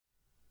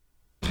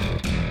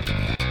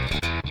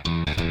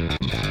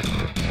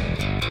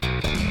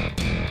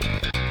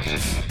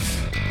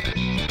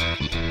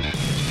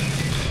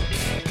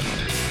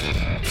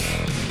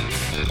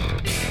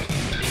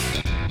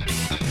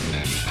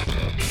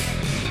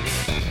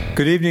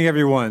Good evening,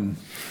 everyone.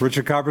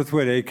 Richard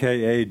Copperthwaite,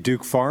 a.k.a.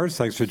 Duke Forrest.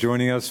 Thanks for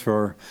joining us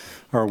for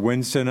our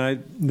Wednesday night,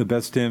 the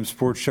best damn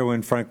sports show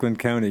in Franklin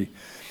County.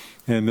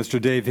 And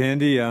Mr. Dave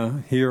Handy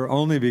here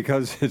only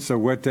because it's a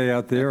wet day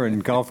out there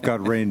and golf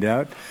got rained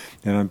out.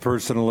 And I'm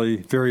personally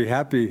very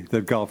happy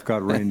that golf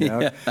got rained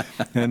out. Yeah.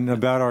 And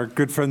about our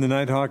good friend the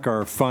Nighthawk,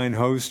 our fine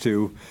host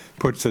who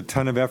puts a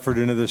ton of effort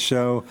into the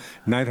show.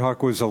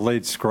 Nighthawk was a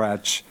late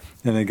scratch.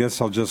 And I guess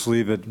I'll just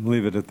leave it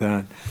at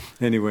that.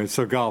 Anyway,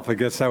 so golf, I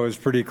guess that was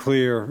pretty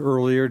clear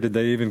earlier. Did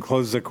they even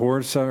close the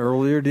course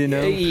earlier, do you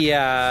know?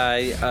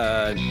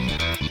 Yeah,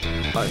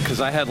 because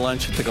I had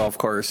lunch at the golf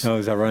course. Oh,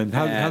 is that right?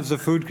 How's the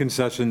food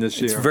concession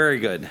this year? It's very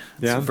good.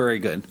 Yeah? It's very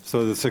good.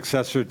 So the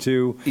successor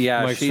to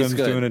Mike she's Sims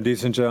good. doing a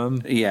decent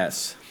job?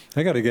 Yes.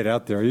 I got to get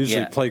out there. I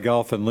usually play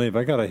golf and leave.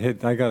 I got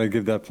to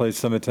give that place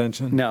some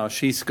attention. No,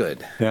 she's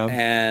good. Yeah.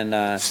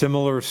 And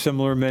similar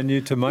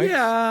menu to Mike's?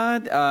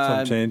 yeah,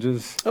 Some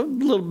changes. a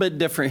little bit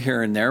different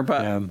here and there,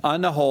 but on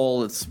the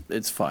whole, it's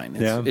fine.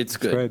 It's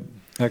good. Great.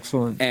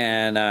 Excellent.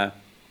 And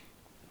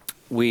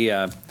we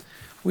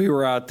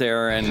were out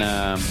there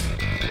and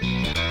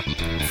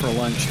for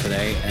lunch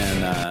today,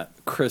 and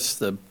Chris,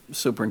 the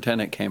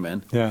superintendent, came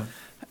in. Yeah.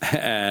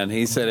 And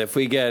he said if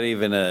we get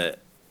even a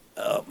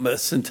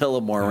scintilla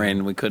more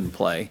rain, we couldn't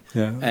play.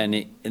 Yeah. And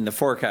in the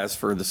forecast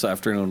for this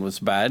afternoon was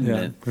bad.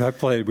 Yeah.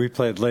 And We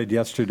played late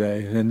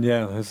yesterday, and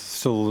it's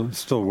still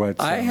wet.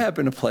 So. I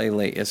happened to play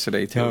late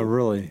yesterday too. Oh,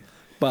 really?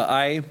 But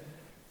I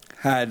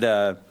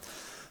had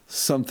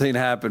something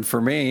happen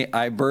for me.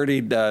 I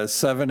birdied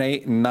 7,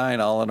 8, and 9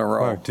 all in a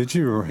row. Oh, did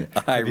you?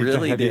 I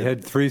really Have did. you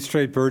had 3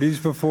 straight birdies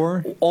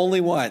before?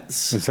 Only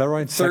once. Is that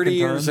right? 30 Second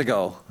years time?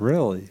 ago.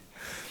 Really?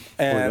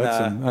 And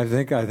Boy, I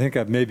think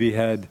I've maybe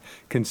had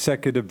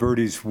consecutive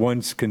birdies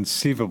once,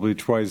 conceivably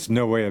twice.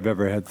 No way I've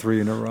ever had 3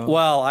 in a row.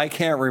 well, I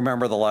can't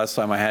remember the last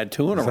time I had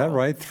 2 in a Is row. that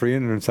right? 3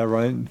 in a row? Is that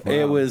right? Wow.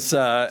 It was.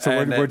 So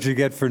what'd you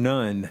get for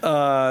 9?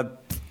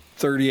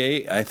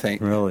 38, I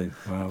think. Really?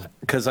 Wow.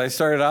 Because I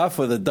started off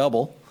with a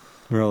double.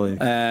 Really?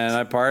 And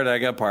I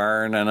got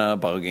par and then a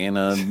bogey and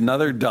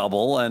another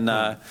double. And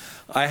I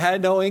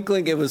had no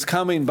inkling it was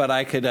coming, but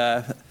I could.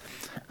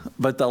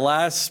 But the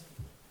last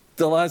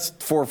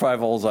 4 or 5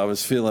 holes, I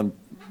was hitting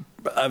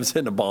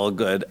the ball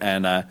good,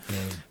 and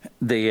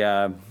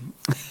the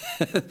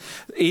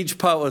each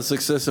putt was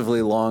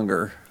successively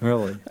longer.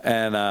 Really?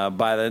 And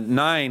by the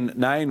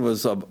nine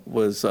was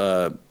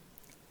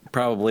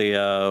probably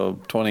a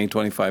 20,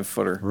 25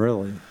 footer.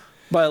 Really?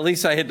 But at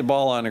least I hit the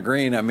ball on a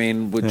green. I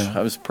mean, which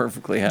I was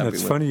perfectly happy with.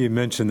 It's funny you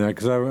mentioned that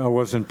because I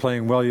wasn't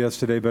playing well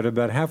yesterday, but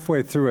about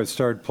halfway through I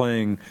started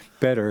playing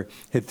better.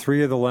 Hit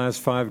 3 of the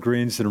last 5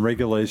 greens in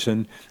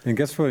regulation, and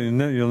guess what? You'll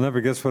never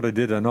guess what I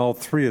did on all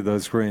 3 of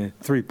those greens.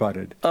 3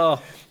 putted.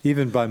 Oh,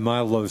 Even by my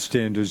low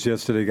standards,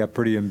 yesterday got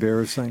pretty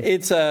embarrassing.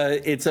 it's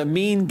a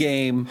mean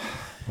game.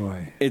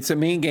 Boy. It's a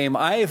mean game.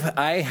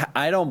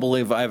 I don't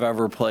believe I've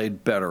ever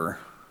played better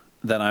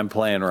than I'm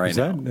playing right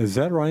now. Is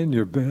that right?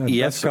 Your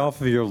Yes, best sir.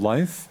 golf of your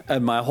life?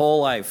 And my whole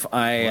life,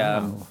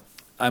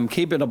 I'm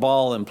keeping the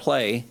ball in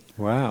play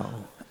Wow.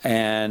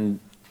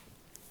 and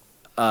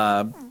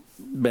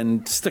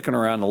been sticking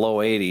around the low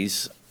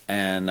 80s.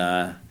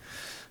 And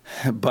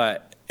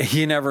but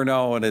you never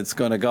know when it's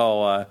going to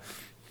go.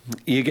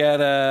 You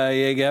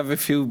have a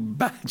few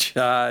bad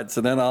shots,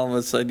 and then all of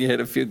a sudden you hit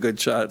a few good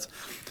shots.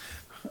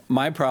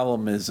 My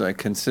problem is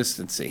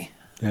consistency.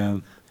 Yeah.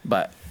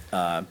 But.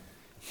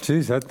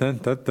 Geez,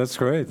 that's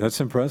great. That's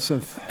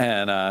impressive.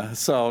 And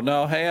so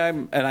no, hey,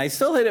 I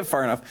still hit it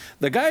far enough.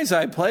 The guys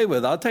I play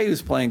with, I'll tell you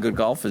who's playing good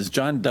golf is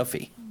John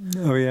Duffy.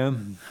 Oh yeah.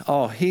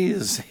 Oh,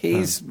 he's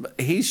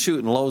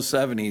shooting low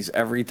 70s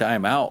every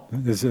time out.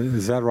 Is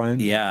that right?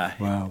 Yeah.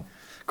 Wow.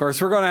 Of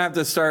course, we're going to have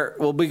to start.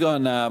 We'll be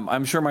going.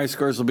 I'm sure my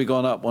scores will be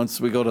going up once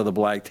we go to the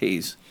black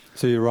tees.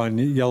 So you're on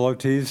yellow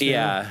tees now?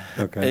 Yeah.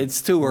 Okay.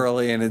 It's too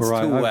early and it's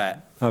Right. too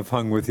wet. I've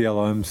hung with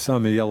yellow. I'm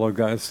a yellow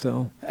guy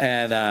still.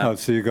 And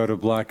So you go to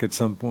black at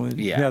some point?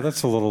 Yeah. Yeah,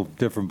 that's a little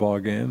different ball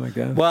game, I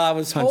guess. well, I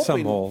was on some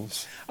hoping.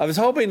 holes. I was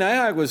hoping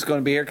Niag was going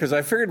to be here because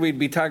I figured we'd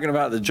be talking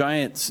about the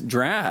Giants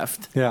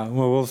draft. Yeah,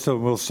 well, we'll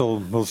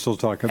still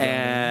talk about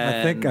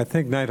it. I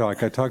think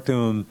Nighthawk. I talked to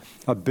him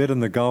a bit on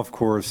the golf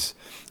course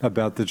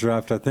about the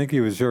draft. I think he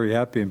was very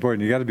happy and boy,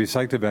 and you got to be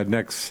psyched about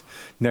next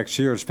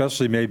year,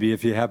 especially maybe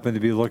if you happen to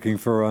be looking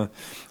for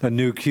a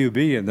new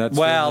QB, and that's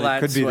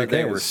could be what the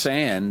they case. were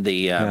saying.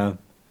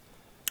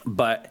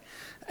 But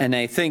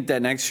I think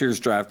that next year's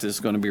draft is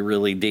going to be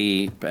really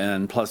deep,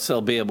 and plus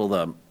they'll be able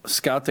to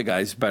scout the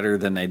guys better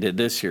than they did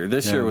this year.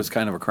 This year was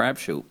kind of a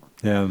crapshoot.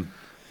 Yeah.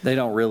 They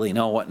don't really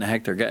know what in the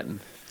heck they're getting.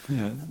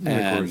 Yeah. Of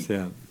And- course.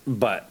 Yeah.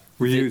 But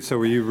Were you?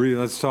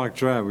 Let's talk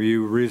draft. Were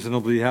you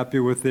reasonably happy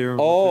with their?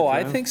 I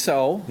draft? think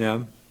so.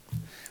 Yeah.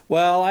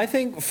 Well, I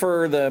think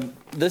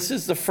this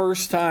is the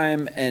first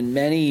time in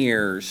many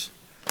years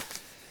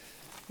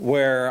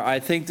where I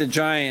think the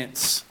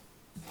Giants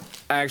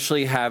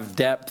actually have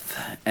depth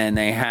and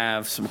they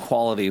have some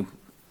quality.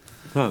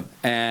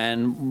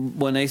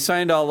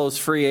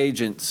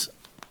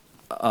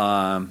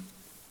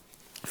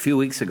 a few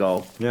weeks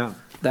ago. Yeah.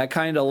 That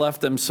kind of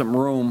left them some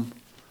room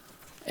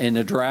in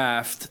the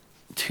draft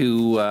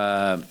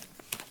to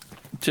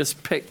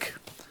just pick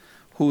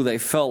who they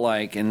felt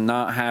like and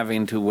not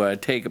having to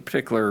take a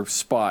particular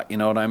spot, you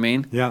know what I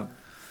mean? Yeah.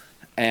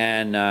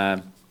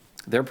 And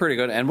they're pretty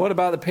good. And what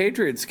about the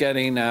Patriots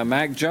getting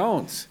Mac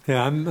Jones?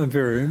 Yeah, I'm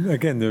very,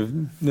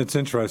 again, it's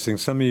interesting.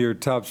 Some of your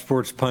top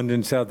sports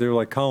pundits out there,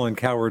 like Colin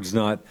Cowherd's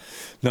not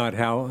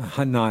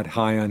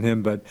high on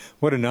him, but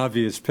what an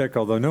obvious pick.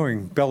 Although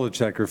knowing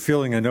Belichick or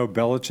feeling I know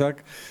Belichick,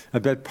 I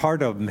bet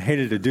part of them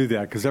hated to do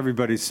that because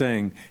everybody's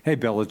saying, hey,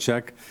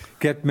 Belichick,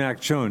 get Mac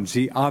Jones,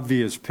 the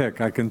obvious pick.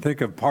 I can think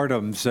of part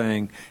of them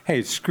saying,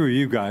 hey, screw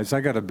you guys,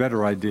 I got a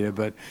better idea,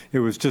 but it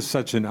was just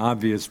such an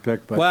obvious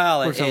pick. But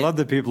well, of course, I love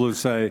the people who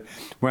say,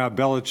 wow,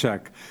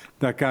 Belichick,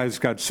 that guy's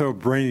got so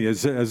brainy,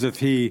 as if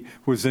he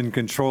was in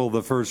control of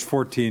the first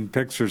 14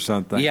 picks or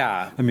something.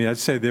 Yeah. I mean, I'd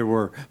say they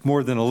were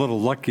more than a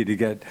little lucky to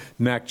get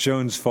Mac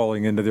Jones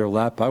falling into their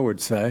lap, I would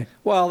say.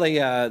 Well,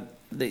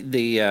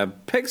 the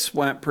picks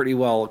went pretty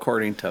well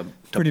according to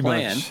Pretty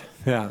plan. much,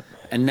 yeah.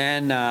 And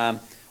then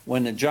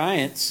when the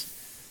Giants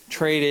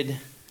traded,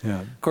 Yeah.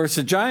 of course,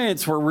 the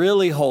Giants were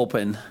really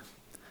hoping.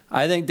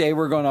 I think they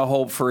were going to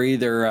hope for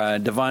either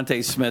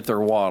Devontae Smith or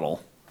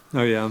Waddle.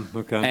 Oh, yeah,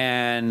 okay.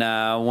 And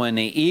when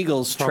the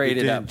Eagles Probably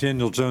traded up,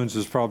 Daniel Jones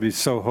is probably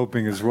so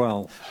hoping as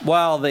well.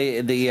 well,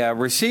 the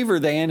receiver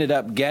they ended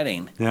up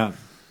getting Yeah.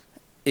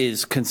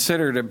 is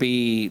considered to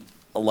be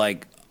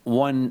like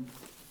one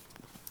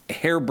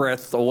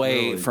hairbreadth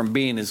away Really? from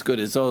being as good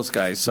as those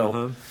guys. So,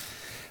 Uh-huh.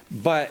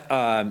 but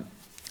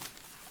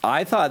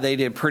I thought they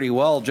did pretty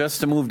well just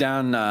to move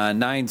down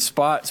 9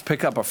 spots,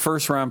 pick up a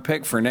first-round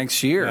pick for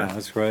next year. Yeah,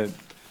 that's right.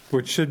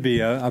 Which should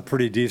be a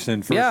pretty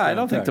decent first Yeah, I round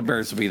don't think pick. the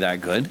Bears will be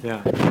that good.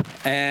 Yeah.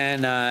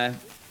 And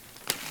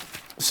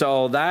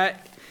so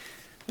that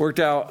worked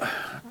out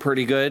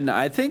pretty good. And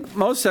I think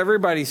most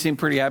everybody seemed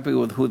pretty happy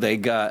with who they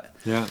got.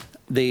 Yeah.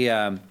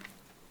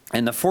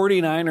 And the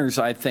 49ers,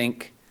 I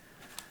think,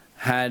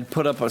 had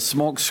put up a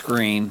smoke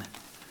screen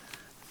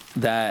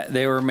that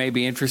they were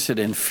maybe interested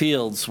in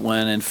Fields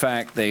when, in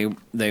fact, they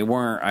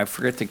weren't. I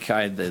forget the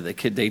guy, the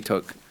kid they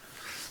took.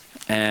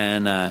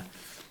 And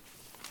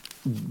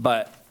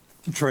but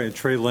Trey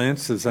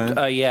Lance, is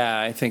that? yeah,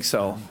 I think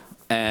so.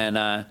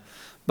 And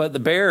but the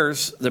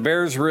Bears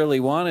really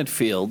wanted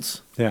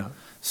Fields, Yeah.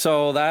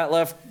 so that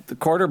left the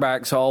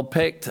quarterbacks all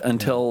picked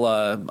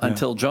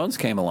until Jones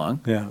came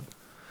along. Yeah.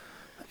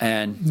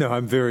 And No,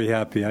 I'm very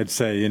happy. I'd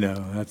say,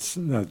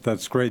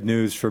 that's great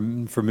news for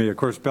me. Of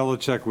course,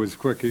 Belichick was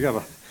quick. You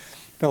got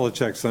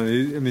Belichick's on.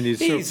 I mean, he's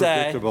so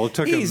predictable. It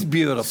took he's him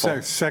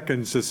beautiful.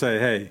 Seconds to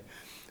say,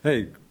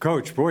 hey,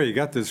 coach, boy, you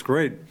got this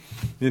great,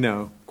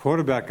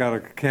 quarterback out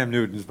of Cam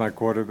Newton's my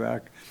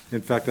quarterback.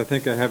 In fact, I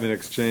think I have an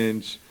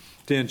exchange.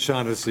 Dan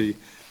Shaughnessy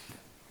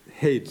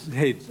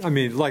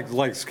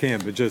likes Cam,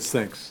 but just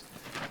thinks,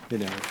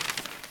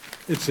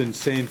 it's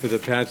insane for the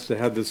Pats to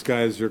have this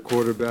guy as their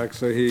quarterback.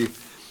 So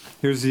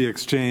here's the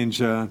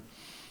exchange. I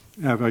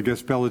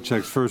guess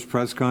Belichick's first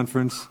press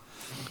conference,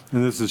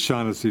 and this is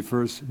Shaughnessy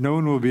first. No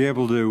one will be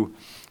able to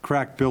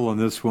crack Bill on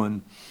this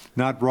one.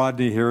 Not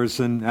Rodney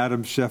Harrison,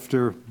 Adam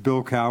Schefter,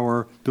 Bill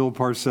Cowher, Bill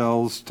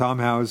Parcells, Tom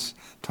House,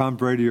 Tom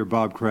Brady, or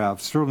Bob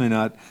Kraft. Certainly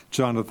not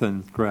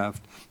Jonathan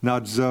Kraft.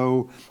 Not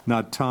Zoe,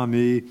 not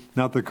Tommy,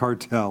 not the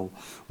cartel.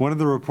 One of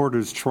the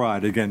reporters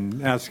tried, again,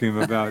 asking him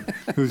about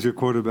who's your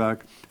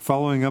quarterback,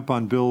 following up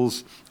on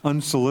Bill's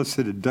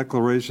unsolicited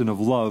declaration of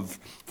love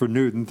for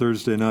Newton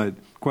Thursday night.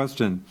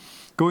 Question: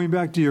 going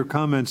back to your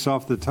comments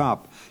off the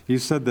top, you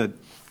said that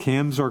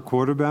Cam's our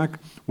quarterback.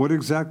 What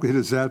exactly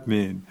does that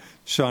mean?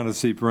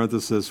 Shaughnessy,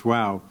 parenthesis,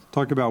 wow.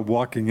 Talk about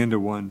walking into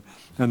one.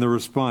 And the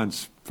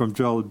response from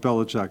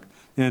Belichick,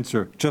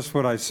 answer, just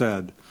what I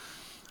said.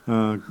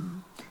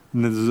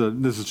 And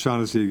this is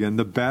Shaughnessy again.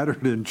 The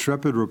battered,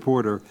 intrepid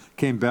reporter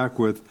came back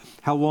with,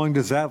 how long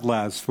does that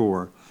last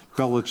for?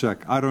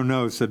 Belichick, I don't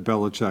know, said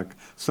Belichick.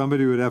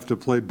 Somebody would have to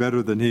play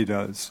better than he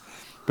does.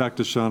 Back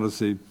to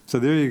Shaughnessy. So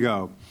there you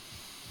go.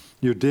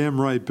 You're damn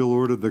right Bill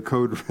ordered the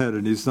code red,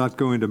 and he's not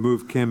going to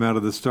move Cam out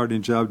of the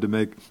starting job to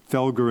make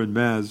Felger and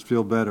Maz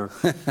feel better.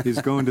 He's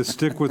going to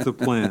stick with the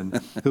plan.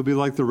 He'll be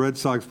like the Red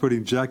Sox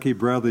putting Jackie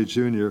Bradley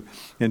Jr.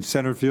 in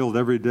center field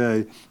every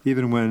day,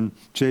 even when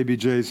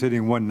JBJ's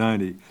hitting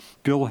 190.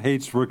 Bill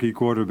hates rookie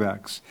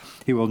quarterbacks.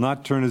 He will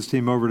not turn his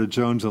team over to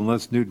Jones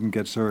unless Newton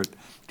gets hurt.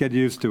 Get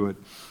used to it.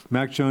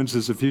 Mac Jones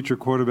is the future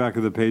quarterback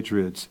of the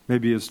Patriots,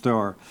 maybe a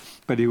star,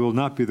 but he will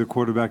not be the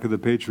quarterback of the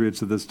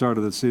Patriots at the start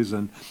of the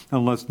season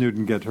unless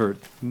Newton gets hurt.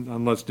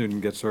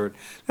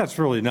 That's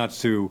really not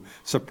too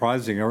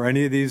surprising. Are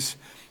any of these,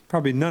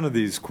 probably none of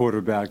these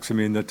quarterbacks, I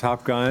mean, the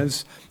top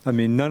guys,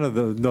 none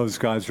of those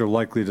guys are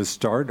likely to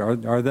start,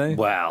 are they?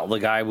 Well, the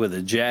guy with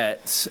the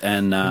Jets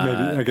and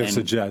Maybe, I guess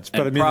the Jets,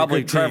 but and the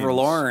probably good Trevor teams.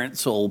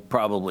 Lawrence will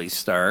probably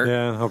start.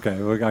 Yeah,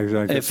 okay. Well, I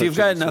guess If I you've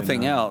got shouldn't say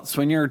nothing no. else,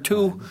 when you're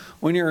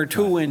a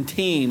two-win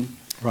team,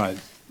 Right.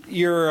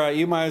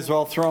 you might as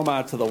well throw them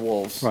out to the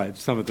wolves. Right,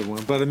 some of the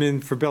one. But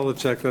for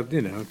Belichick,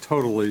 that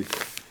totally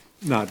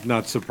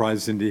not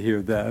surprising to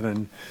hear that.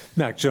 And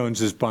Mac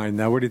Jones is buying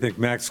that. What do you think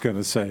Mac's going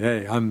to say?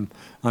 Hey, I'm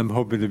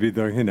hoping to be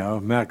the,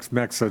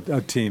 Mac's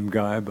a team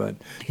guy, but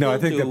no, I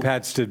think the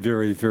Pats did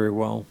very, very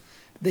well.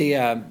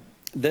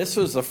 This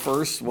was the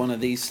first one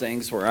of these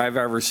things where I've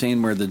ever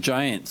seen where the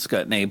Giants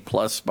got an A+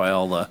 by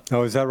all the.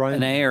 Oh, is that right?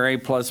 An A or A+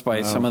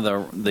 by some of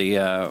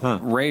the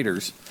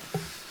Raiders.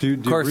 Do you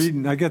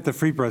read? I get the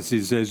Free Press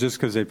these days just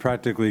because they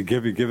practically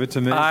give it to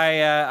me.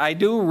 I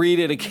do read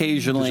it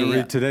occasionally. Did you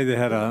read today? They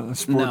had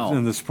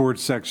in the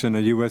sports section a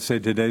USA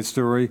Today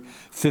story,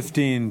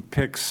 15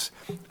 picks,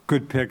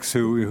 good picks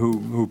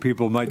who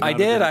people might not I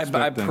did. have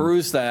been I expecting.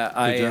 perused that.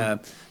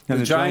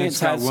 The Giants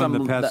got had one, some.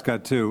 the Pats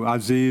got two.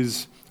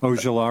 Aziz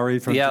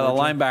Ojulari from the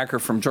Georgia. linebacker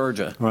from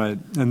Georgia. Right,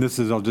 and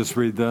I'll just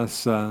read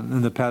this,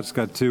 and the Pats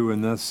got two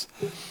in this.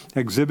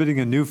 Exhibiting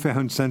a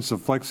newfound sense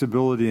of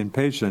flexibility and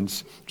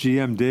patience,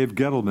 GM Dave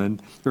Gettleman,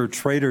 or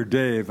Trader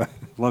Dave, I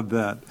love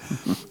that,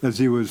 as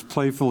he was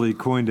playfully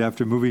coined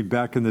after moving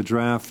back in the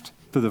draft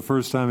for the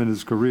first time in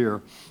his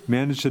career,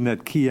 managed to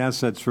net key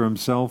assets for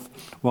himself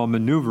while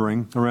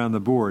maneuvering around the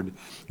board.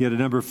 Yet at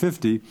number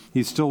 50,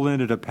 he still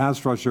landed a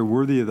pass rusher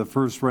worthy of the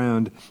first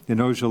round in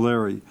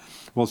Ojulari.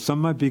 While some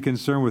might be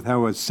concerned with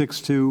how a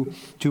 6'2",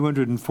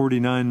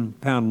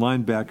 249-pound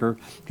linebacker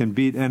can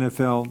beat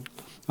NFL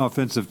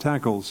offensive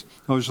tackles,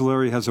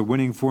 Ojulari has a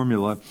winning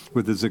formula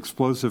with his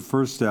explosive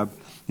first step,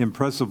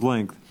 impressive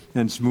length,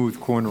 and smooth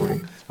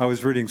cornering. I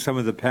was reading some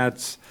of the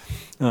Pats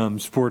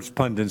sports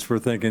pundits were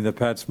thinking the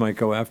Pats might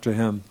go after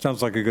him.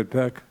 Sounds like a good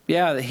pick.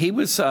 Yeah, he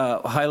was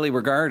highly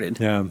regarded.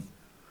 Yeah.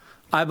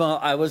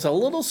 I was a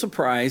little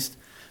surprised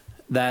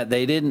that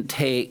they didn't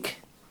take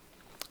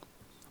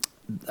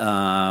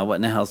what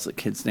in the hell's the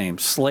kid's name?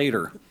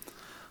 Slater.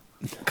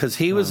 Because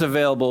he was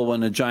available when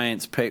the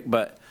Giants picked,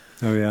 but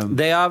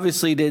they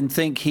obviously didn't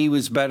think he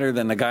was better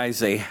than the guys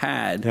they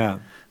had. Yeah.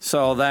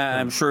 So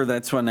I'm sure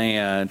that's when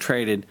they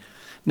traded.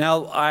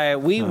 Now,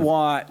 we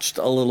watched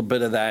a little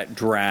bit of that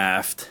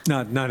draft.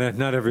 Not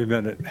every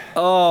minute.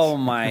 Oh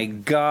my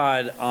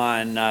God!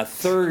 On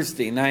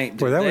Thursday night,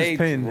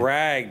 they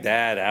dragged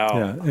that out.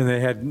 Yeah,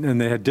 and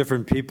they had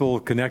different people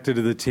connected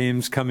to the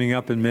teams coming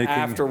up and making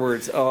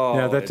afterwards. Oh,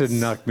 yeah, that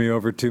didn't knock me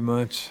over too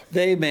much.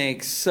 They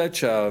make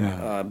such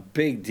a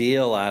big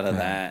deal out of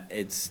that.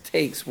 It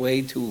takes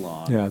way too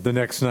long. Yeah, the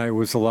next night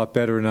was a lot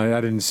better, and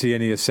I didn't see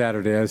any of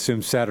Saturday. I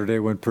assume Saturday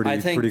went pretty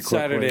quickly. I think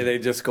Saturday they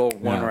just go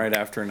one right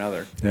after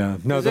another. Yeah,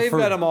 no, they've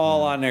got them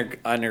all on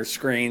their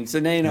screens,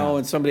 and they know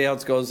when somebody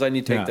else goes, then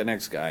you take the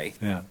next guy.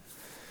 Yeah.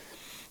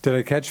 Did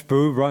I catch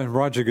boo?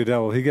 Roger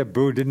Goodell, he got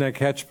booed. Didn't I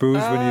catch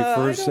boos when he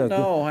first at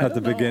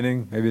the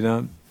beginning? Maybe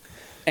not.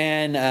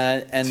 And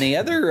the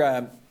other,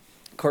 of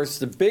course,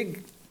 the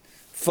big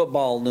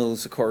football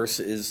news, of course,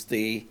 is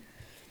the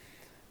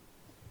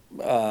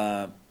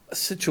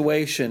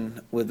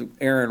situation with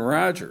Aaron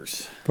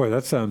Rodgers. Boy,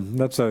 that's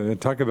a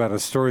talk about a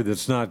story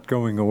that's not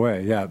going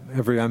away. Yeah,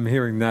 I'm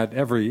hearing that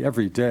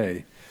every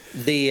day.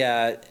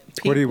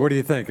 What do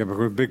you think?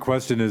 A big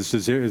question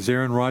is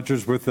Aaron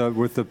Rodgers with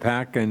the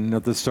Pack and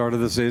at the start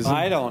of the season?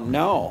 I don't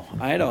know.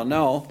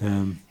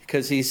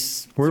 Because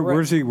he's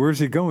where's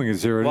he going?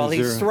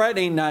 He's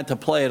threatening not to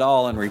play at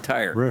all and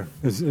retire.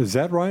 Is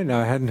that right? No,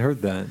 I hadn't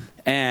heard that.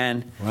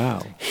 And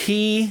wow,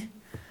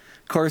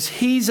 of course,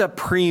 he's a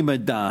prima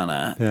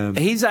donna. Yeah.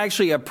 He's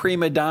actually a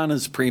prima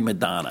donna's prima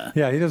donna.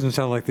 Yeah, he doesn't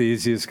sound like the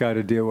easiest guy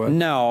to deal with.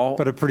 No,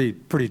 but a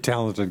pretty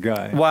talented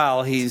guy.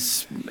 Well,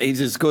 he's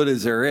as good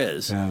as there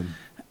is. Yeah.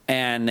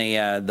 And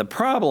the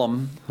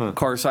problem, of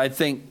course, I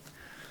think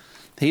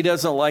he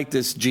doesn't like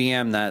this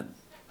GM that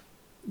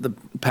the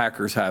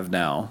Packers have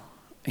now.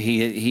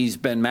 He's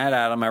been mad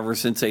at him ever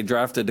since they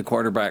drafted the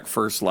quarterback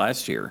first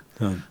last year,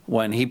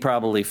 when he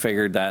probably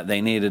figured that they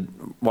needed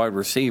wide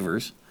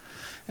receivers.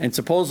 And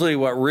supposedly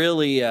what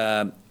really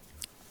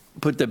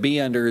put the bee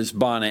under his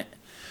bonnet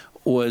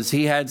was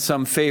he had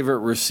some favorite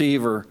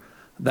receiver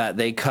that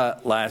they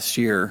cut last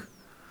year.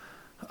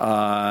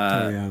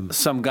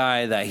 Some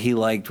guy that he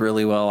liked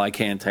really well. I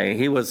can't tell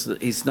you.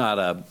 He's not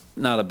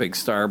a big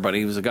star, but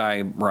he was a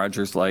guy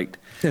Rodgers liked.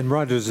 And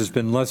Rodgers has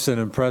been less than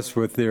impressed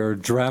with their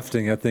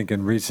drafting, I think,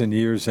 in recent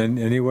years. And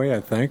anyway,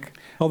 I think.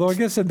 Although I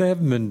guess they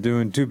haven't been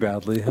doing too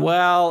badly. Huh?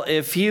 Well,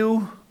 if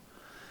you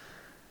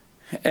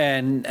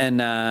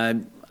and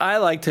I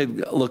like to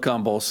look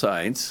on both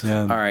sides.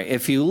 Yeah. All right,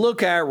 if you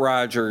look at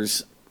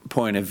Rodgers'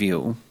 point of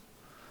view,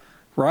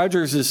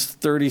 Rodgers is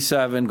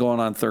 37, going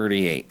on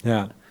 38.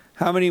 Yeah.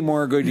 How many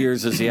more good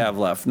years does he have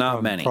left?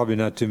 Not many. Probably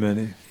not too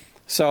many.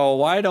 So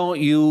why don't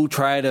you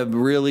try to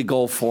really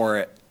go for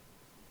it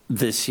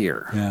this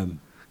year? Yeah.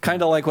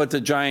 Kind of like what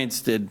the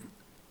Giants did,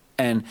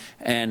 and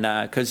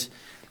because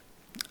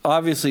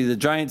obviously the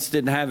Giants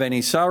didn't have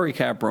any salary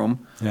cap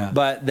room,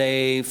 but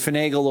they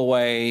finagle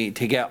away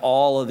to get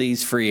all of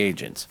these free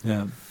agents.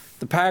 Yeah.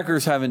 The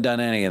Packers haven't done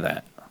any of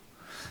that.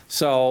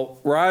 So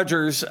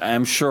Rodgers,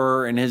 I'm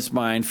sure in his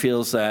mind,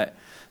 feels that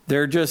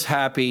they're just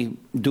happy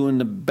doing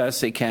the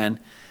best they can.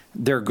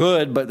 They're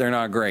good, but they're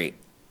not great.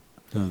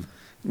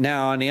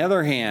 Now, on the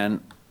other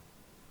hand,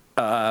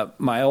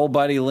 my old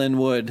buddy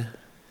Linwood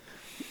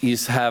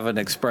used to have an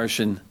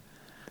expression,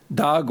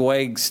 dog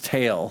wags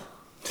tail.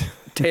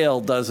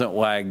 Tail doesn't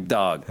wag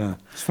dog. Yeah.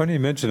 It's funny you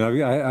mentioned.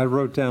 I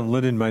wrote down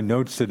Lynn in my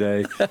notes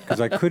today because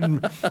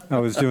I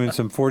was doing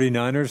some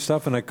 49ers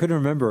stuff and I couldn't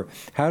remember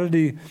how did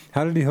he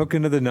hook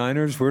into the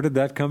Niners? Where did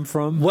that come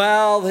from?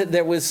 Well,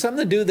 there was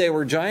something to do. They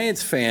were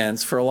Giants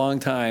fans for a long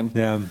time.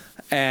 Yeah,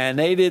 And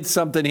they did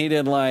something he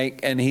didn't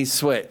like, and he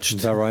switched.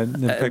 is that right?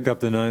 And picked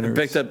up the Niners.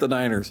 Picked up the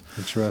Niners.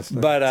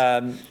 Interesting.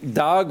 But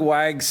dog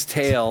wags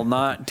tail,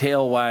 not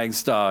tail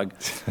wags dog.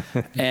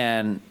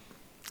 And,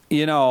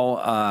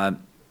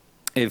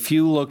 if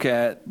you look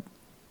at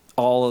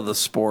all of the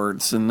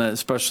sports, and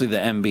especially the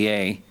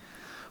NBA,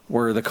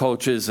 where the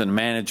coaches and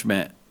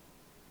management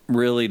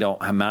really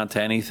don't amount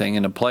to anything,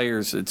 and the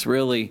players, it's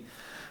really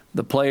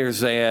the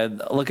players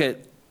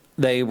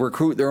they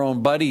recruit their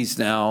own buddies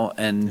now,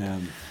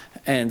 and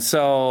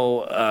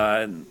so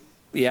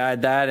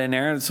that in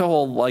there. It's a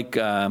whole like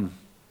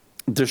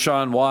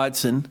Deshaun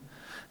Watson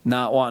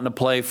not wanting to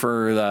play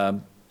for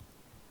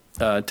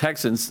the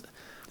Texans.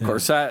 Of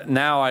course,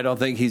 now I don't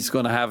think he's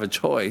going to have a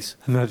choice.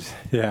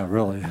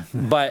 Really.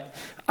 But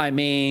I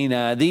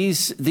mean,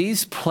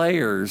 these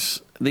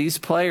players,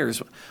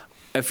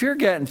 if you're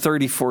getting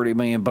 30, 40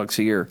 million bucks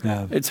a year,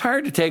 it's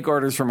hard to take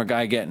orders from a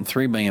guy getting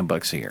 $3 million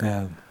bucks a year.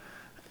 Yeah.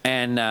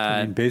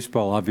 And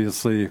baseball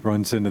obviously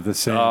runs into the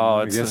same.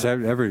 I guess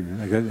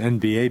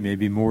NBA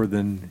maybe more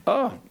than.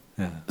 Oh.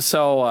 Yeah.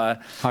 So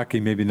hockey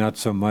maybe not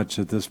so much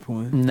at this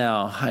point.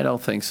 No, I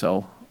don't think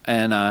so.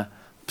 And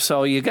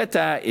so you get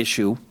that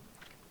issue.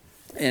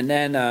 And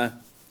then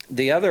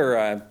the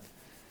other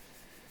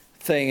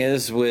thing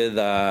is with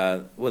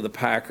the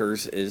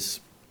Packers is,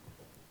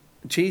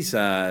 geez,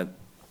 what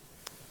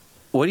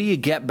do you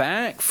get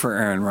back for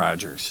Aaron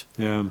Rodgers?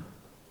 Yeah.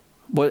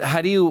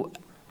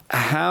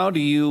 How do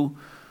you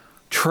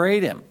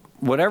trade him?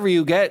 Whatever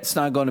you get, it's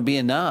not going to be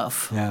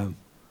enough. Yeah.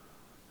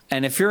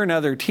 And if you're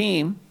another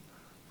team,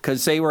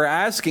 because they were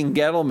asking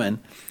Gettleman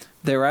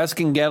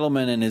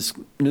in his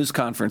news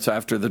conference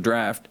after the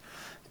draft,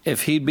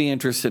 if he'd be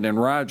interested in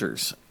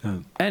Rodgers.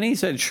 And he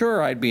said,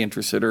 sure, I'd be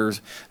interested or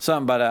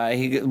something, but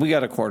we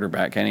got a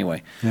quarterback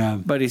anyway. Yeah.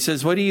 But he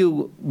says, what do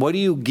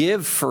you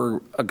give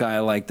for a guy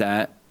like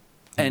that?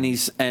 And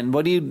he's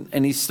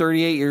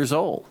 38 years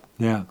old.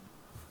 Yeah.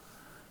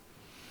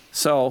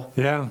 So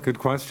yeah, good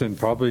question.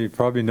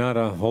 Probably not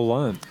a whole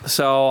lot.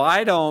 So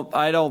I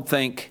don't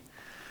think,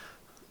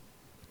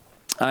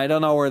 I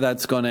don't know where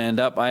that's going to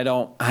end up. I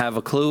don't have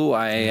a clue.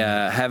 I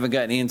haven't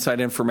got any inside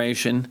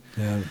information.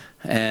 Yeah.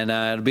 And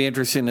it'll be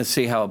interesting to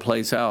see how it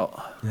plays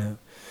out. Yeah.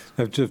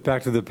 Now, just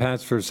back to the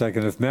Pats for a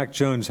second. If Mac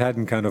Jones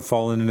hadn't kind of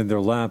fallen into their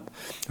lap,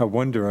 I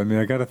wonder. I mean,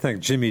 I got to think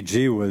Jimmy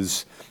G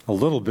was a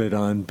little bit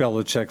on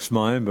Belichick's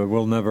mind, but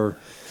we'll never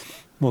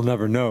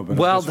know.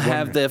 But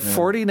have the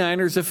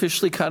 49ers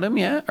officially cut him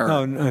yet? Or?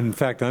 No, in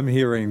fact, I'm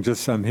hearing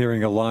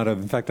a lot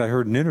of. In fact, I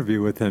heard an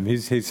interview with him. He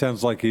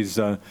sounds like he's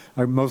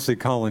mostly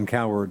Colin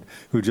Cowherd,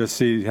 who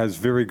has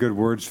very good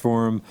words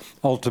for him.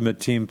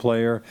 Ultimate team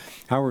player.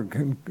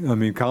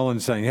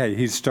 Colin's saying, hey,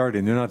 he's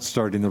starting. They're not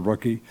starting the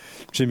rookie.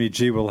 Jimmy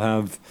G will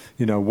have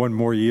one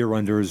more year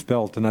under his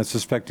belt, and I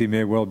suspect he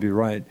may well be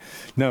right.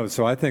 No,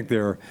 so I think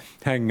they're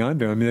hanging on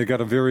to him. I mean,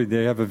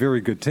 they have a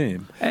very good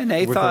team, and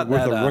they with thought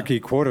with a rookie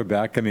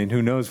quarterback. I mean,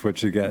 who knows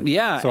what you get?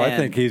 Yeah. So I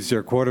think he's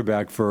their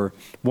quarterback for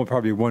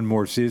probably one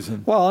more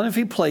season. Well, and if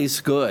he plays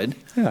good.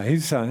 Yeah,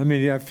 he's.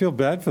 I feel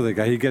bad for the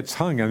guy. He gets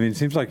hung. I mean, it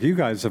seems like you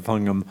guys have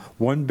hung him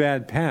one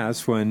bad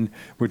pass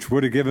which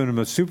would have given him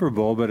a Super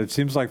Bowl, but it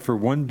seems like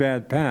for one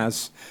bad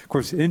pass, of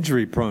course,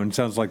 injury prone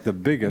sounds like the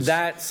biggest.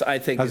 I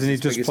think. Hasn't he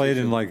just played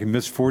in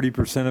missed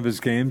 40% of his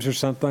games or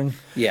something?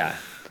 Yeah.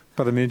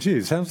 But I mean,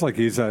 geez, sounds like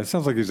he's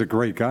a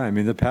great guy. I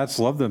mean, the Pats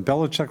loved him.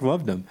 Belichick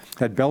loved him.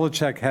 Had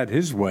Belichick had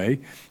his way,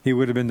 he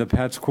would have been the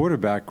Pats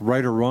quarterback,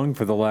 right or wrong,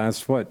 for the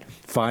last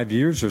 5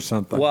 years or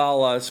something.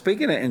 Well,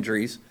 speaking of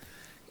injuries,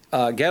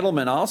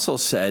 Gettleman also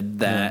said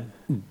that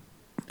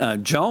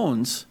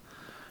Jones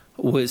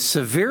was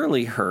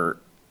severely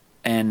hurt,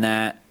 and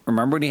that.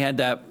 Remember when he had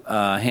that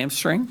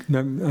hamstring?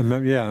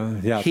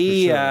 Yeah.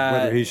 He, for sure.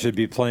 Whether he should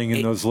be playing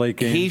in those late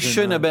games. He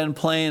shouldn't have been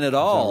playing at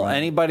all. Right?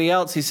 Anybody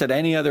else, he said,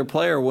 any other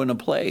player wouldn't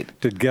have played.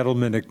 Did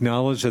Gettleman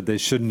acknowledge that they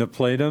shouldn't have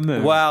played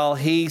him? Well,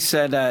 he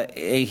said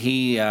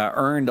he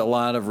earned a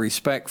lot of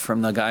respect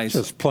from the guys.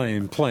 Just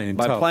playing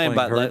by tough, playing,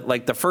 but hurt.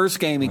 like the first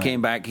game he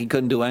came back, he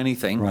couldn't do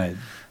anything. Right.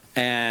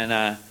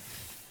 And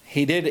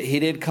he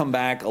did come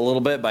back a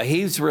little bit, but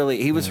he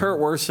was hurt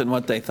worse than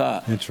what they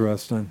thought.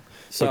 Interesting.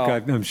 So,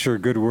 but I'm sure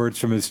good words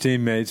from his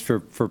teammates for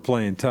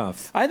playing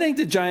tough. I think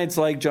the Giants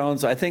like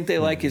Jones. I think they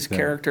like his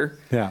character.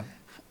 Yeah.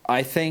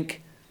 I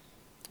think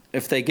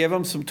if they give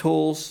him some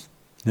tools,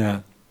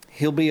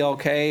 he'll be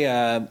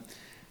okay.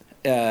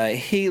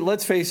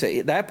 Let's face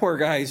it, that poor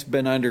guy's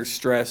been under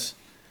stress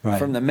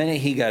from the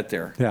minute he got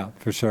there. Yeah,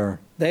 for sure.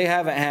 They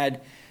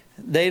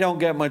don't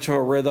get much of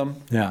a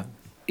rhythm. Yeah.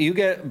 You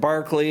get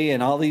Barkley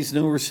and all these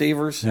new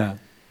receivers. Yeah.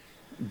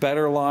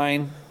 Better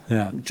line.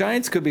 Yeah.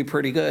 Giants could be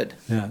pretty good.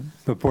 Yeah.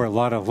 But boy, a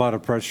lot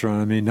of pressure on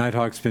him. I mean,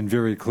 Nighthawk's been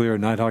very clear.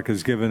 Nighthawk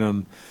has given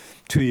him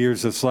 2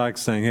 years of slack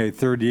saying, hey,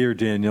 third year,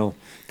 Daniel,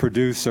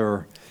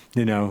 producer,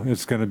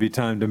 it's going to be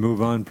time to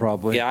move on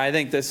probably. Yeah, I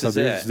think this So is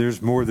it. there's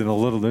more than a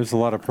little, there's a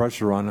lot of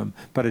pressure on him.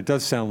 But it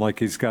does sound like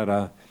he's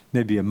got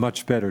maybe a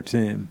much better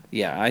team.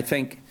 Yeah, I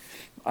think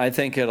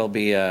it'll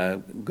be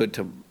good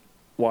to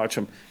watch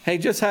him. Hey,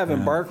 just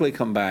having Barkley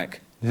come back.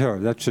 Sure,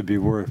 that should be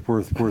worth a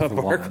while.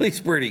 Barkley's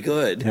pretty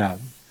good. Yeah.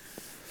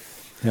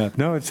 Yeah.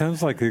 No, it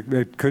sounds like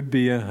it could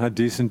be a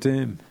decent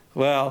team.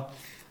 Well,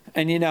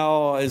 and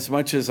as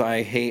much as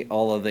I hate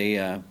all of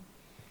the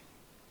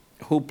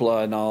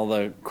hoopla and all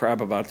the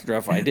crap about the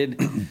draft, I did.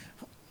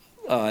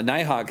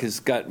 Nighthawk has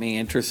got me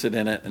interested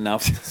in it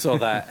enough so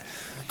that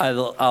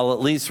I'll at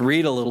least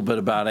read a little bit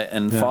about it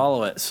and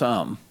follow it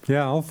some.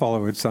 Yeah, I'll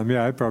follow it some.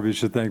 Yeah, I probably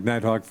should thank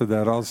Nighthawk for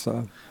that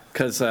also.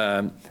 Because,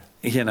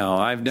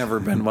 I've never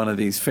been one of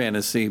these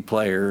fantasy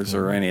players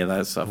or any of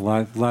that stuff.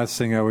 Last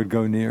thing I would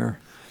go near.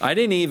 I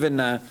didn't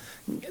even,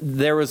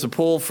 there was a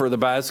pool for the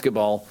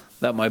basketball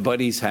that my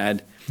buddies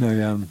had. Oh,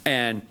 yeah.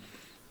 And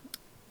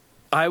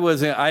I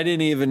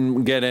didn't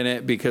even get in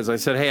it because I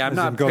said, hey, I'm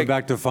not going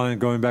back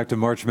to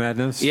March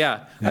Madness.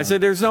 Yeah. I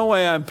said, there's no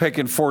way I'm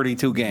picking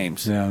 42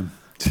 games. Yeah.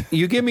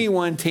 You give me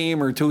one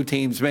team or two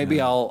teams, maybe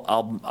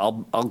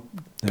I'll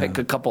pick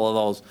a couple of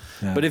those.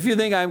 Yeah. But if you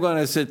think I'm going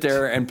to sit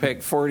there and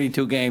pick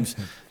 42 games,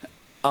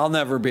 I'll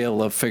never be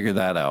able to figure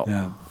that out.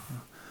 Yeah.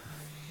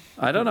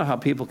 I don't know how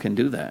people can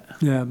do that.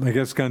 Yeah, I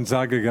guess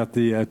Gonzaga got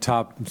the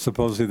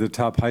supposedly the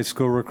top high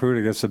school recruit.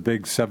 I guess a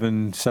big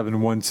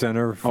 7'1"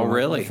 center. Oh,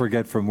 really? I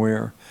forget from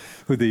where.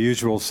 Who the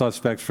usual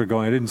suspects for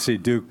going. I didn't see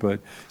Duke, but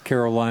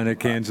Carolina,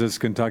 Kansas,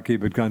 Kentucky,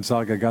 but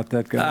Gonzaga got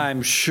that guy.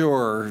 I'm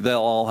sure they'll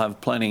all have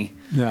plenty.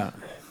 Yeah.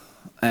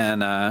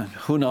 And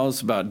who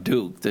knows about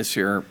Duke this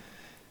year?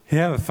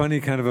 Yeah,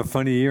 kind of a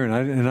funny year,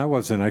 and I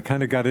wasn't. I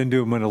kind of got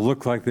into them when it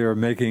looked like they were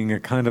making a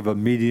kind of a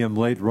medium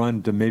late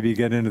run to maybe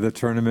get into the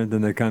tournament,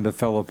 and they kind of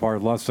fell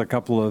apart. Lost I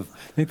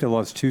think they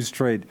lost 2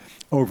 straight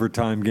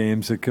overtime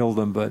games that killed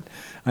them, but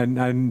I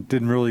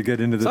didn't really get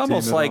into the team. It's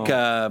almost like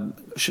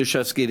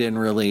Krzyzewski didn't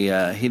really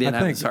he didn't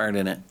have his heart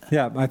in it.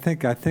 Yeah, I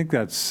think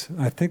that's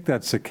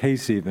the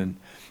case even.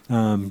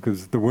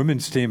 Because the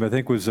women's team, I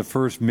think, was the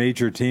first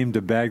major team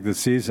to bag the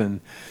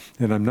season.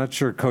 And I'm not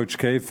sure Coach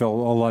K felt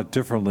a lot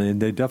differently.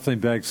 And they definitely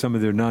bagged some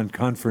of their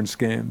non-conference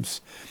games.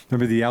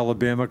 Remember the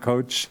Alabama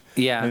coach?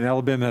 Yeah. And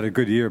Alabama had a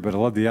good year, but I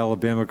love the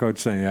Alabama coach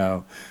saying,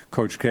 oh,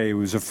 Coach K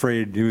was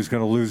afraid he was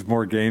going to lose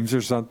more games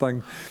or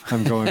something.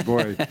 I'm going,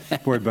 boy,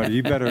 buddy,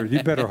 you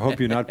better hope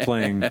you're not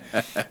playing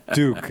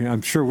Duke.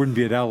 I'm sure it wouldn't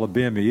be at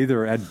Alabama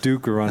either, at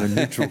Duke or on a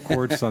neutral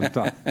court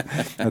sometime.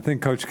 I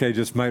think Coach K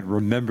just might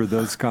remember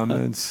those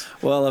comments.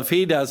 Well, if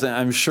he doesn't,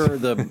 I'm sure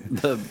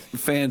the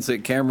fans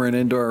at Cameron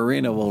Indoor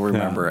Arena will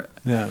remember it.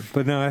 Yeah,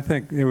 but no, I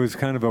think it was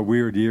kind of a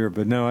weird year.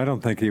 But no, I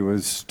don't think he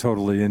was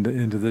totally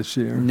into this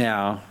year.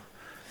 Now,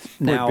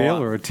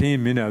 Baylor, a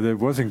team, that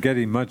wasn't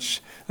getting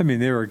much. I mean,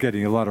 they were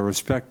getting a lot of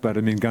respect, but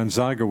I mean,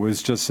 Gonzaga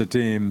was just a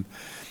team.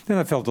 And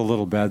I felt a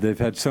little bad. They've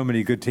had so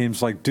many good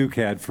teams like Duke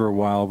had for a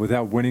while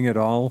without winning at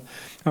all.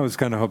 I was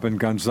kind of hoping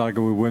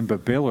Gonzaga would win,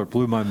 but Baylor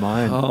blew my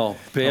mind. Oh,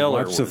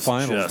 Baylor watched the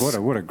finals.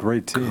 What a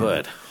great team.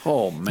 Good.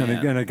 Oh,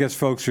 man. And I guess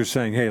folks are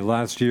saying, hey,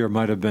 last year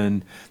might have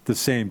been the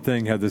same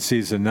thing had the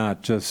season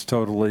not just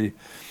totally,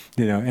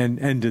 and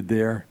ended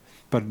there.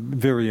 But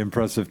very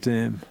impressive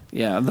team.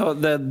 Yeah,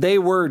 they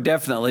were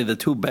definitely the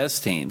 2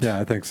 best teams. Yeah,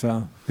 I think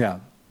so. Yeah.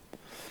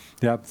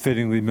 Yeah,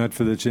 fittingly met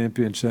for the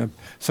championship.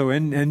 So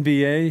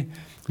NBA,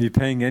 you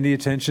paying any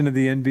attention to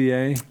the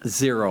NBA?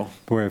 0.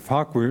 Boy, if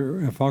Hawk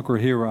were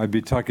here, I'd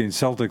be talking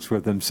Celtics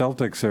with him.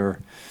 Celtics are,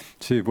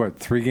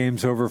 3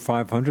 games over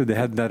 500? They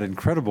had that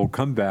incredible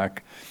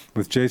comeback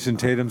with Jason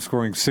Tatum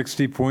scoring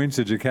 60 points.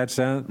 Did you catch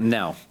that?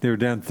 No. They were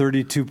down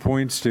 32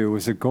 points to,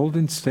 was it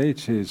Golden State?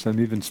 Jeez, I'm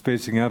even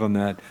spacing out on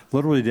that.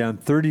 Literally down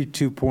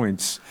 32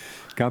 points.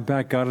 Got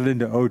back, got it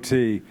into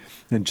OT,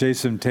 and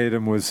Jason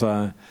Tatum was,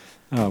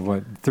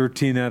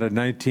 13 out of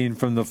 19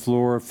 from the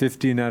floor,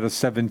 15 out of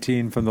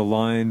 17 from the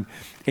line,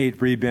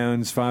 8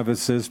 rebounds, 5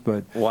 assists.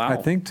 But wow. I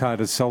think tied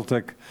a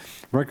Celtic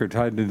record.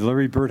 Did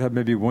Larry Bird have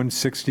maybe one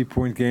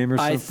 60-point game or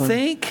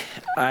something?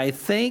 I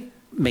think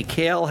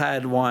Mikhail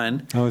had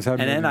one, and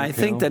then I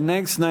think the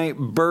next night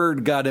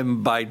Bird got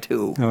him by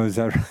 2. Oh, is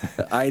that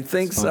right? I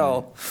think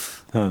so.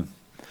 Huh.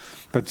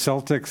 But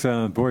Celtics,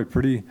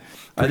 pretty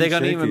Are they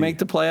going to shaky. even make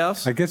the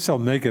playoffs? I guess they'll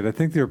make it. I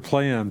think they're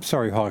playing. I'm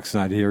sorry, Hawk's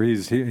not here.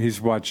 He's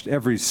watched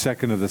every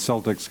second of the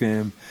Celtics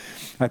game.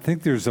 I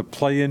think there's a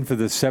play-in for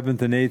the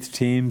 7th and 8th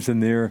teams in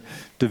their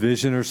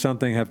division or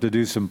something. Have to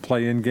do some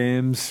play-in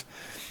games.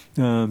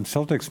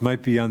 Celtics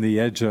might be on the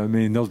edge. I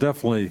mean, they'll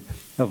definitely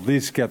at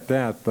least get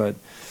that, but.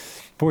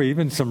 Boy,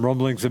 even some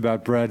rumblings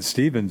about Brad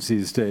Stevens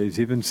these days,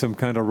 even some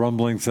kind of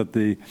rumblings that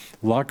the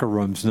locker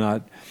room's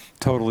not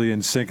totally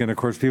in sync. And, of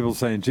course, people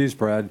saying, geez,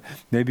 Brad,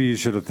 maybe you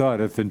should have thought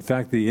if, in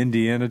fact, the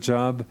Indiana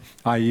job,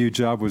 IU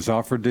job was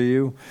offered to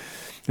you,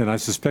 and I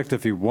suspect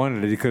if he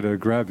wanted it, he could have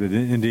grabbed it,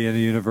 Indiana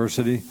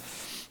University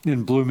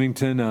in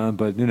Bloomington.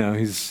 But,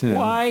 he's...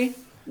 Why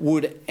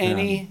would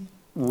any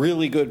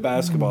really good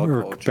basketball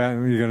coach.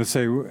 You're going to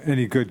say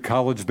any good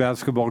college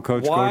basketball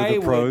coach go Why to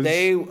the pros? would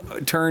they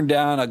turn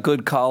down a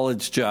good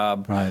college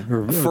job Right,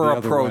 or for the a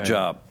other pro way.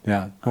 job?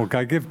 Yeah. Well,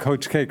 I give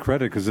Coach K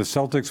credit because the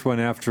Celtics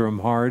went after him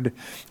hard,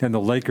 and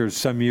the Lakers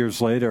some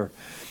years later.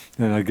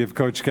 And I give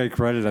Coach K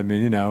credit. I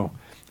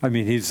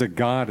mean, he's a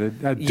god at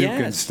Duke and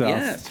Yes, stuff.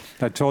 yes.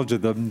 I told you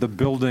the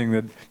building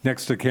that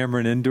next to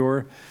Cameron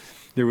Indoor,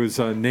 it was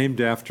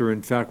named after.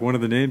 In fact, one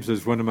of the names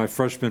is one of my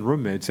freshman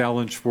roommates,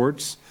 Alan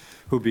Schwartz,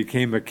 who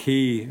became a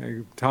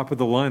key top of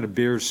the line of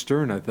Bear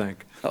Stearns, I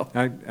think. Oh.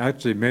 I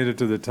actually made it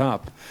to the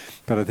top,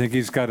 but I think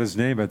he's got his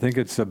name. I think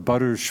it's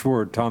Butters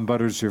Schwartz. Tom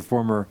Butters, your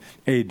former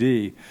AD.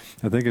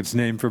 I think it's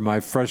named for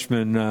my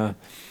freshman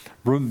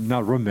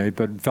not roommate,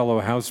 but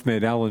fellow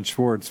housemate Alan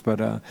Schwartz. But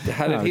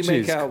How did he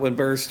make out when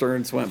Bear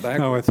Stearns went back?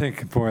 No, I think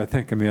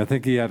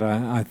he had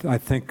I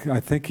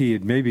think he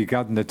had maybe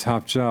gotten the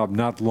top job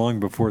not long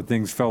before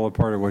things fell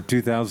apart. What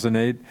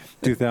 2008,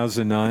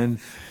 2009,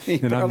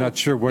 and I'm not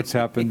sure what's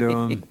happened to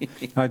him.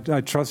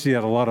 I trust he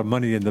had a lot of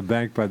money in the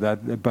bank by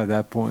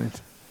that point.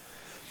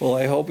 Well,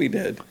 I hope he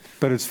did.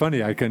 But it's funny.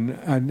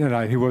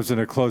 He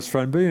wasn't a close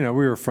friend, but we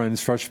were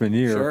friends freshman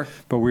year. Sure.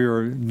 But we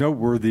were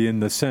noteworthy in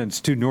the sense,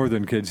 two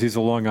northern kids. He's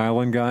a Long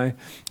Island guy.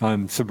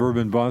 I'm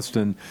suburban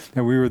Boston,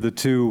 and we were the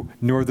two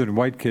northern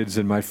white kids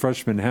in my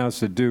freshman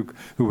house at Duke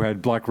who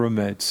had black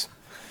roommates.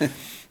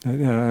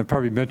 And I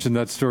probably mentioned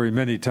that story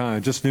many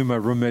times. Just knew my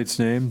roommate's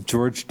name,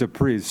 George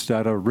DePriest,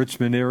 out of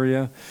Richmond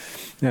area.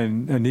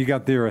 And he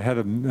got there ahead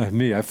of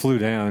me. I flew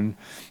down,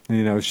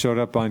 showed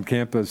up on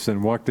campus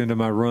and walked into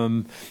my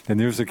room, and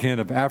there's a can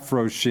of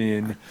Afro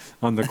Sheen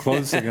on the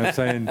closing. I'm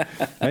saying,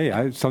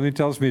 hey, something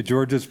tells me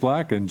George is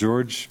black, and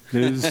George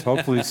is,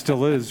 hopefully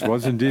still is,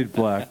 was indeed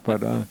black.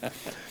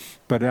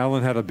 But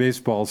Alan had a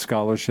baseball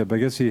scholarship. I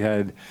guess he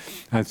had,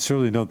 I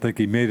certainly don't think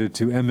he made it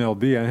to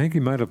MLB. I think he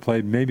might have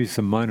played maybe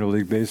some minor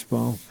league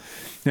baseball.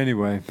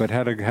 Anyway, but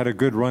had a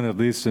good run at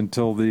least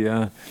until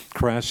the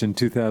crash in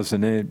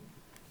 2008.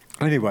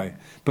 Anyway,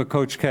 but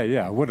Coach K,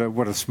 yeah, what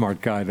a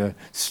smart guy to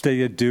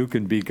stay at Duke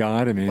and be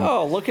God. I mean,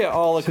 look at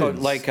all the coaches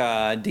like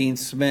Dean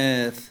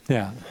Smith,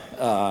 yeah,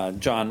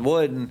 John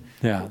Wooden.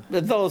 Yeah,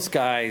 those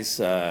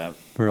guys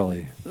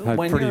really had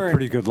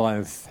pretty good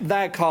life.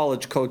 That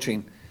college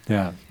coaching.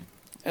 Yeah.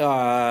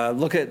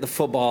 Look at the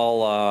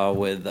football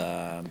with.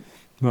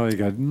 Well, you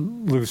got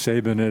Lou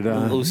Saban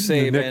at Lou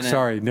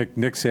Saban.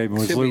 Nick Saban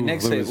was Lou. Nick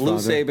Saban. Lou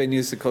Saban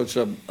used to coach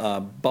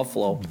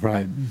Buffalo.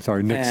 Right.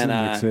 Sorry, Nick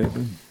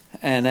Saban.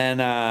 And then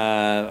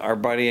our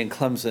buddy in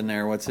Clemson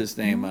there, what's his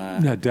name?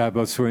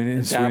 Dabo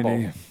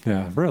Sweeney.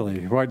 Yeah,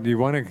 really. What you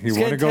want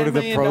to go to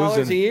the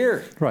pros a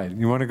year. Right.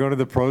 You want to go to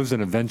the pros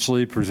and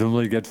eventually,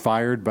 presumably, get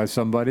fired by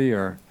somebody,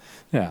 or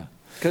yeah.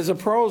 Because the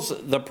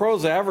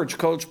pros average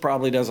coach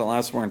probably doesn't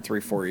last more than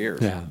 3-4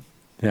 years.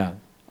 Yeah.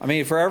 I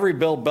mean, for every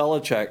Bill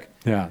Belichick,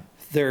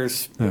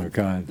 there's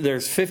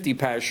 50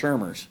 Pat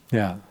Shurmurs.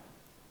 Yeah.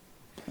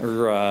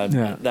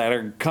 That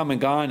are come and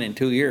gone in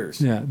 2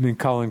 years. Yeah, I mean,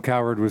 Colin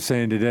Cowherd was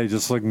saying today,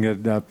 just looking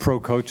at pro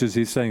coaches,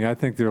 he's saying, I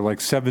think there are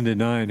like 7 to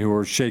 9 who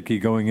are shaky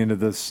going into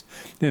this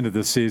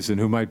season,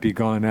 who might be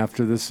gone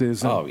after this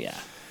season. Oh, yeah.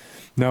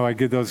 No, I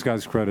give those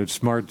guys credit.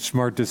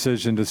 Smart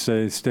decision to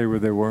stay where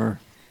they were.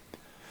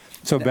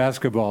 So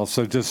basketball,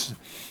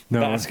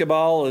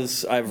 Basketball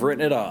is, I've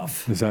written it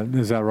off. Is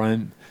that right?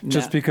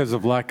 Just because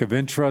of lack of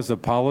interest,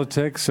 of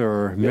politics,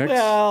 or mix?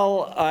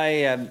 Well,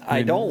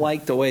 I don't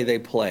like the way they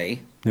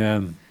play.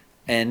 Yeah.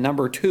 And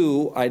number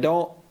 2, I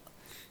don't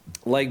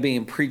like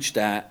being preached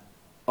at,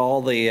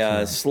 all the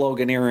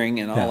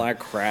sloganeering and all that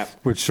crap.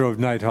 Which drove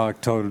Nighthawk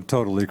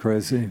totally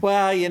crazy.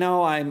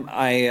 Well,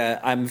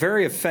 I'm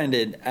very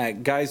offended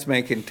at guys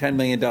making $10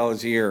 million a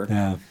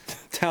year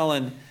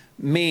telling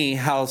me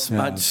how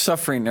much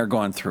suffering they're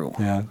going through.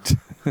 Yeah.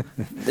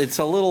 It's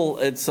a little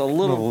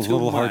too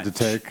much. Hard to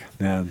take.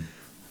 Yeah.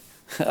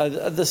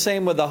 The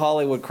same with the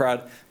Hollywood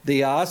crowd.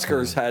 The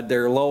Oscars had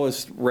their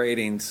lowest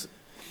ratings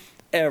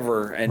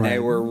ever, and they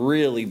were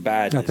really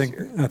bad. I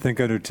think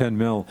under 10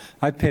 mil.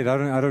 I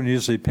don't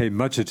usually pay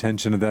much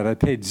attention to that. I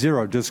paid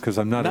 $0 just because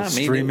I'm not a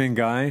streaming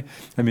guy.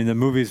 I mean, the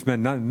movies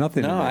meant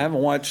nothing to me. No, I haven't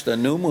watched a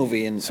new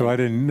movie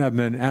that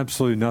meant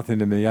absolutely nothing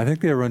to me. I think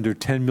they were under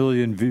 10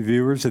 million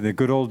viewers in the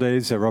good old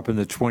days. They were up in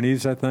the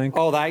 20s, I think.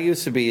 Oh, that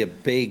used to be a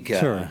big.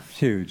 Sure,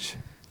 huge.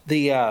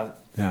 The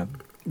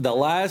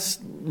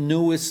last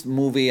newest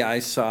movie I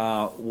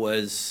saw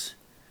was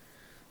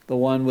the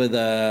one with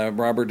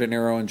Robert De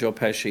Niro and Joe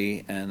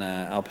Pesci and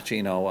Al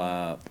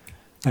Pacino.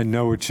 I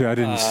know what I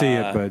didn't see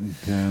it, but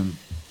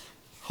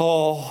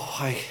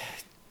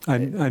I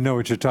know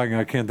what you're talking.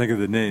 I can't think of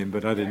the name,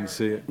 but I didn't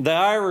see it. The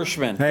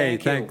Irishman. Hey,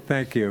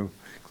 thank you.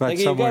 Glad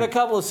you've got a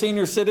couple of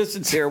senior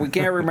citizens here. We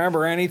can't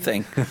remember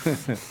anything.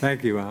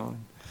 Thank you,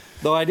 Alan.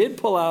 Though I did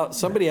pull out.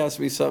 Somebody asked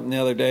me something the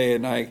other day,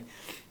 and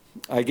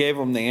I gave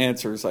them the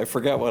answers. I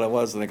forgot what it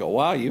was, and they go,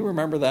 "Wow, you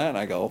remember that?" And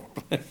I go,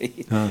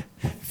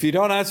 If you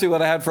don't ask me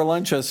what I had for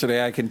lunch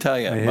yesterday, I can tell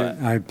you.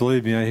 I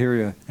believe me, I hear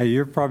you. Hey,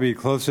 you're probably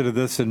closer to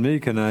this than me.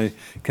 Can I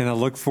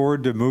look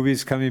forward to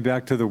movies coming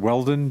back to the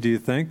Weldon, do you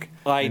think?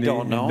 I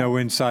don't know. No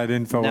inside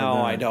info No,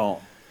 on that?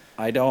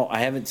 I don't. I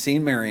haven't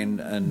seen Marion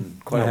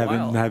in quite a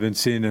while. I haven't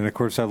seen, and of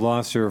course I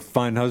lost her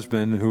fine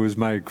husband, who was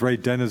my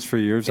great dentist for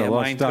years. Yeah, I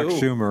lost mine Doc too.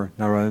 Schumer.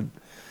 All right.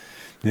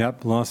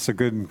 Yep, lost a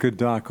good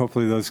doc.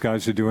 Hopefully those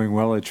guys are doing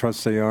well. I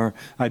trust they are.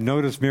 I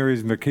noticed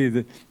Mary's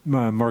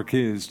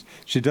Marquise.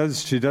 She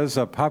does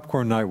a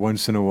popcorn night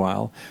once in a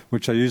while,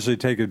 which I usually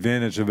take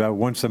advantage of about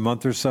once a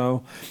month or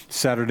so.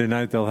 Saturday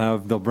night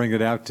they'll bring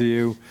it out to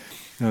you.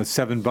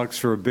 $7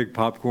 for a big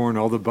popcorn,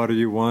 all the butter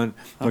you want.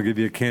 They'll give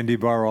you a candy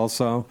bar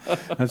also.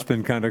 That's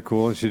been kind of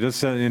cool. She just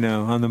said,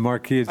 on the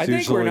marquee, it's I think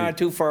usually. we're not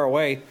too far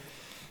away.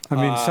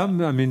 Some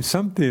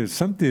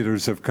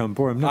theaters have come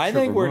forward. I'm not I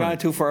sure think we're Vermont. not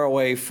too far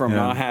away from Yeah.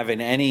 not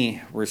having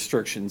any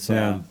restrictions.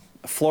 Yeah.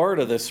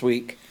 Florida this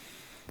week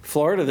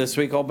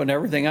opened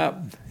everything up.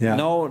 Yeah.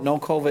 No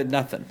COVID,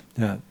 nothing.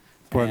 Yeah.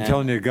 Boy, I'm And-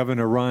 telling you,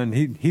 Governor Ron,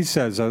 he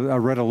says, I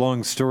read a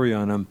long story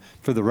on him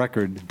for the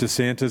record.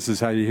 DeSantis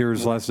is how you hear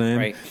his last name.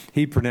 Right.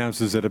 He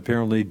pronounces it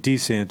apparently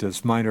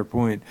DeSantis, minor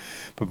point.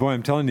 But boy,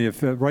 I'm telling you,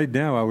 if right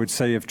now, I would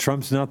say if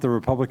Trump's not the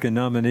Republican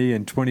nominee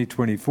in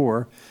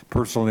 2024,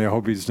 personally, I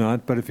hope he's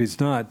not. But if he's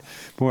not,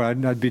 boy,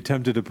 I'd be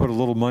tempted to put a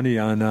little money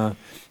on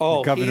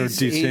Governor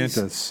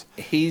DeSantis.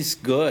 He's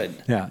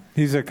good. Yeah,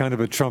 he's a kind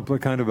of a Trump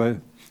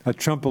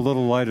a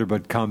little lighter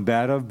but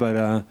combative,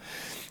 but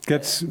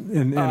gets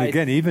and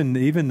again even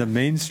the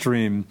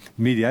mainstream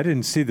media. I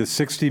didn't see the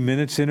 60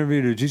 Minutes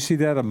interview. Did you see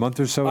that a month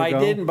or so ago?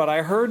 I didn't, but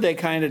I heard they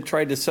kind of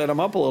tried to set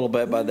him up a little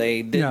bit, but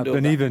they didn't do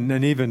it.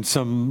 And even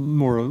some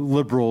more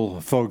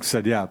liberal folks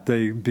said,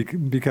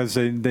 because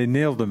they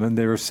nailed him, and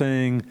they were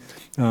saying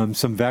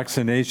some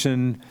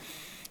vaccination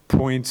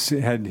points he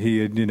had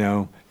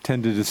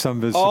tended to some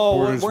of his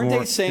supporters weren't more,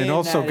 they saying and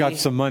also that got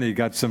some money,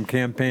 got some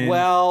campaign.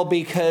 Well,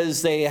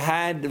 because they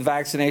had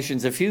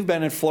vaccinations. If you've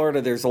been in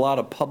Florida, there's a lot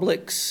of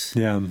Publix,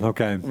 yeah,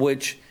 okay.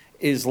 which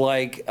is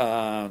like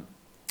As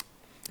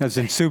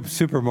in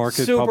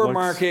supermarket,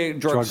 Supermarket,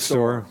 Publix,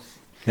 drugstore.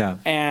 Yeah.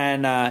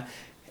 and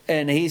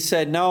he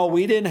said, no,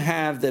 we didn't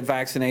have the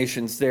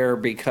vaccinations there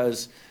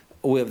because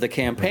with the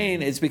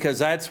campaign. It's because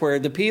that's where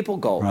the people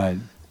go. Right.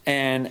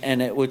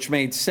 And which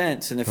made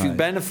sense. And if Right. you've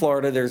been to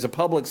Florida, there's a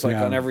Publix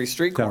Yeah. on every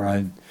street Is that corner.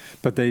 right?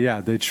 But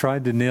they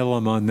tried to nail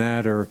him on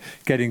that or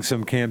getting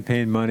some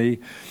campaign money.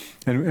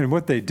 And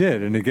what they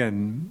did, and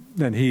again,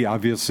 and he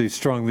obviously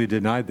strongly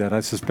denied that. I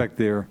suspect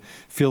there are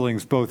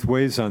feelings both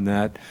ways on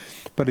that.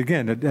 But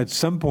again, at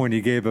some point,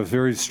 he gave a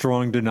very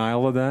strong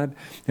denial of that,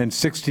 and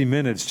 60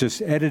 Minutes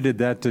just edited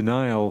that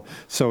denial.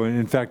 So,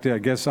 in fact, I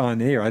guess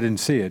on air, I didn't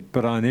see it,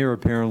 but on air,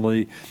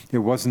 apparently, it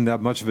wasn't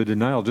that much of a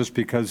denial just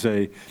because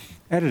they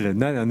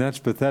edited, and that's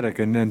pathetic.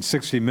 And then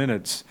 60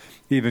 Minutes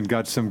even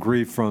got some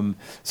grief from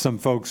some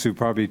folks who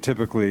probably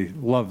typically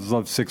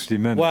love 60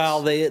 Minutes.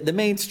 Well, the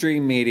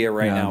mainstream media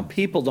right Yeah. now,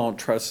 people don't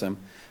trust them.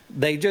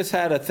 They just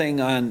had a thing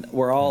on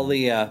where all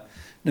the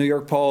New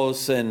York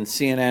Post and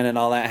CNN and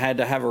all that had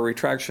to have a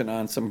retraction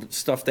on some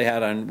stuff they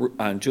had on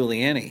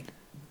Giuliani.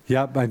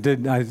 Yep, I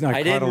did. I caught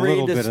a didn't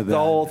little read bit of the that.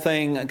 whole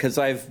thing because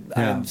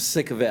I'm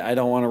sick of it. I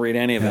don't want to read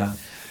any of Yeah. it.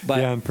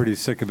 But I'm pretty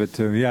sick of it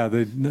too. Yeah,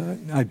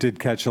 I did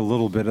catch a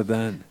little bit of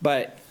that.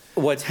 But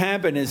what's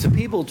happened is the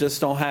people just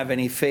don't have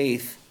any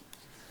faith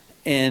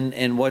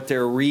in what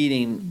they're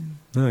reading,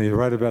 No, you're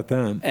right about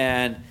that.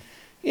 and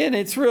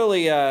it's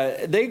really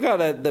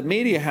the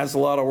media has a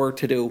lot of work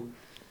to do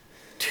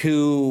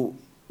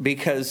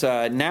because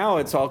now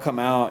it's all come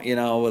out,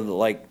 with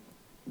like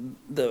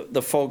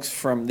the folks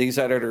from these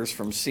editors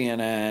from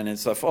CNN and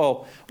stuff.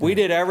 Oh, we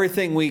did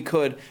everything we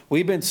could.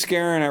 We've been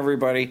scaring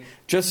everybody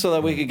just so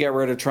that we could get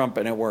rid of Trump,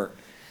 and it worked.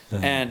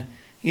 And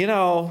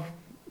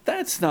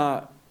that's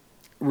not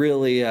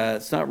really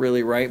it's not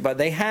really right. But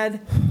they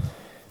had,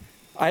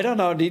 I don't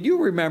know. Did you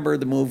remember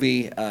the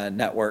movie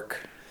Network?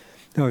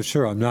 No,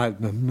 sure. I'm not.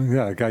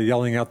 A guy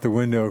yelling out the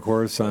window, of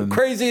course.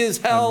 Crazy as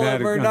hell.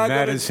 I'm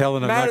mad as hell,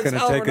 and I'm not going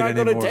to take it We're not going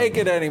to anymore. take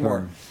it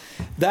anymore.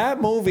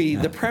 That movie,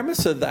 the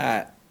premise of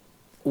that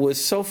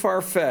was so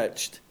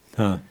far-fetched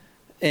Huh.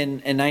 in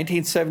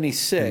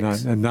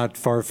 1976. And not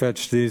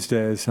far-fetched these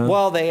days, huh?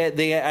 Well, they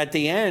at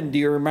the end, do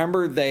you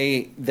remember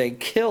they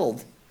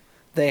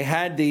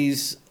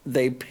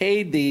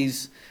paid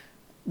these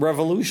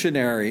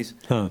revolutionaries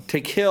Huh.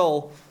 to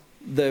kill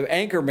the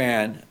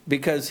anchorman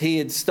because he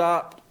had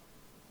stopped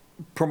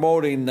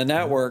promoting the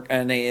network,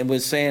 and it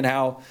was saying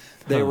how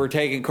they were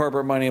taking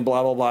corporate money and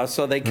blah, blah, blah.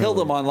 So they killed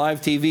him on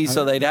live TV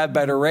so they'd have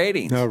better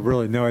ratings. No,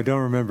 really. No, I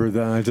don't remember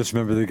that. I just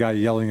remember the guy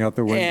yelling out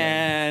the window.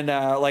 And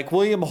like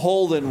William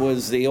Holden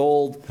was the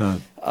old,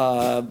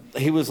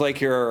 he was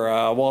like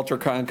your Walter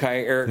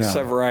Cronkite, Eric Yeah.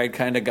 Sevareid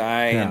kind of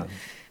guy. Yeah.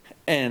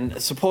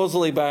 And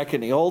supposedly back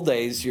in the old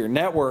days, your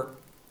network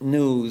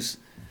news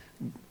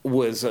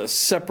was a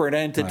separate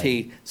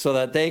entity so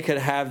that they could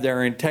have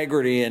their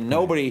integrity, and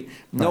nobody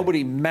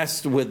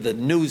messed with the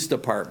news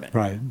department.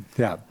 Right,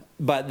 yeah.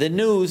 But the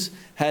news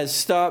has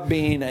stopped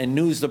being a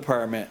news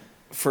department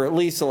for at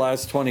least the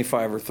last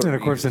 25 or 30 And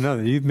of course, years.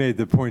 another, you've made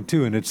the point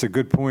too, and it's a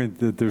good point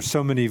that there's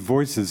so many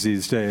voices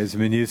these days. I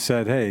mean, you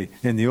said, hey,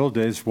 in the old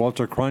days,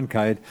 Walter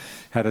Cronkite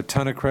had a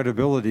ton of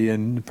credibility,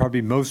 and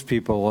probably most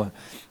people,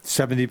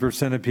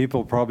 70% of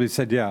people probably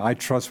said, yeah, I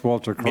trust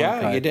Walter Cronkite.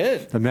 Yeah, you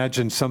did.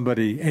 Imagine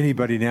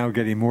anybody now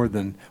getting more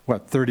than,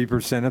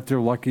 30% if they're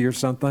lucky or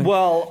something?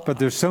 Well- But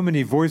there's so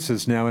many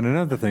voices now. And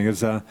another thing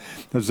is,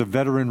 there's a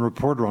veteran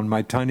reporter on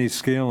my tiny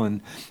scale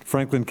in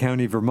Franklin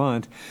County,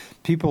 Vermont.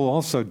 People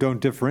also don't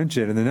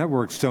differentiate, and the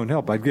networks don't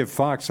help. I'd give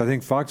Fox, I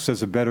think Fox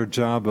does a better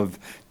job of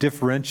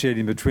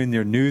differentiating between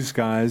their news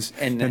guys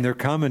and their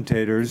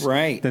commentators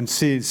Right. than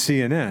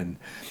CNN.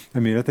 I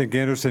mean, I think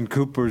Anderson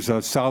Cooper's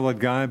a solid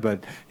guy,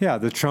 but yeah,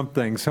 the Trump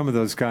thing, some of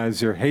those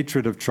guys, their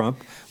hatred of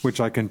Trump, which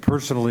I can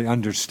personally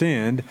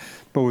understand,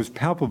 but was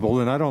palpable,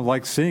 and I don't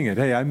like seeing it.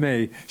 Hey, I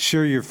may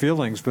share your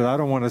feelings, but I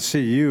don't want to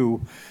see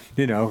you,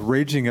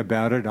 raging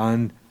about it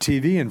on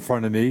TV in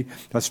front of me,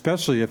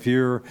 especially if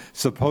you're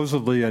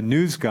supposedly a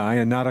news guy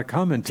and not a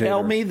commentator.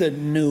 Tell me the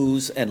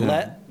news and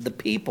let the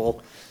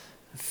people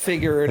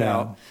figure it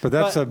out. But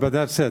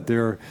that's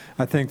it.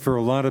 I think for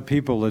a lot of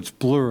people, it's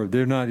blurred.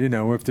 They're not,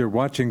 if they're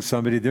watching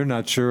somebody, they're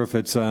not sure if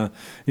it's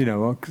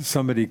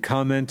somebody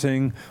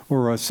commenting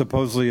or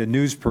supposedly a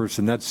news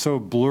person. That's so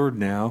blurred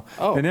now.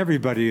 Oh. And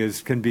everybody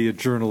can be a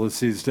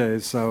journalist these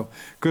days. So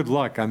good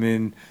luck. I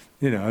mean,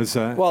 as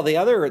a, Well, the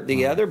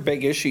other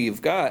big issue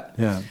you've got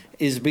Yeah.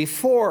 is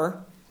before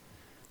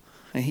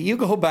you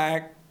go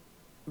back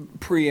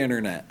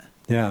pre-internet.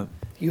 yeah,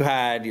 You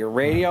had your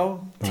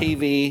radio,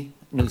 TV,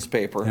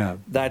 newspaper. Yeah.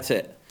 That's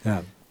it.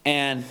 yeah.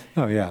 And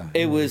Oh, yeah.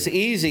 it was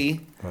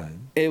easy. Right.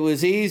 It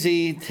was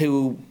easy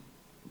to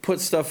put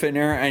stuff in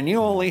there, and you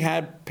only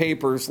had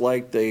papers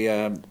like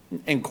the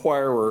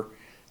Inquirer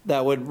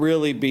that would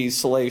really be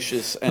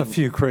salacious A and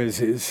few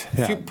crazies.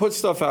 if you Yeah. put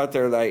stuff out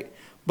there like.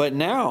 But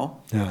now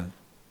Yeah.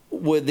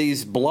 with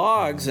these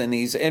blogs and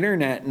these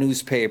internet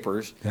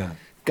newspapers, Yeah.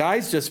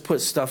 guys just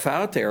put stuff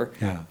out there,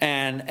 Yeah.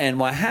 and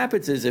what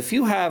happens is if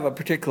you have a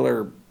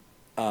particular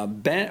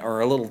bent or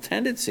a little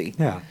tendency,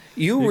 Yeah.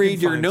 you You read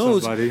can your find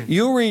news. somebody.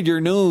 You read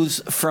your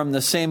news from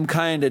the same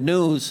kind of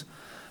news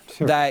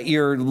Sure. that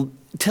you're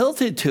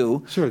tilted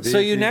to. Sure, so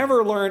you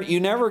never learn. You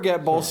never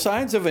get both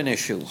sides of an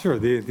issue. Sure,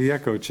 the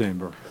echo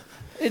chamber.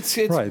 It's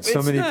Right, so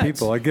it's many nuts.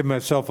 people. I give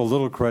myself a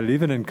little credit,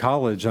 even in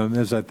college,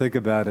 as I think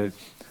about it.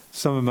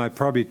 Some of my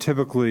probably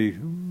typically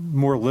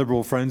more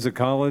liberal friends at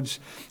college,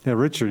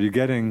 Richard,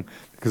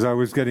 because I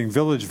was getting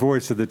Village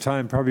Voice at the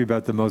time, probably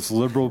about the most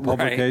liberal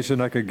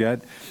publication I could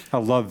get. I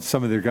loved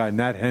some of their guys,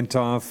 Nat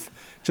Hentoff,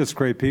 just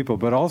great people.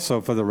 But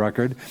also, for the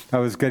record, I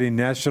was getting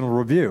National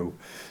Review,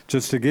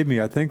 just to give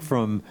me, I think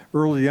from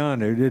early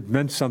on, it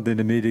meant something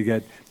to me to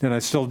get, and I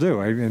still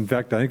do. In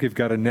fact, I think you've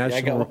got a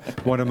national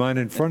one of mine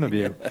in front of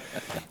you.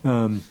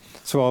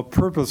 So I'll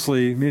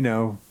purposely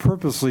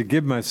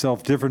give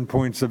myself different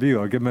points of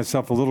view. I'll give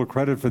myself a little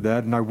credit for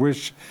that, and I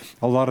wish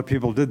a lot of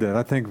people did that.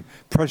 I think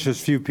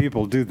precious few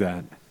people do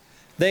that.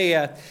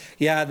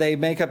 They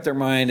make up their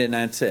mind and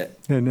that's it.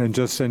 And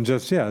just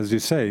as you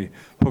say,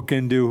 hook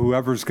into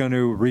whoever's going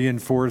to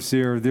reinforce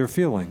their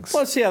feelings.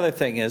 Plus, the other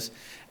thing is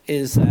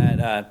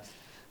that,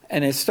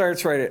 and it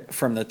starts right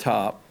from the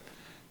top.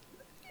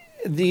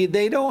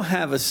 They don't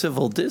have a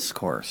civil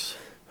discourse.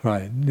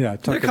 Right. Yeah.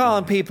 They're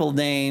calling people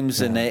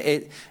names, and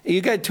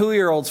you got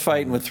 2-year-olds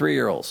fighting with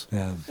 3-year-olds.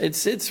 Yeah.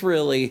 It's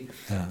really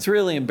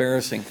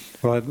embarrassing.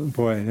 Well,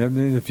 boy, I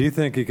mean, if you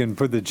think you can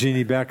put the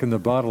genie back in the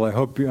bottle, I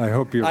hope you're right.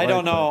 I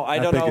don't know. but I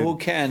don't think know who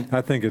can.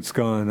 I think it's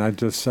gone. I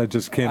just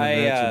can't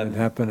imagine it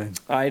happening.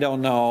 I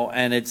don't know,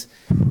 and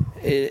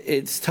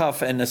it's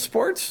tough. And the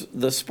sports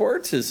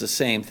is the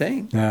same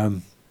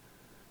thing.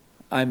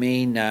 I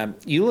mean,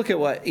 you look at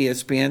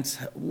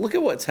look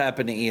at what's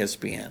happened to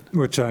ESPN.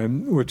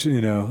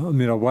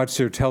 I watch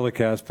their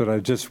telecast, but I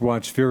just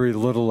watch very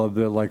little of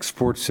the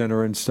Sports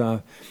Center and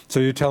stuff. So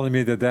you're telling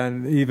me that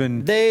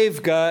even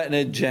They've got an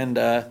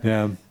agenda.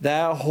 Yeah.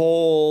 That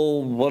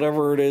whole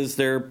whatever it is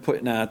they're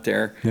putting out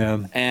there.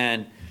 Yeah.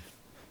 And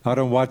I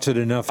don't watch it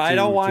enough. I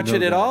don't watch to know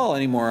it at that. all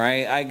anymore.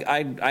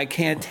 I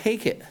can't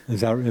take it.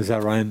 Is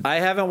that right? I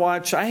haven't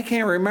watched. I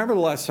can't remember the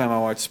last time I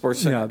watched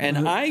Sports Center. Yeah.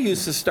 And I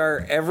used to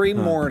start every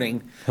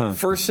morning.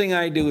 First thing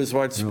I do is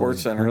watch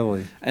Sports Center.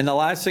 Really? And the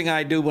last thing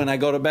I do when I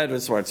go to bed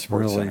is watch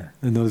Sports Really? Center.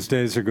 And those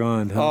days are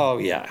gone. Huh? Oh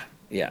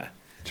yeah.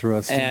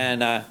 Interesting.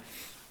 And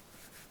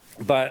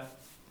but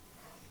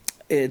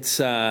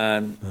it's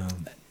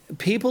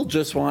people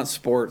just want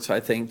sports. I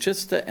think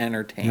just to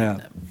entertain Yeah.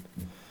 them.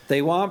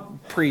 They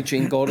want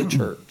preaching. Go to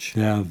church.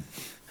 Yeah.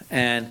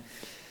 And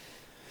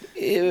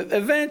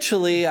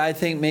eventually, I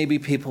think maybe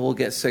people will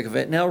get sick of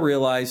it and they'll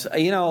realize,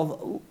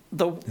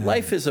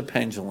 life is a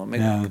pendulum.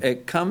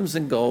 It comes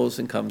and goes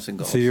and comes and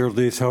goes. So you're at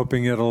least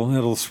hoping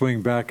it'll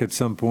swing back at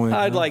some point.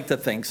 I'd huh? like to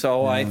think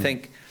so. I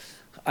think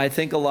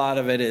a lot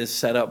of it is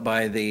set up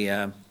by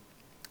the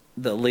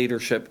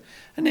leadership.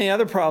 And the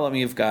other problem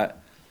you've got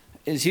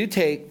is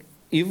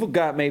you've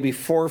got maybe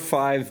 4 or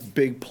 5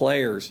 big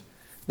players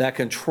that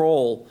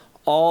control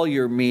all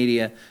your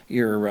media,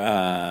 your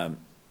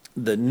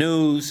the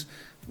news,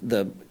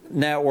 the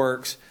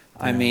networks.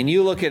 I mean,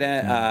 you look at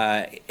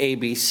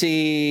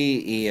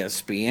ABC,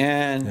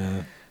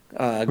 ESPN,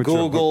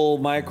 Google,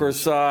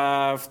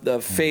 Microsoft, the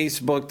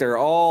Facebook. They're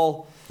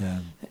all. Yeah.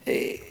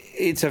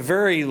 It's a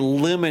very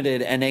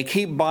limited, and they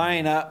keep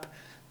buying up.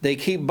 They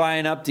keep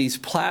buying up these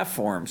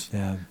platforms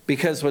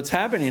because what's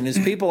happening is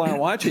people aren't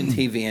watching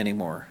TV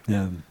anymore.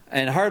 Yeah.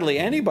 And hardly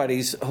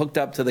anybody's hooked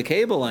up to the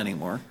cable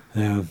anymore.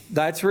 Yeah.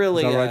 That's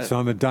really... All right, so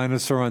I'm a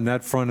dinosaur on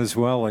that front as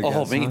well, I guess.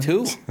 Oh, me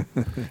too.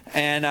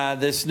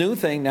 And this new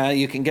thing now,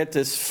 you can get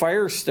this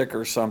Fire Stick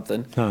or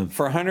something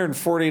for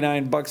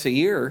 $149 a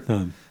year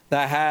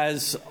that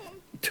has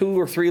 2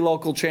 or 3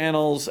 local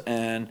channels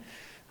and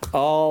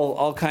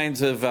all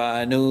kinds of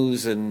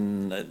news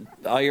and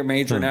all your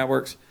major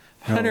networks.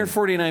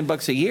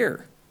 $149 a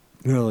year.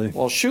 Really?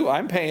 Well, shoot,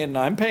 I'm paying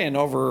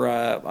over.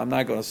 I'm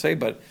not going to say,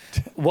 but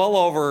well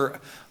over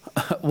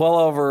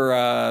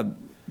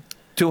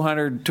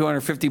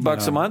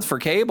 $250 a month for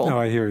cable. No,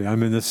 I hear you.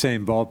 I'm in the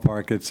same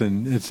ballpark. It's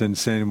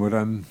insane what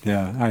I'm.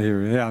 Yeah, I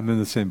hear you. Yeah, I'm in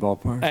the same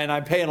ballpark. And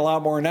I'm paying a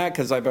lot more than that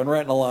because I've been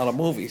renting a lot of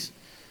movies.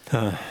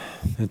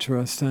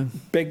 Interesting.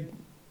 Big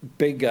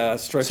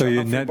stretch. So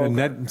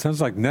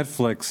sounds like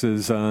Netflix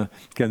is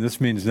again. This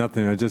means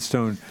nothing. I just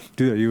don't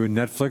do that. Are you a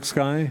Netflix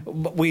guy?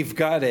 We've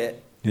got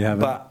it. You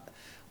have but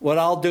what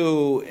I'll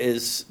do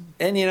is,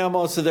 and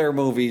most of their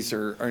movies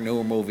are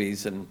newer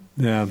movies, and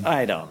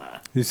I don't know.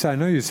 I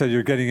know you said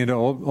you're getting into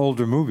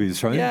older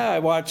movies, right? Yeah, I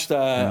watched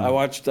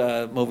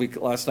a movie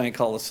last night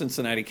called The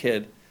Cincinnati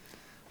Kid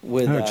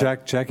with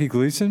Jackie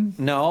Gleason.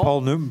 No,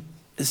 Paul Newman.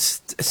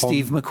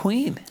 Steve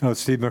McQueen. Oh,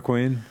 Steve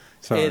McQueen.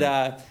 Sorry.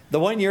 The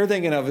one you're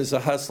thinking of is The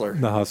Hustler.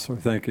 The Hustler,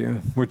 thank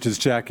you. Which is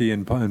Jackie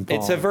and Paul.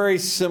 It's a very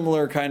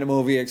similar kind of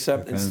movie,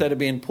 except instead of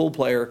being pool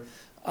player,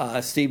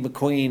 Steve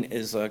McQueen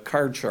is a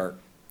card shark.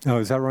 Oh,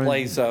 is that right?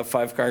 Plays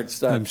 5-card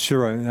stud. I'm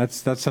sure that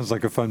sounds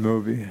like a fun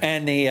movie.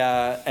 And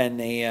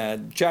the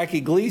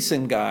Jackie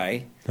Gleason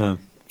guy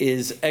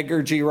is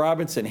Edgar G.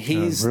 Robinson.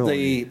 He's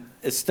the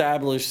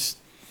established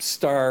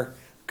star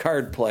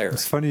card player.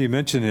 It's funny you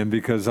mention him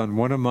because on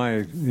one of my,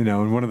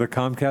 in one of the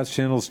Comcast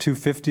channels,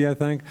 250, I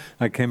think,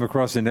 I came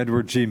across an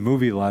Edward G.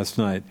 movie last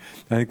night.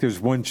 I think there's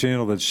one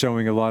channel that's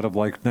showing a lot of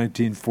like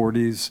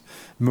 1940s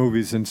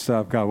movies and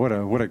stuff. God,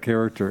 what a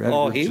character!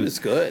 Edward G. was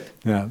good.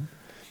 Yeah,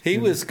 he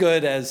was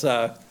good as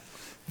the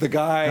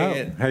guy.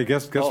 Oh, hey,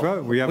 guess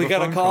what? We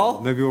got a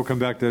call. Maybe we'll come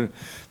back to.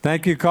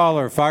 Thank you,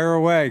 caller. Fire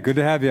away. Good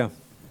to have you.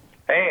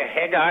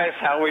 Hey guys,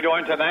 how are we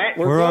doing tonight?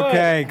 We're good.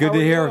 Okay. Good how to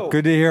hear. You?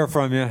 Good to hear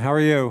from you. How are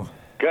you?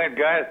 Good.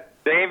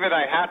 David,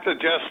 I have to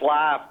just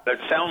laugh. It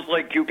sounds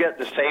like you get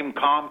the same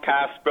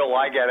Comcast bill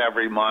I get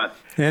every month.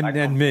 And I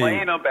me.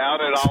 complain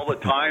about it all the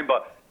time,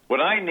 but what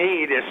I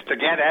need is to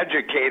get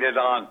educated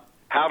on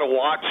how to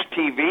watch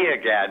TV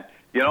again.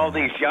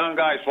 These young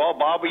guys, well,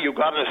 Bobby, you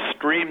got to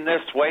stream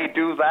this way,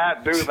 do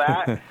that.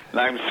 And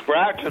I'm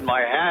scratching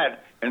my head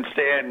and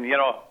saying,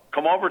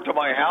 come over to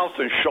my house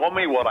and show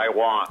me what I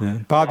want. Yeah.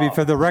 Bobby,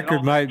 for the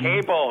record, my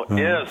cable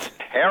is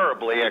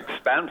terribly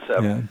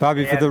expensive. Yeah.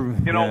 Bobby, we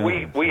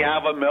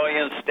have 1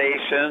 million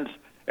stations.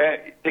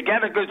 To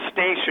get a good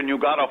station, you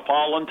got to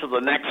fall into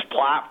the next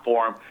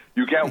platform.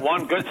 You get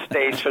one good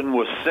station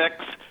with 6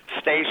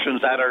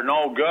 stations that are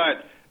no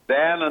good.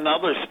 Then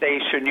another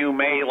station you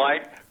may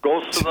like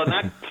goes to the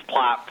next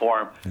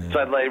platform.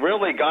 So they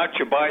really got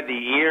you by the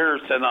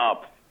ears and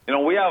up.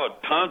 We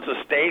have tons of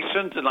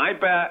stations, and I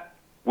bet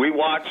we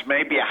watch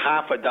maybe a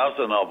half a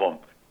dozen of them.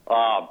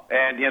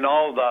 And,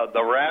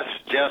 the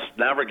rest just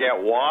never get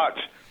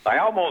watched. I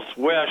almost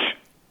wish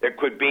it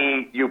could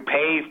be you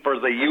pay for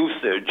the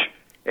usage,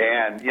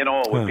 and,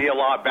 it would be a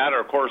lot better.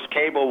 Of course,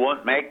 cable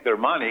wouldn't make their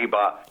money,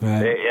 but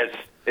it's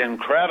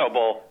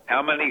incredible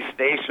how many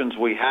stations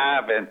we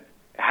have and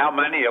how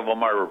many of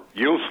them are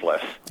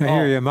useless. I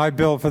hear you. My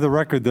bill, for the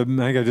record, I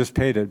think I just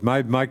paid it.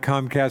 My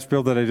Comcast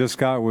bill that I just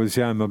got was,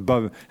 I'm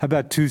above, how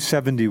about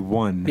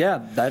 $271? Yeah,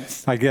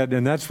 that's... I get,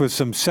 and that's with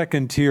some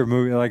second-tier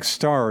movie, like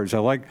Stars.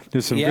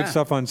 There's some good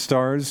stuff on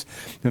Stars,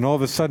 and all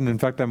of a sudden, in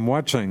fact, I'm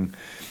watching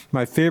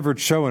my favorite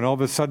show, and all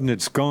of a sudden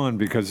it's gone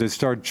because they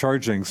start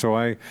charging.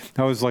 So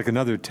that was like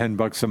another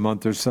 $10 a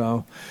month or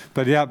so.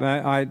 But yeah,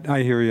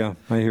 I hear you.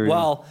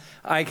 Well,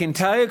 I can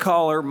tell you,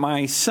 caller,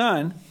 my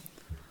son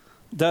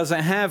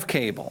doesn't have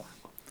cable,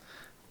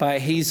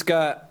 but he's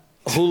got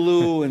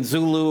Hulu and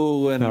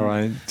Zulu and all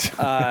right.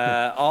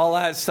 all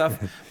that stuff.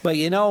 But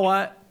you know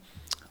what?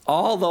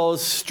 All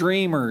those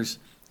streamers,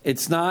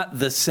 it's not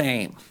the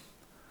same.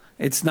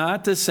 It's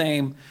not the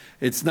same.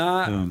 It's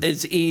not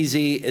as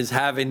easy as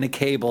having the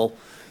cable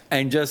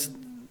and just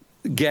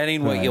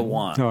getting what you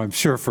want. No, I'm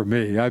sure for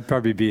me, I'd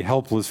probably be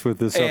helpless with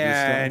this other stuff.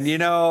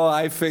 And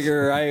I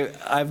figure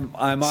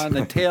I'm on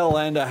the tail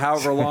end of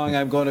however long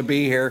I'm going to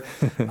be here.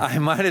 I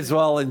might as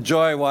well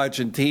enjoy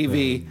watching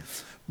TV.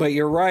 But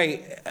you're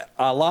right.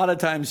 A lot of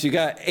times you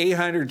got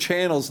 800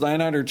 channels,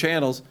 900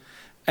 channels,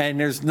 and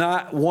there's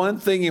not one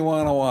thing you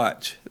want to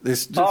watch.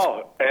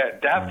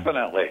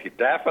 Definitely.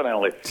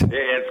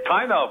 It's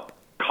kind of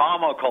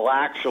comical,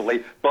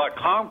 actually. But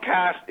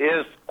Comcast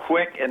is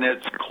quick and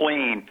it's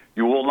clean.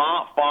 You will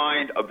not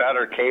find a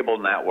better cable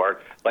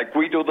network. Like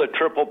we do the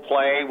triple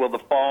play with the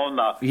phone,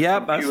 the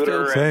Yep, I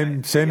computer.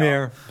 still- Same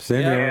here.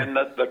 Same here. And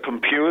the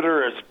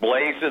computer is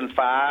blazing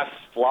fast,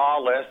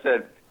 flawless,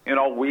 and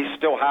we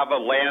still have a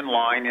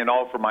landline,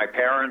 for my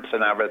parents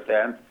and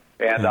everything.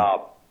 And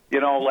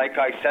like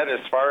I said,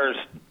 as far as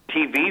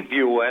TV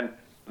viewing,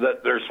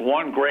 there's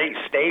one great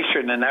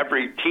station in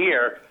every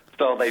tier,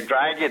 so they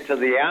drag it to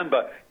the end.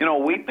 But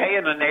we pay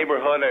in the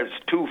neighborhood it's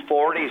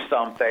 $240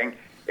 something.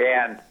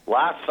 And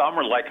last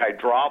summer, like I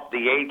dropped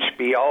the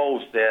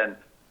HBOs and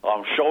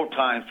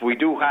Showtimes. We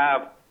do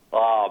have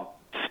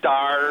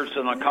Stars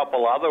and a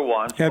couple other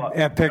ones. But,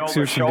 Epics,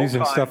 there's some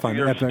decent Showtimes, stuff on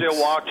you're Epics.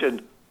 still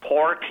watching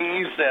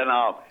Porky's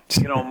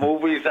and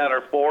movies that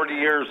are 40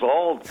 years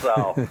old.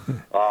 So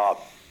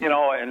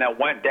and it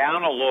went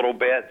down a little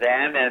bit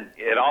then, and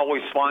it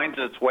always finds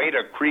its way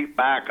to creep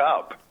back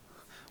up.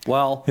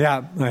 Well,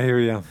 Yeah, I hear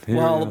you.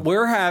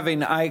 we're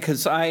having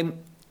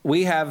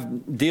we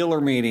have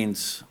dealer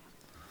meetings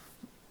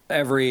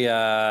every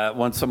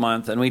once a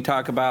month, and we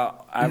talk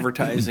about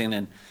advertising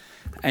and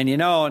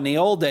in the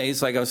old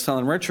days, like I was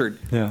telling Richard,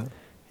 Yeah.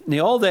 in the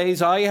old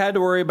days, all you had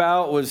to worry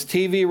about was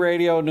TV,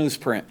 radio,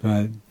 newsprint,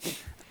 Right.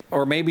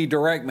 or maybe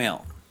direct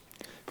mail.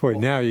 Boy,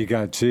 now you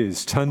got,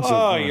 tons of.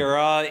 Oh, you're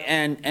all,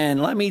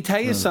 and let me tell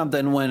you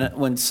something.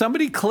 When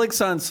somebody clicks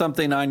on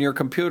something on your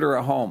computer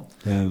at home,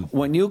 Yeah.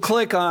 when you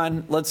click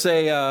on, let's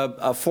say,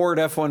 a Ford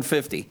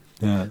F-150,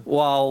 Yeah.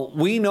 well,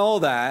 we know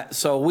that,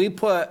 so we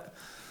put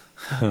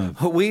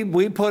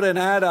we put an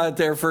ad out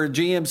there for a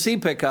GMC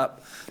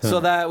pickup so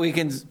that we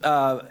can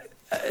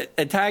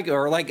attack,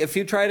 or like if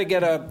you try to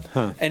get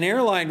an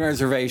airline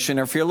reservation,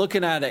 or if you're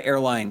looking at an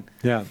airline.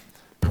 Yeah.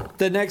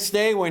 The next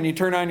day, when you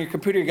turn on your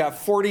computer, you got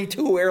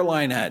 42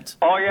 airline ads.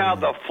 Oh, yeah,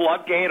 the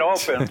floodgate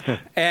opens.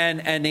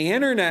 And the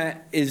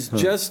internet is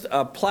just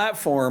a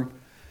platform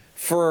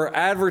for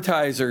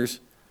advertisers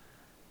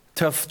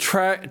to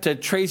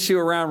trace you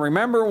around.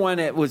 Remember when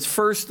it was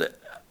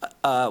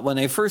when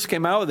they first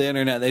came out with the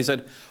internet, they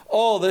said,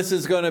 "Oh, this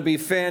is going to be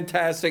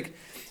fantastic,"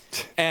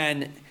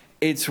 and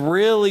it's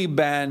really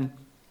been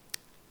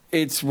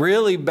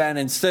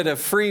instead of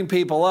freeing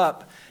people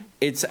up,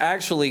 it's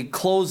actually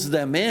closed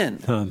them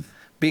in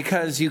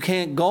because you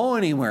can't go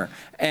anywhere.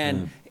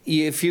 And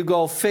if you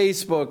go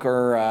Facebook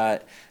or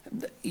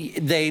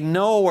they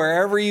know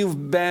wherever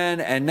you've been,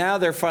 and now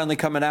they're finally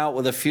coming out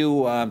with a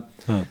few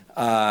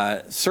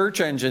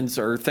search engines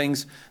or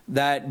things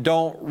that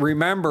don't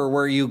remember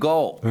where you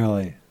go.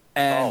 Really?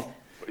 And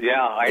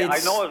Yeah, I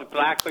know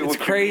exactly what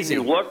it's crazy.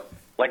 You mean. You look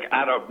like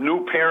at a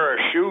new pair of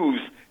shoes,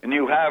 and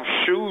you have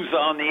shoes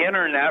on the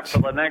internet for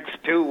the next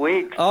 2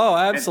 weeks. Oh,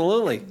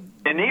 absolutely.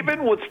 And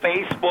even with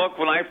Facebook,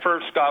 when I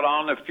first got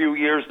on a few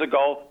years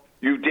ago,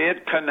 you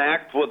did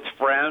connect with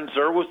friends.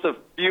 There was a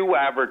few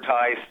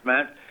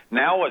advertisements.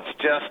 Now it's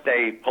just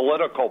a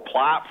political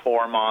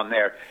platform on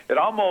there. It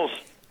almost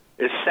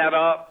is set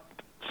up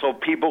so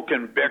people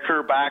can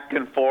bicker back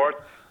and forth.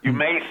 You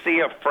may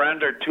see a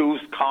friend or two's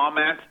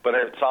comments, but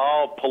it's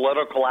all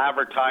political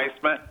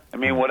advertisement. I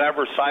mean,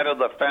 whatever side of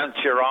the fence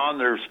you're on,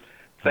 there's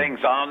things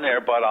on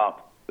there.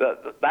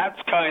 But that's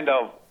kind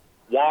of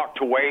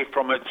walked away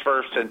from its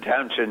first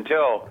intention,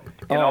 too.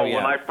 When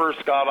I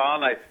first got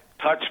on, I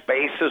touched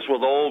bases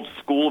with old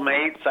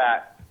schoolmates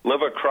that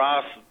live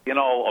across,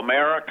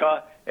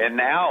 America. And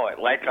now,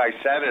 like I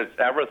said, it's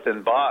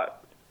everything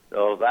but.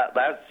 So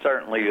that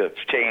certainly has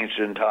changed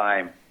in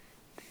time.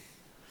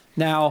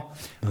 Now,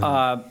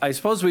 I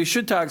suppose we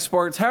should talk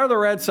sports. How are the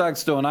Red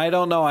Sox doing? I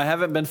don't know. I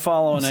haven't been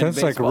following any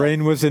Sounds like baseball.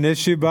 rain was an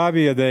issue,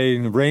 Bobby. Are they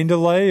rain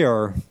delay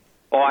or?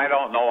 Oh, I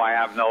don't know. I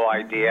have no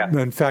idea.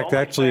 In fact, The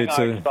only actually,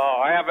 thing it's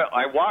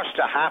I watched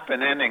a half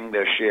an inning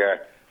this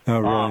year. Oh,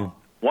 really?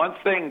 One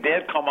thing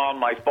did come on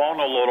my phone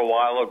a little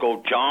while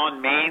ago.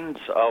 John Means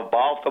of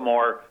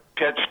Baltimore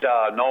pitched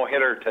a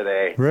no-hitter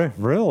today.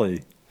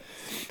 Really?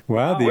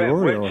 Wow, the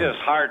Orioles. Which is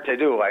hard to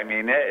do. I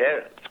mean,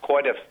 it's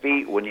quite a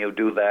feat when you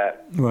do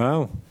that.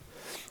 Wow.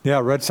 Yeah,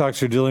 Red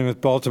Sox are dealing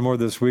with Baltimore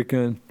this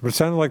weekend. It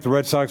sounded like the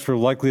Red Sox were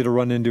likely to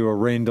run into a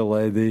rain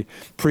delay. The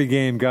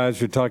pregame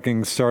guys were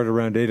talking start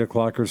around 8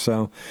 o'clock or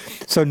so.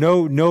 So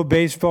no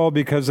baseball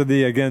because of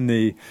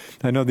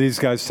I know these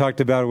guys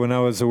talked about it when I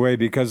was away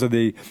because of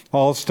the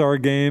All-Star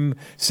game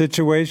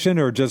situation,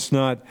 or just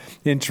not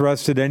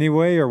interested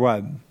anyway, or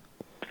what?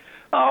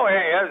 Oh,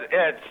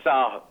 it's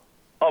a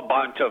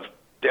bunch of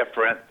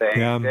different things.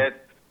 Yeah.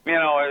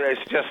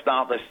 It's just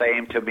not the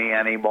same to me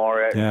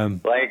anymore.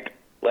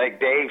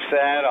 Like Dave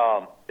said,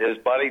 his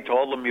buddy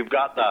told him, you've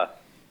got the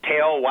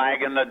tail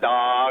wagging the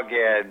dog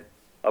and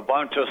a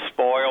bunch of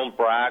spoiled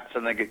brats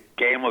in the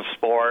game of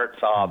sports.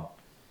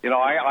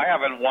 I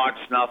haven't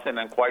watched nothing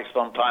in quite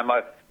some time.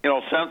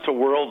 Since the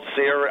World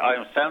Series,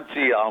 since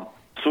the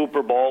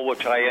Super Bowl,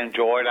 which I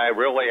enjoyed, I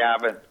really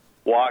haven't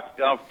watched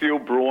a few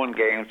Bruin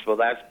games, but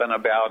that's been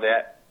about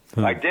it.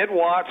 I did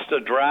watch the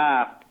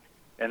draft,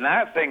 and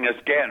that thing is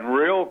getting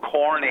real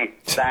corny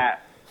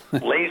that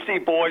lazy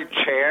boy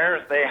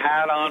chairs they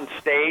had on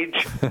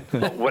stage.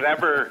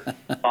 Whatever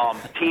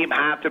team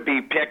had to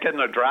be picking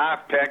the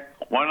draft pick,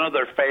 one of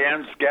their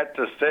fans get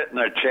to sit in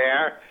a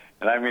chair.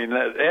 And I mean,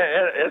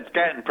 it's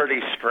getting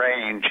pretty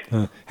strange.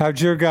 How'd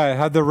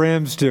the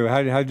Rams do?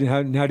 How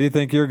do you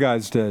think your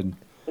guys did?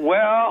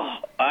 Well,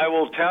 I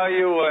will tell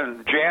you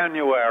in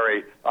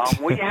January,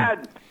 we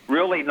had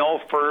really no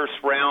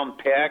first-round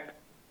pick.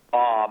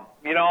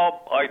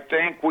 I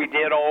think we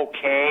did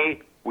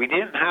okay. We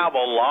didn't have a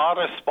lot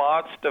of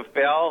spots to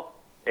fill,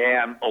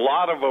 and a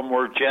lot of them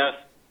were just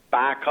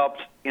backups,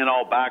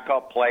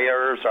 backup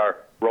players or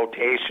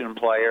rotation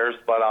players.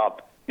 But,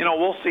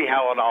 we'll see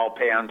how it all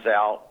pans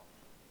out.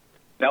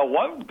 Now,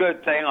 one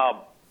good thing,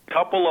 a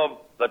couple of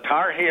the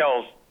Tar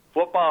Heels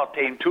football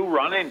team, 2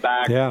 running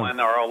backs went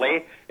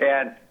early,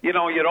 and, you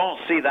don't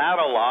see that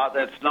a lot.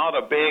 That's not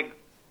a big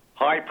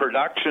high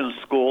production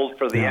school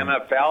for the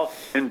NFL.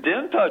 And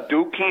didn't a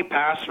Dookie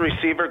pass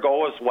receiver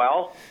go as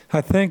well?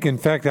 I think, in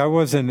fact, I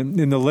was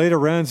in the later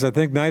rounds. I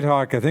think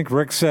Nighthawk, I think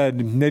Rick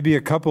said maybe a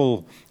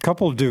couple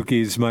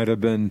Dookies might have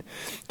been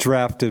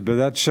drafted, but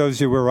that shows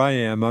you where I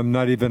am. I'm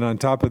not even on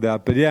top of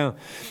that. But yeah,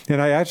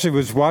 and I actually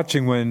was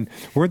watching when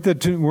weren't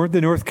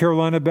the North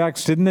Carolina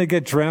backs, didn't they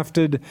get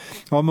drafted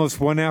almost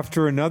one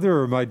after another,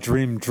 or am I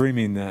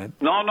dreaming that?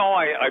 No,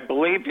 I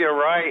believe you're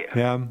right.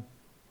 Yeah.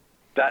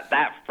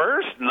 That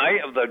first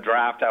night of the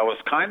draft, I was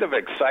kind of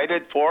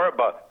excited for it,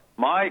 but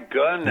my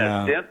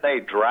goodness, didn't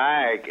they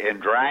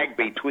drag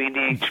between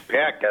each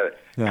pick?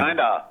 Kind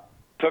of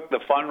took the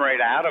fun right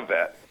out of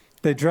it.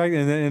 They drag,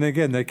 and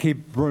again, they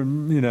keep,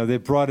 they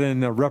brought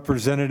in a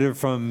representative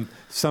from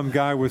some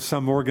guy with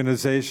some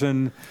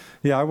organization.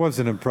 Yeah, I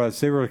wasn't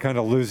impressed. They were kind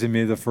of losing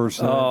me the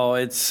first night. Oh,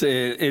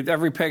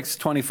 every pick's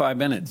 25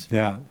 minutes.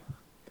 Yeah.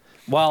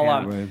 Well,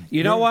 Anyway.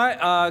 you know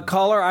what,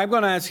 caller, I'm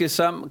going to ask you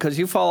something because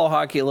you follow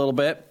hockey a little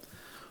bit.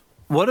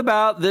 What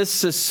about this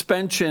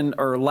suspension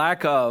or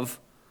lack of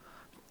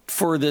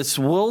for this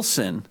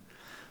Wilson,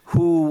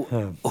 who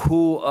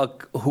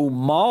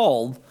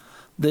mauled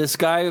this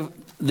guy,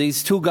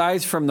 these 2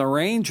 guys from the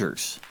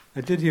Rangers?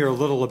 I did hear a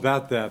little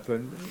about that,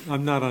 but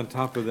I'm not on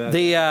top of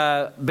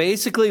that.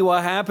 Basically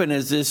what happened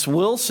is this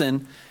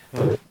Wilson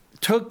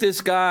took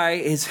this guy,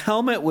 his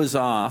helmet was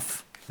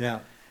off,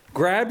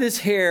 grabbed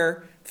his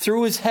hair,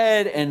 threw his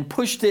head and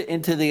pushed it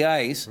into the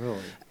ice. Really?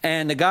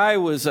 And the guy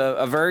was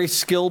a very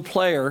skilled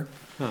player.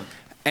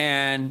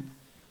 And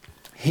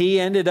he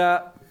ended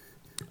up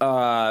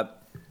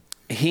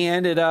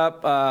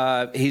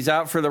he's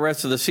out for the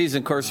rest of the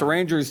season. Of course, the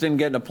Rangers didn't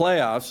get in the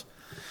playoffs.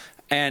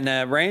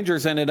 And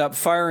Rangers ended up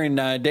firing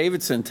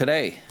Davidson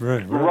today.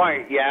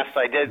 Right, yes,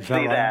 I did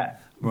see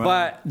that. Wow.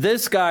 But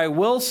this guy,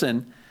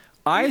 Wilson,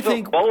 He's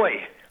a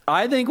bully.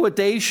 I think what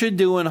they should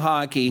do in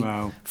hockey,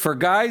 Wow. for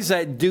guys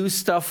that do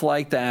stuff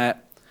like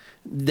that,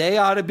 they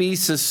ought to be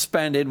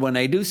suspended when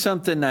they do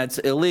something that's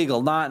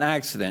illegal, not an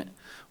accident.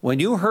 When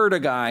you hurt a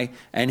guy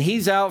and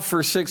he's out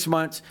for 6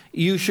 months,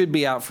 you should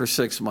be out for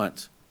 6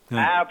 months.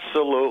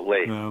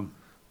 Absolutely.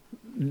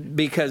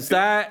 Because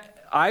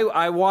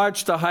I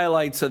watched the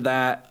highlights of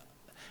that,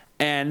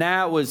 and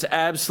that was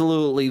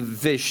absolutely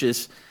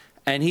vicious.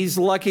 And he's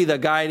lucky the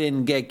guy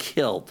didn't get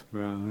killed.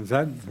 Is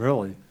that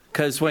really?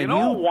 Because when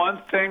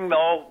one thing,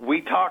 though, we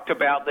talked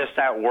about this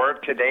at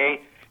work today,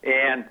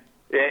 and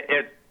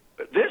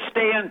this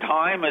day and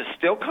time is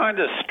still kind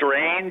of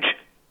strange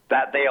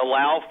that they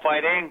allow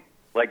fighting.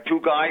 Like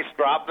 2 guys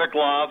drop their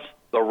gloves,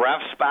 the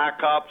refs back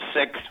up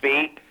 6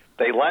 feet.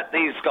 They let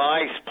these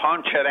guys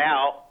punch it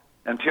out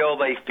until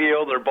they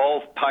feel they're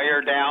both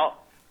tired out.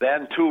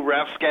 Then 2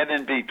 refs get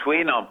in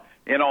between them.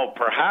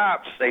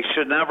 Perhaps they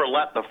should never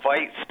let the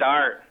fight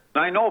start.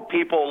 And I know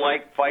people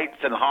like fights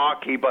in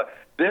hockey, but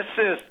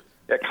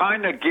it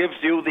kind of gives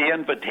you the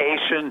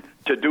invitation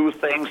to do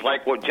things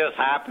like what just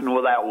happened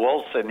with that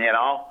Wilson,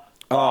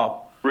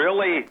 Oh.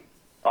 Really,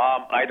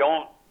 I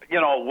don't,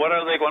 what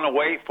are they going to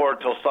wait for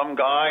till some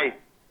guy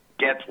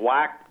gets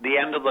whacked the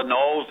end of the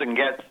nose and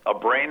gets a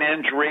brain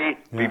injury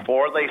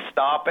before they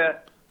stop it?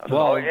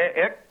 Well,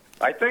 So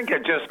I think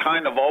it just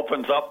kind of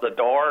opens up the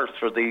doors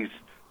for these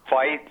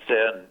fights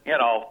and,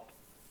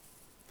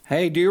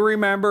 Hey, do you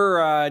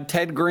remember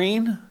Ted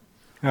Green?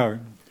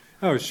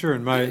 Oh, sure.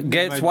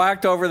 Gets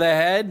whacked over the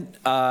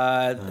head.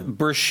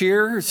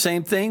 Brashear,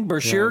 same thing.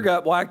 Brashear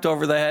got whacked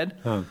over the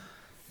head.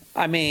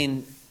 I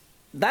mean,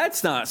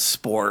 that's not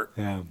sport.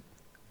 Yeah.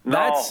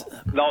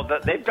 No,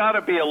 they've got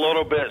to be a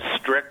little bit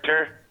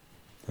stricter.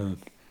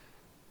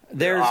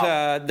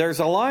 There's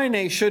a line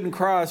they shouldn't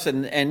cross,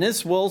 and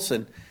this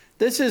Wilson,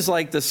 this is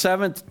like the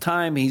 7th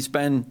time he's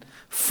been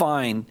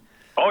fined.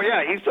 Oh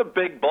yeah, he's a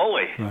big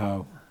bully.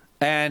 Wow.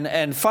 And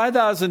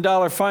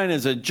 $5,000 fine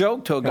is a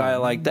joke to a guy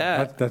like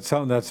that. That's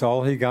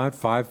all he got,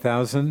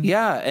 $5,000.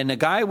 Yeah, and the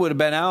guy would have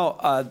been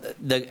out.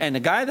 And the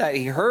guy that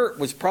he hurt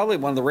was probably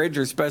one of the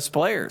Rangers' best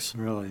players.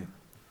 Really?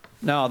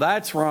 No,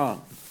 that's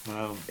wrong.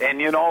 Wow. And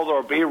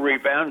there'll be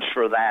revenge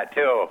for that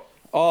too.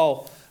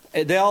 Oh,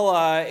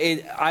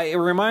 it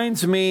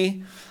reminds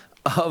me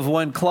of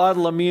when Claude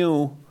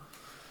Lemieux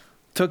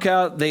took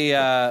out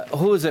the,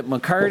 who is it,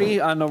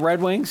 McCarty on the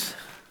Red Wings?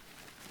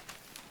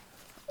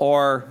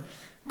 Or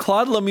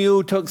Claude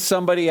Lemieux took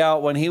somebody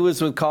out when he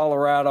was with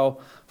Colorado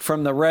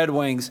from the Red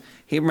Wings.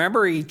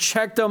 He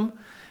checked him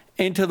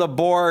into the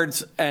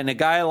boards, and the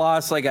guy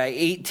lost like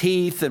 8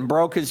 teeth and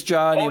broke his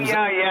jaw. And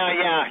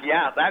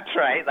Yeah. That's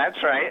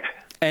right.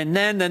 And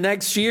then the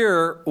next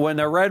year, when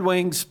the Red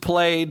Wings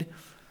played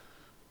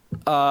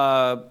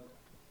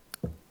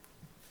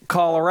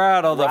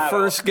Colorado, the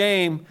first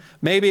game,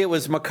 maybe it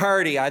was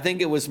McCarty. I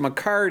think it was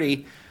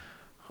McCarty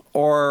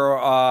or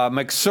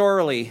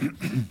McSorley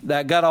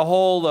that got a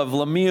hold of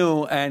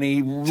Lemieux, and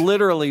he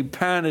literally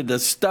pounded the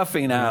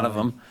stuffing out of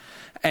him.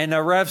 And the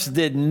refs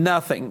did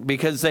nothing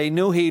because they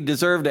knew he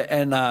deserved it.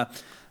 And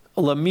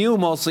Lemieux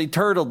mostly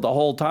turtled the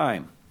whole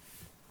time.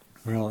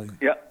 Really?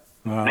 Yeah.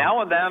 Wow.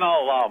 Now and then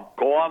I'll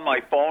go on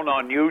my phone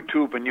on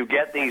YouTube, and you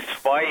get these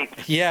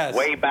fights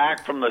way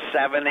back from the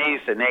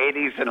 70s and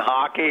 80s in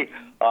hockey.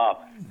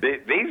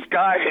 These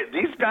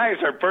guys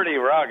are pretty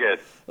rugged.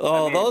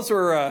 Oh, those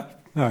were...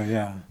 Oh,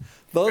 yeah.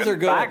 Those are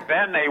good. Back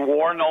then, they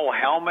wore no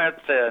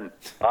helmets, and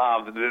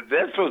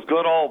this was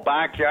good old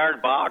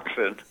backyard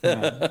boxing.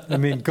 Yeah. I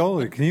mean,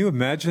 goalie. Can you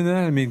imagine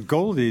that? I mean,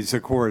 goalies,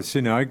 of course.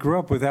 I grew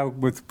up with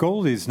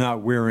goalies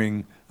not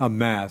wearing a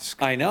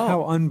mask. I know.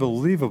 How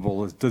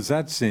unbelievable does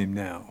that seem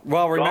now?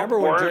 Well, remember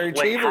when Jerry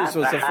Cheevers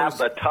was the have first?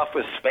 the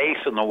toughest face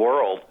in the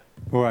world.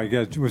 Well, I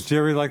guess was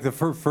Jerry like the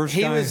first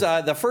He guy? was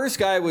the first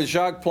guy was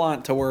Jacques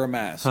Plante to wear a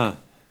mask. Huh.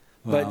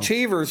 But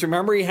Cheevers,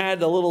 remember he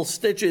had the little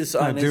stitches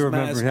on his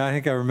mask. I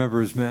think I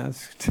remember his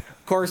mask.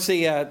 Of course,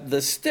 the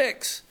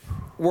sticks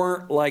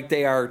weren't like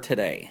they are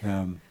today.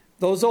 Um,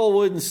 Those old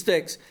wooden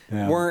sticks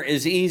Yeah. weren't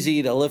as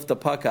easy to lift the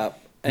puck up,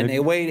 and Maybe- they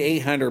weighed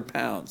 800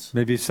 pounds.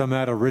 maybe some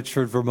out of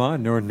Richford,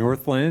 Vermont, or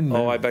Northland.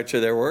 Oh, I bet you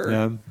there were.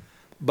 Yeah.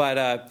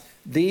 But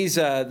these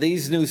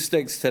new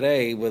sticks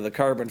today with the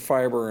carbon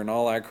fiber and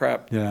all that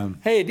crap. Yeah.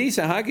 Hey, a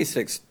decent hockey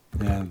stick's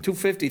Yeah.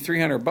 $250,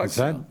 $300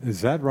 now.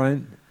 Is that right?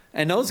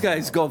 And those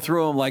guys go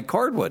through them like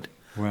cordwood.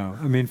 Wow.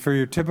 I mean, for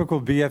your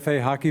typical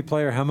BFA hockey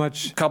player, how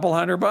much Couple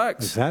 $100.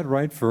 is that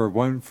right for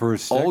a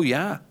stick? Oh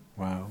yeah,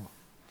 Wow.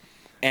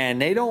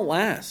 and they don't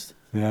last.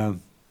 Yeah.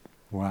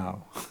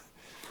 Wow.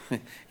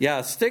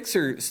 Yeah, sticks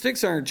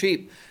aren't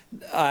cheap.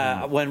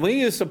 When we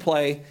used to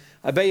play,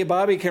 I bet you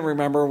Bobby can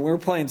remember when we were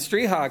playing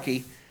street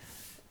hockey.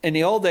 In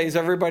the old days,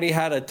 everybody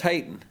had a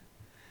Titan,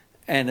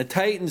 and the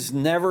Titans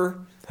never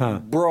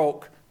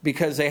broke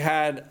because they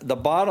had the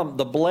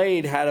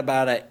blade had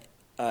about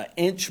an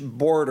inch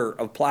border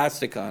of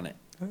plastic on it.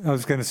 I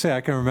was going to say,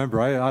 I can remember.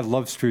 I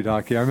love street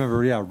hockey. I remember,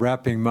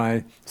 wrapping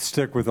my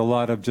stick with a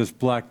lot of just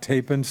black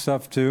tape and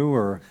stuff too.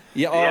 Or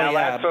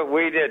That's what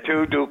we did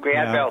too, Duke. We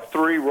had about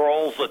 3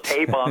 rolls of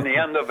tape on the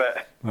end of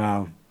it.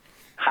 Wow.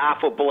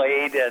 Half a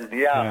blade, and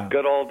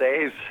good old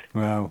days.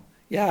 Wow.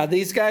 Yeah,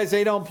 these guys,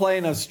 they don't play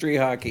enough street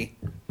hockey.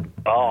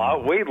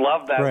 Oh, we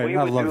loved that. Right, We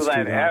I would love do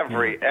that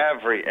street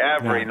hockey.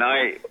 every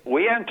night.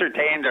 We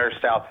entertained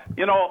ourselves.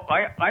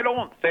 I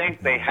don't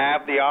think they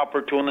have the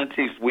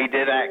opportunities we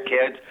did at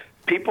kids.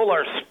 People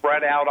are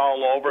spread out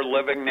all over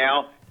living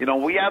now.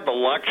 We had the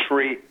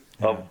luxury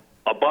of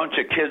a bunch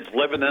of kids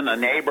living in a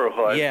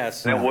neighborhood.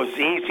 Yes. And it was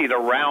easy to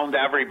round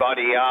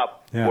everybody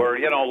up. Yeah. Where,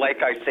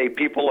 like I say,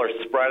 people are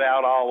spread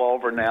out all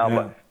over now. Yeah.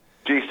 But,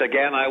 geez,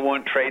 again, I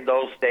wouldn't trade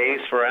those days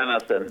for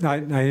anything.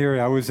 I hear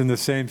you. I was in the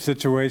same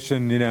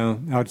situation,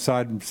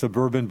 outside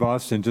suburban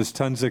Boston, just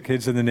tons of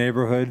kids in the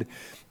neighborhood,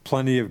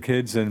 plenty of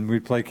kids, and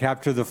we'd play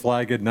capture the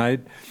flag at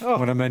night. Oh.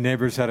 One of my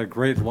neighbors had a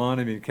great lawn.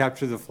 I mean,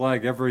 capture the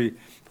flag every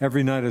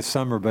night of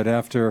summer, but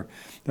after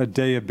a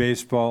day of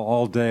baseball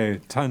all day,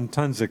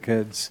 tons of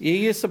kids. You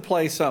used to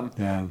play some,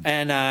 Yeah.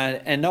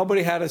 and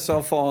nobody had a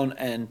cell phone,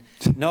 and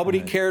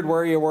nobody cared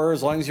where you were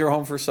as long as you're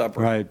home for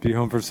supper. Right, be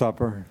home for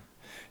supper.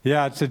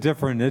 Yeah, it's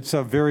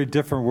a very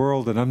different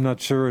world, and I'm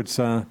not sure it's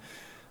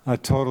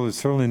it's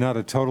certainly not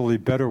a totally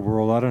better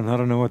world. I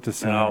don't know what to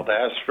say. No,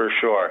 that's for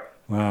sure.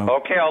 Wow.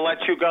 Okay, I'll let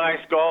you guys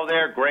go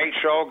there. Great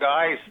show,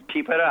 guys.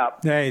 Keep it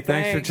up. Hey,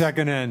 thanks for Thanks.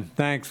 checking in.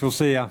 Thanks. We'll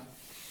see ya.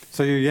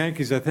 So your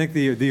Yankees, I think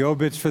the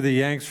obits for the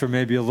Yanks were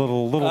maybe a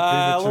little A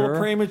premature. little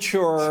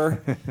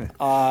premature.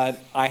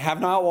 I have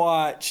not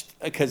watched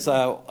because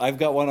I've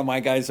got one of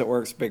my guys that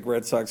works, big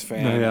Red Sox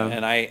fan, Oh, yeah.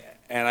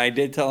 and I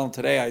did tell him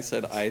today. I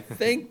said I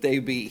think they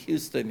beat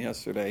Houston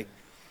yesterday.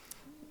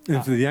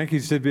 If the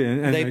Yankees did be,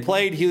 and They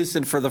played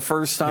Houston for the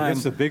first I time.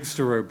 guess the big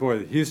story,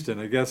 boy, Houston.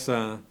 I guess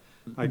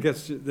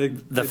they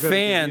The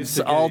fans,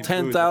 all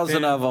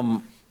 10,000 of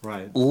them,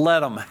 Right.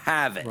 let them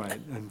have it. Right.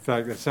 In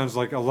fact, it sounds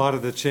like a lot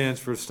of the chants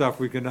for stuff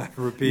we cannot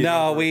repeat.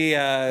 No, over, we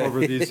over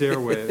these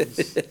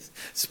airwaves.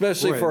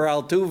 especially Boy. for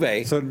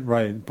Altuve. So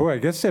right, boy, I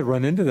guess they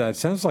run into that.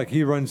 Sounds like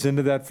he runs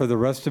into that for the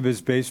rest of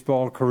his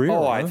baseball career.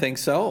 Oh, huh? I think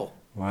so.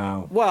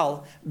 Wow.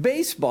 Well,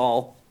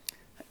 baseball,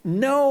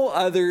 no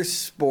other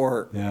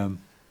sport, Yeah.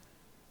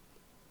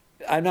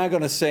 I'm not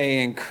going to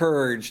say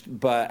encouraged,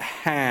 but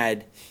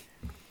had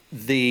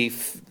the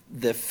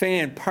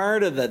fan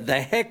part of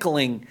the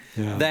heckling.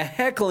 Yeah. The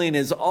heckling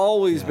has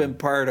always been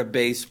part of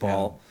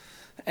baseball.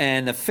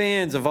 and the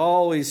fans have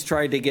always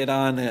tried to get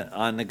on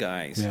the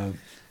guys. Yeah.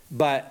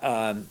 But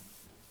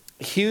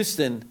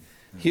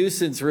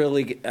Houston's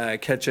really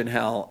catching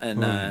hell,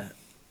 and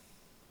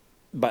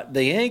but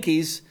the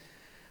Yankees.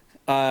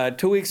 2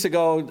 weeks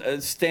ago,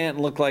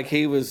 Stanton looked like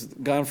he was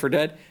gone for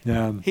dead.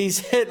 Yeah. He's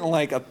hitting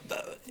like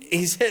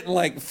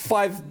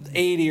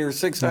 580 or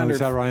 600. Is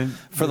that right?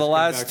 For the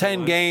last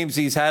 10 games,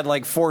 he's had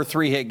like 4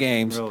 3-hit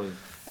games. Really?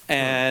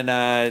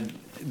 And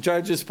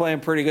Judge is playing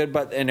pretty good,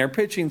 and their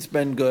pitching's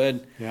been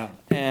good. Yeah.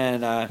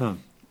 And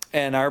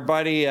our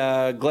buddy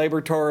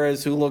Gleyber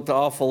Torres, who looked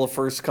awful the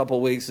first couple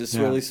of weeks, is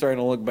really starting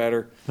to look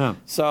better. Huh.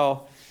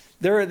 So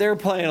they're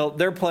playing a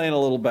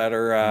little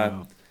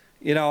better.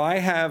 You know, I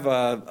have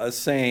a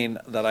saying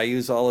that I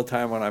use all the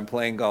time when I'm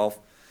playing golf,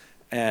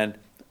 and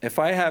if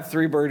I have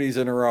 3 birdies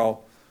in a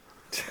row,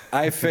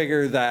 I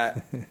figure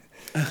that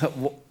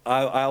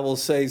I will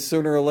say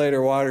sooner or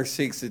later water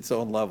seeks its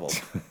own level,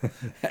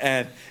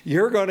 and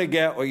you're going to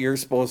get what you're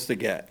supposed to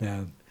get.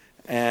 Yeah.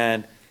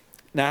 And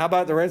now, how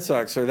about the Red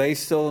Sox? Are they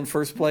still in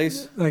first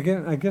place? I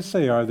guess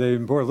they are. They're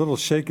a little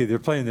shaky. They're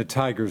playing the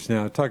Tigers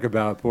now. Talk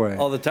about, boy.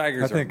 Oh, the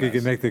Tigers. I think are a you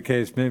can mess. make the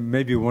case.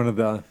 Maybe one of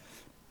the,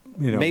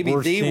 maybe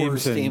worst the teams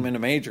worst team in the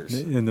majors.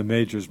 In the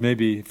majors,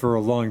 maybe for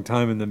a long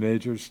time in the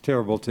majors.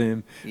 Terrible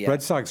team. Yeah.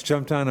 Red Sox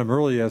jumped on them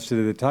early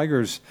yesterday. The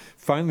Tigers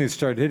finally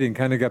started hitting,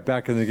 kind of got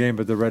back in the game,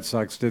 but the Red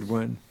Sox did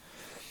win.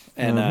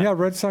 And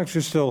Red Sox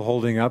are still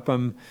holding up.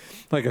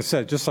 Like I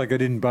said, just like I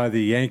didn't buy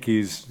the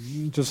Yankees,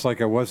 just like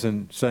I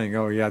wasn't saying,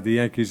 oh yeah, the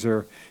Yankees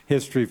are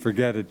history,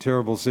 forget it,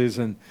 terrible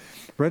season.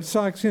 Red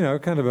Sox,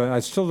 I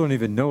still don't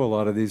even know a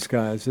lot of these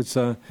guys. It's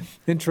a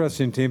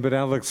interesting team, but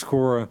Alex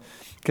Cora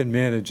can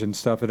manage and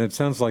stuff, and it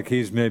sounds like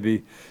he's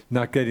maybe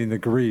not getting the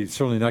grief,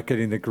 certainly not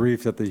getting the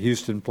grief that the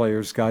Houston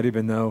players got,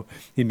 even though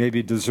he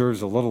maybe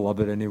deserves a little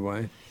of it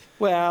anyway.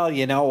 Well,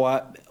 you know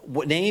what?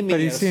 Name me. But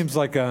he seems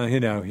like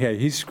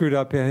he screwed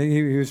up.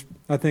 He was.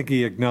 I think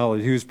he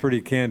acknowledged. He was pretty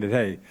candid.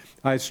 Hey,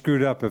 I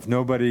screwed up. If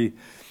nobody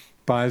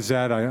buys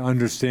that, I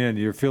understand.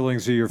 Your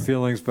feelings are your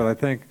feelings.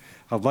 But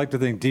I'd like to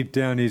think deep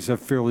down he's a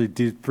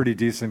pretty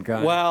decent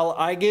guy. Well,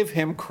 I give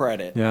him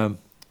credit. Yeah.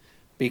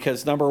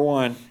 Because number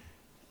one,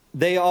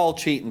 they all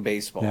cheat in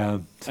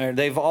baseball. Yeah.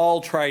 They've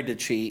all tried to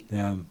cheat.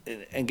 Yeah.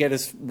 And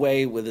get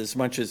away with as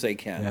much as they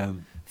can. Yeah.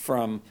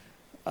 From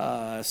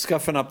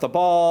scuffing up the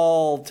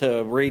ball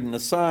to reading the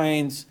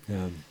signs.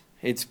 Yeah.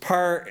 It's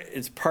part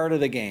of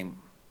the game.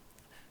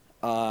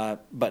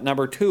 But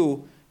number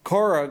two,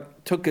 Cora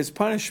took his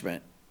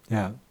punishment.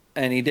 Yeah.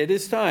 And he did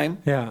his time.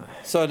 Yeah.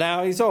 So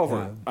now he's over.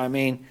 Yeah. I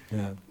mean,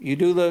 Yeah. you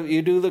do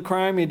the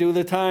crime, you do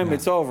the time, Yeah.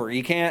 it's over.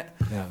 You can't.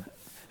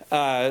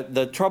 Yeah.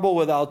 The trouble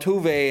with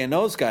Altuve and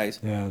those guys,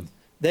 Yeah.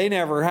 they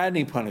never had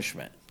any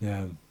punishment.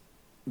 Yeah.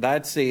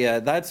 That's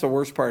the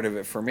worst part of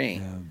it for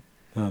me.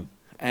 Yeah.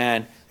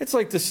 And it's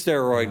like the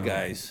steroid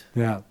guys.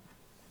 Yeah.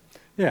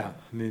 Yeah.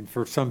 I mean,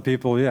 for some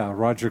people, yeah,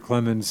 Roger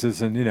Clemens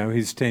isn't,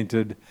 he's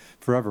tainted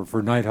forever.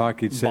 For night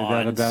hockey, you'd say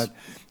that Bonds. about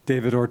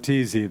David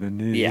Ortiz even.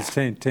 Yeah. He's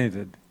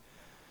tainted.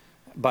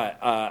 But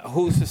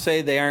who's to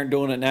say they aren't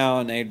doing it now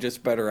and they're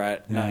just better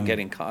at not Yeah.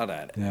 getting caught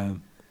at it? Yeah.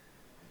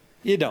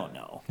 You don't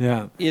know.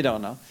 Yeah. You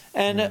don't know.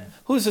 And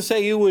who's to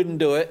say you wouldn't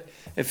do it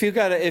if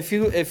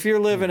you're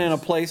living in a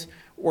place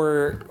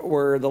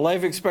where the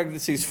life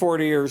expectancy is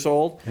 40 years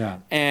old, Yeah.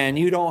 and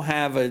you don't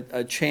have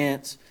a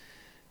chance.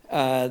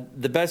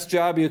 The best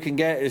job you can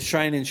get is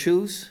shining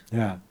shoes.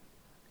 Yeah.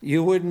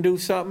 You wouldn't do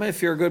something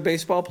if you're a good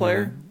baseball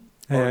player.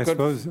 Hey, Or I good-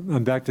 suppose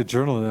I'm back to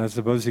journalism. I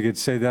suppose you could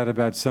say that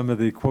about some of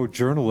the quote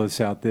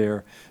journalists out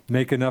there.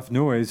 Make enough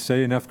noise,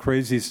 say enough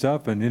crazy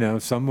stuff,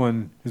 and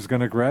someone is going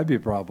to grab you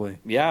probably.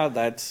 Yeah,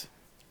 that's.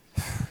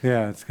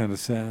 Yeah, it's kind of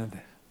sad.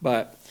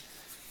 But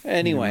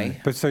anyway,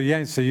 But so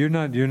you're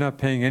not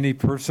paying any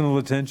personal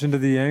attention to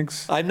the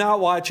Yanks? I'm not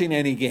watching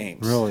any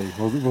games. Really?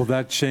 Will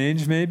that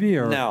change maybe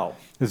or No.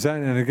 Is that,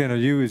 and again,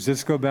 does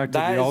this go back to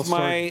That the is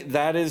All-Star?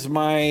 that is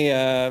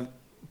my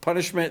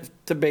punishment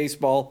to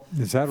baseball.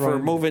 Is that for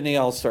right? moving the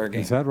All-Star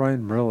game? Is that right?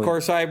 Really? Of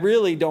course, I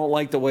really don't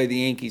like the way the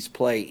Yankees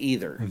play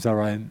either. Is that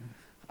right?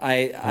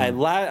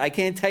 I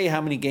can't tell you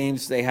how many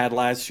games they had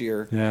last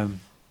year. Yeah.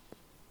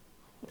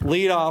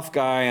 Leadoff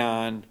guy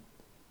on,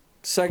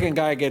 second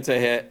guy gets a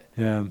hit.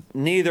 Yeah.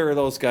 Neither of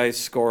those guys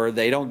score.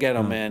 They don't get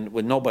them in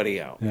with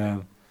nobody out. Yeah.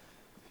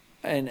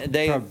 And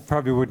they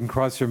Probably wouldn't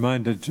cross your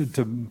mind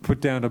to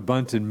put down a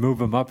bunt and move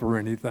them up or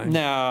anything.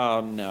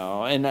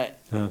 no,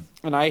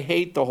 and I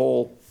hate the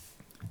whole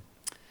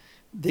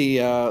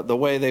the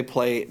way they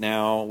play it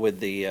now with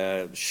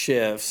the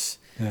shifts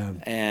Yeah.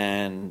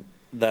 and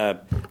the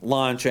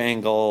launch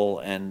angle,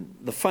 and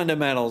the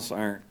fundamentals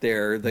aren't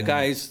there. The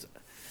guys,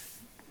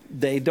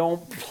 they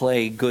don't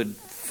play good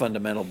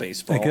fundamental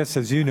baseball. I guess,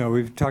 as you know,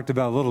 we've talked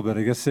about a little bit.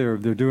 I guess they're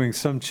doing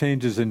some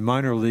changes in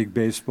minor league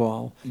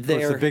baseball. Of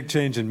course, the big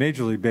change in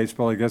Major League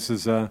Baseball, I guess,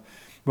 is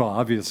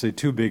obviously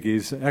two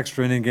biggies: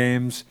 extra inning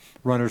games,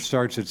 runner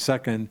starts at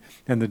second,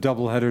 and the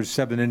doubleheaders,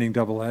 7-inning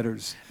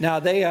doubleheaders. Now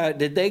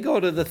did they go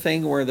to the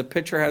thing where the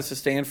pitcher has to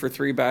stand for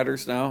 3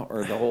 batters now,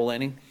 or the whole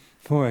inning?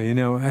 Boy,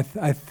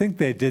 I think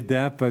they did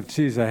that, but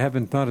geez, I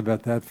haven't thought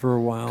about that for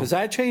a while. Because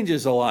that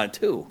changes a lot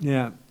too.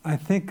 Yeah, I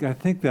think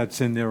that's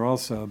in there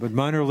also. But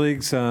minor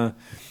leagues, I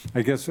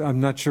guess I'm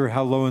not sure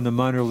how low in the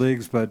minor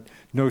leagues, but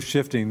no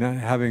shifting,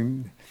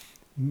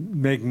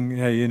 making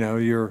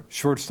your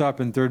shortstop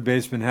and third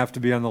baseman have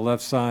to be on the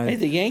left Hey, side.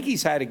 the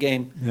Yankees had a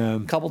game Yeah. a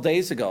couple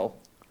days ago.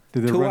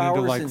 Did they 2 run into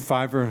hours like and-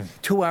 5 or?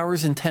 2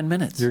 hours and 10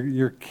 minutes.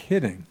 You're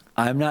kidding.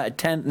 I'm not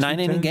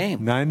 9-inning game.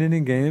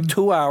 9-inning game.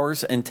 2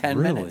 hours and 10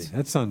 Really? minutes.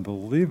 That's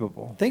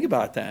unbelievable. Think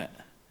about that.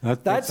 That's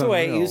That's the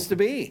way it unreal. used to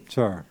be.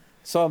 Sure.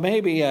 So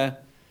maybe, and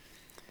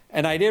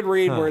I did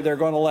read where they're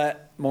going to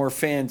let more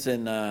fans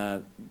in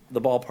the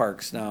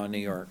ballparks now in New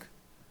York.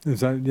 Is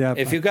that yeah?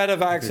 If you've got a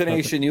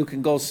vaccination, you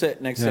can go sit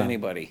next to Yeah.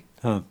 anybody.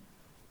 Huh.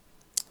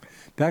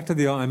 Back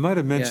to I might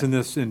have mentioned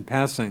this in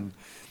passing,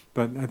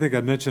 but I think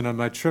I mentioned on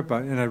my trip,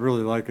 and I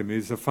really like him.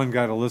 He's a fun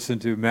guy to listen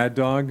to, Mad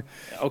Dog.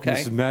 Okay.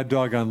 This is Mad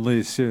Dog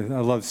Unleashed.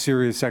 I love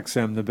Sirius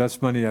XM, the best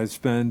money I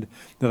spend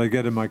that I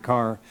get in my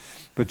car.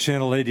 But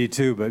Channel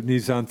 82, but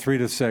he's on 3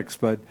 to 6,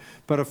 but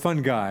a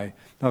fun guy,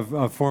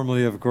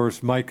 formerly, of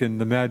course, Mike and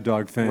the Mad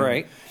Dog fan.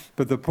 Right.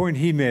 But the point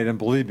he made, and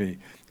believe me,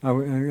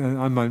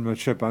 on my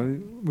trip, I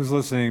was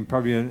listening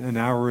probably an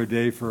hour a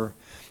day for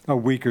a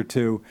week or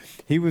two.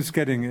 He was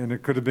getting, and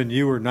it could have been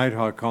you or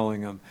Nighthawk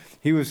calling him,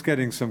 he was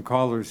getting some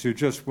callers who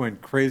just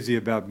went crazy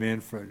about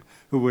Manfred,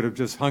 who would have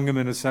just hung him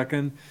in a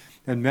second.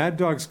 And Mad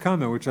Dog's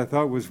comment, which I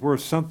thought was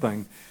worth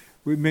something,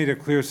 we made it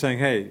clear saying,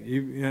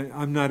 hey,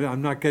 I'm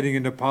not getting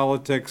into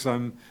politics,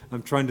 I'm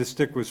trying to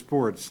stick with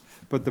sports.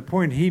 But the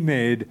point he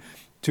made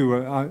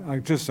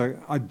to just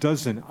a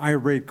dozen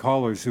irate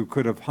callers who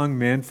could have hung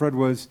Manfred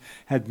was,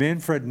 had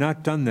Manfred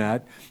not done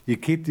that, you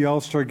keep the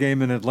All-Star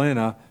game in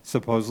Atlanta,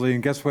 supposedly,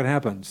 and guess what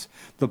happens?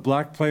 The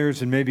black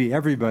players and maybe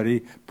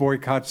everybody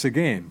boycotts the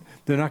game.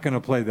 They're not going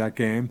to play that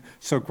game,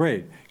 so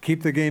great.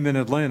 Keep the game in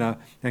Atlanta,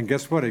 and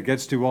guess what? It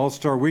gets to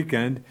All-Star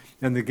weekend,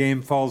 and the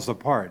game falls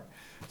apart.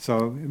 So,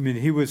 I mean,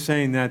 he was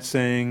saying, I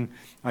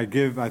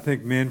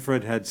think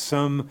Manfred had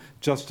some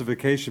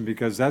justification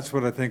because that's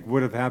what I think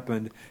would have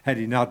happened had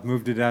he not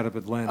moved it out of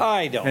Atlanta.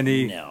 I don't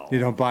know. You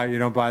don't buy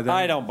that?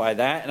 I don't buy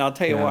that, and I'll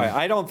tell you Yeah. why.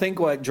 I don't think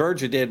what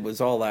Georgia did was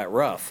all that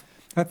rough.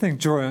 I think,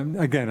 Jordan,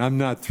 again, I'm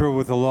not thrilled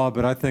with the law,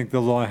 but I think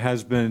the law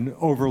has been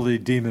overly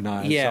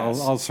demonized.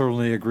 Yes. I'll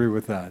certainly agree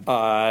with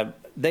that.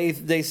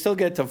 They still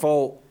get to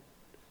vote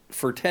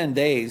for 10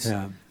 days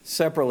Yeah.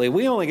 separately.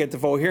 We only get to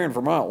vote here in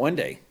Vermont one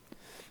day.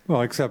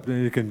 Well, except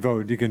you can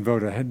vote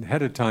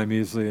ahead of time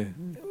easily.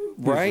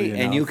 Right, easily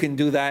and you enough. can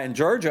do that in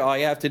Georgia. All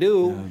you have to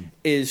do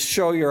is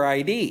show your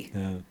ID.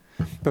 Yeah.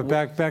 But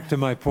back to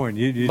my point,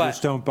 you But-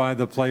 just don't buy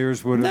the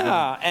players would have.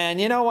 Nah, and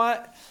you know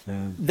what?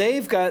 Yeah.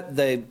 They've got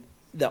the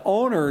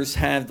owners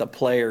have the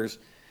players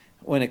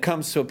when it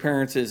comes to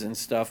appearances and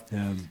stuff,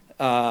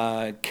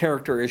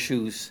 character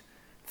issues,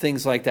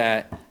 things like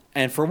that.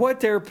 And for what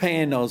they're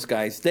paying those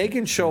guys, they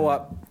can show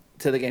up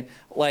to the game.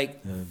 Like,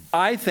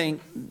 I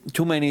think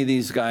too many of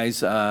these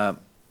guys beg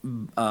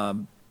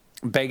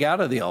out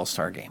of the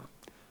All-Star game.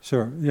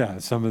 Sure, yeah,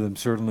 some of them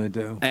certainly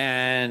do.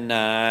 And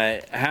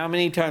how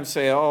many times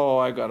say, "Oh,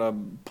 I got a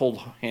pulled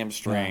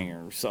hamstring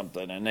or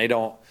something," and they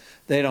don't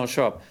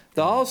show up.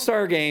 The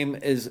All-Star game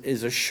is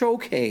a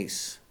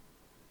showcase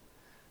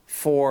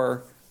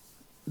for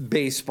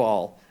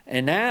baseball,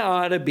 and that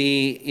ought to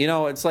be,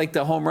 it's like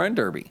the home run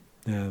derby.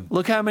 Yeah.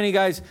 Look how many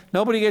guys.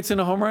 Nobody gets in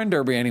the home run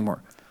derby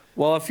anymore.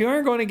 Well, if you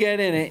aren't going to get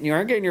in it and you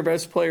aren't getting your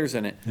best players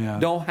in it,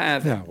 don't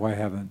have it. Yeah, why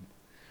haven't?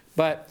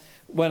 But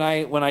when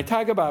I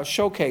talk about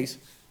showcase,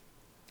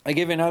 I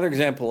give you another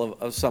example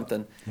of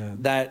something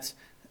that's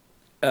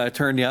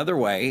turned the other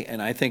way,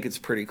 and I think it's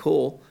pretty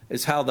cool,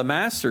 is how the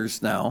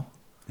Masters now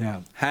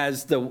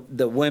has the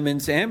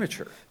women's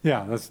amateur.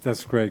 Yeah,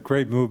 that's great.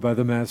 Great move by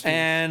the Masters.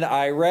 And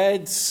I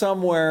read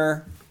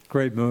somewhere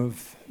Great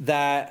move.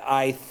 that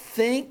I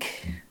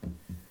think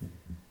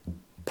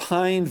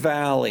Pine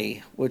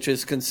Valley, which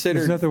is considered...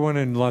 Isn't that the one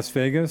in Las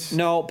Vegas?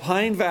 No,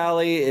 Pine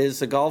Valley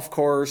is a golf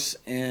course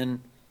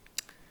in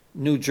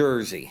New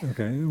Jersey.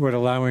 Okay, what,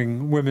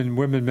 allowing women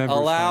members?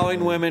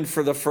 Allowing women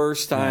for the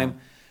first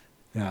time.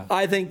 Yeah.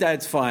 I think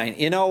that's fine.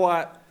 You know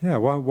what? Yeah,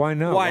 why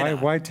not? Why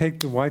not? Why take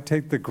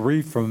the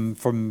grief from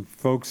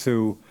folks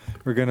who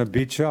are going to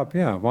beat you up?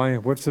 Yeah, why?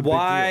 What's the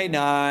Why big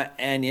deal? not?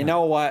 And you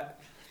know what?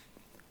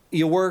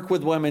 You work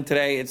with women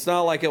today. It's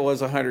not like it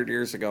was 100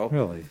 years ago.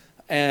 Really?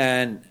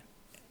 And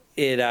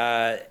it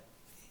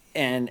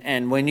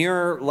and when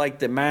you're like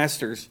the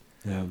Masters,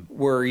 Yeah.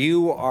 where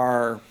you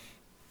are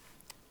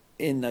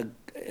in the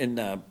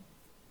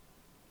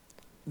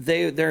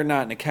they're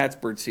not in the cat's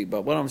bird seat,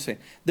 but what I'm saying,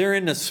 they're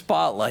in the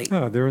spotlight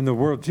Oh, they're in the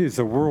world. Geez,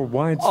 a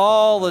worldwide.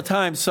 all the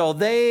time. So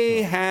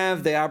they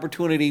have the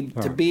opportunity to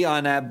Right. be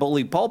on that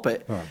bully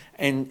pulpit Right.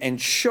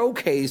 and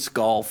showcase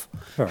golf.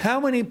 Right. How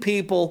many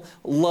people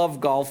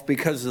love golf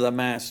because of the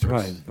Masters?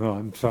 Right.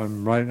 Well,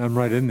 I'm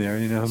right in there.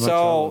 You know how much I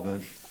love So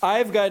it.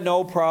 I've got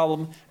no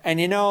problem. And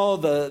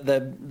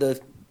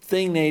the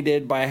thing they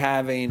did by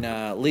having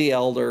Lee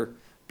Elder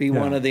be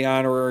one of the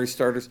honorary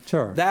starters.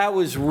 Sure. That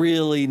was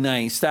really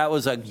nice. That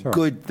was a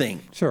good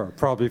thing. Sure,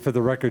 probably for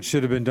the record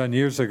should have been done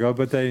years ago,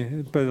 but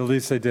at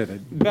least they did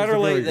it. Better It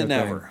was a very late than good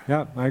thing. never.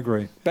 Yeah, I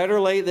agree. Better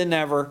late than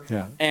never.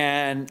 Yeah.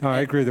 And Oh, I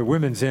agree. The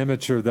women's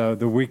amateur,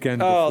 the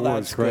weekend Oh, before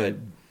that's was great.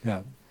 good.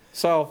 Yeah,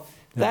 so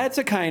that's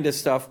the kind of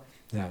stuff,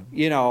 yeah,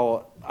 you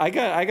know, I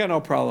got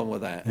no problem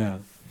with that. yeah.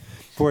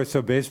 Boy,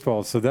 so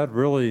baseball. So that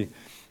really,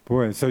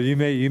 boy. So you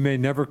may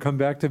never come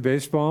back to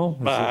baseball.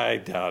 I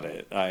doubt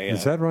it.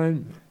 Is that right?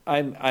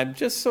 I'm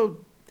just so.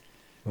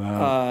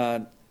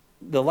 Wow.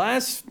 The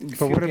last. But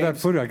few what about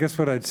games- food? I guess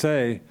what I'd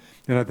say,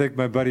 and I think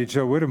my buddy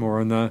Joe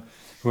Whittemore,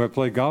 who I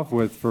played golf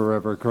with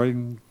forever, great,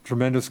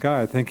 tremendous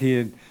guy. I think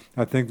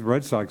the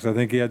Red Sox. I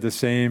think he had the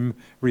same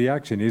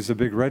reaction. He's a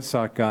big Red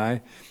Sox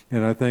guy,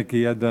 and I think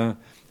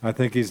I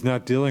think he's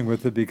not dealing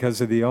with it because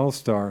of the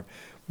All-Star.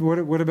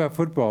 What about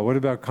football? What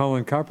about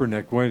Colin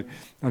Kaepernick?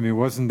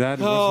 Wasn't that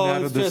Oh, out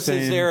it's of the just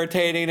as same?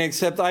 irritating.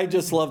 Except I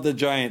just love the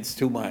Giants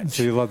too much.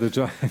 So you love the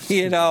Giants?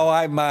 You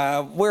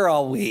know, we're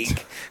all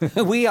weak.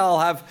 we all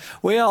have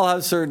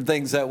certain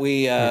things that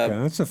we. Okay,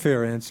 that's a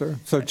fair answer.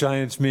 So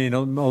Giants mean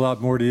a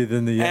lot more to you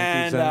than the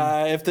Yankees.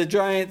 And if the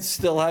Giants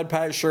still had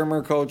Pat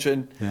Shermer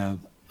coaching, yeah,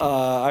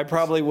 I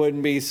probably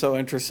wouldn't be so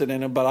interested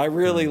in it. But I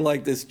really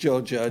like this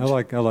Joe Judge. I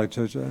like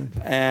Joe Judge.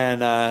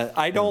 And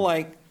I don't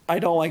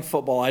like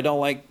football. I don't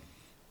like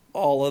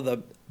all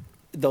of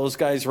those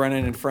guys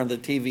running in front of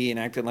the TV and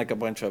acting like a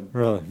bunch of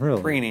Really?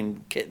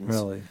 preening kittens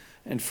Really?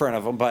 in front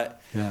of them.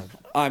 But Yeah.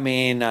 I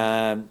mean,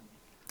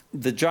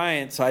 the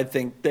Giants, I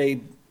think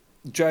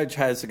Judge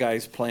has the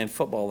guys playing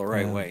football the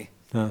right way.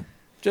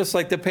 Just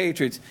like the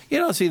Patriots. You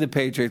don't see the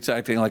Patriots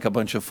acting like a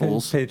bunch of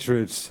fools.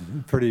 Patriots,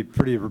 pretty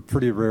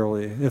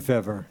rarely, if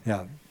ever.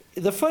 Yeah.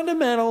 The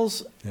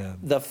fundamentals, Yeah.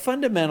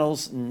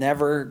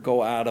 never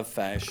go out of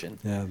fashion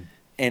Yeah.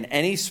 in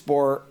any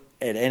sport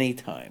at any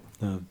time.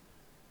 Yeah.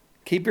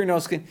 Keep your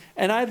nose clean.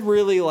 And I'd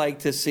really like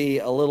to see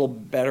a little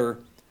better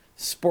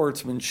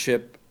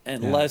sportsmanship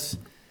and Yeah. less.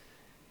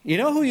 You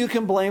know who you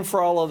can blame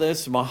for all of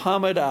this?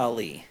 Muhammad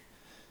Ali.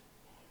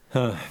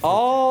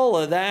 All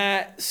of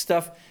that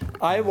stuff.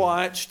 I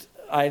watched.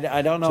 I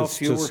don't know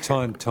if you were. Just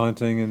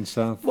taunting and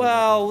stuff.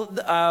 Well,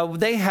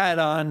 they had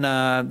on.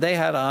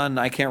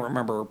 I can't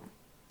remember.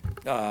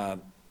 A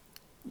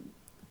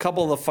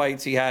couple of the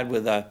fights he had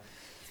with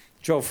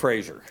Joe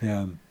Frazier,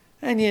 Yeah.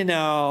 and you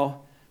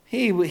know,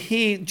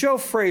 Joe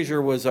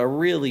Frazier was a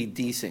really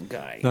decent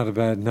guy, Not a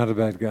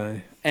bad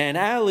guy. and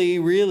Ali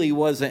really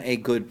wasn't a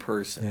good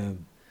person. Yeah.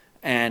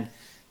 And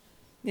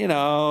you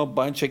know, a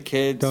bunch of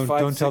kids.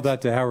 Don't tell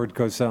that to Howard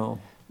Cosell.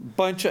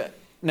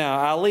 Now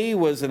Ali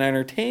was an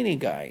entertaining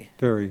guy.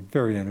 Very,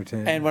 very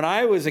entertaining. And when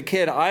I was a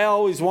kid, I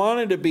always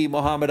wanted to be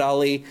Muhammad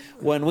Ali.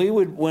 When we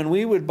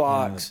would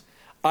box,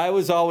 I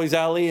was always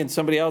Ali, and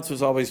somebody else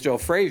was always Joe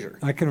Frazier.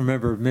 I can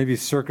remember maybe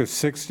circa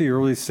 60,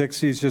 early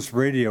 60s, just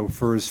radio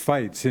for his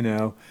fights,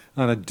 on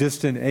a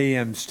distant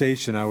AM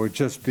station. I would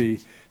just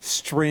be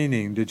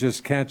straining to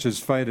just catch his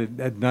fight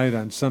at night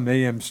on some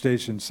AM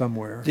station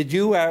somewhere. Did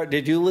you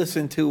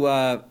listen to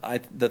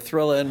the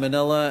Thrilla in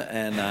Manila?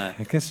 And I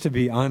guess, to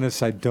be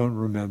honest, I don't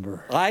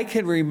remember. I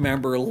can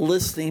remember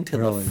listening to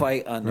the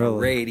fight on the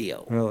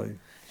radio. Really?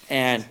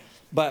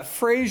 But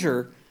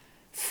Frazier,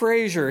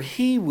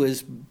 he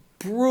was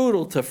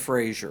brutal to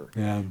Frazier.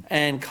 Yeah.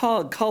 And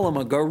call him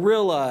a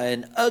gorilla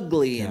and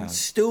ugly Yeah. and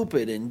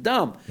stupid and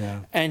dumb. Yeah.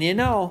 And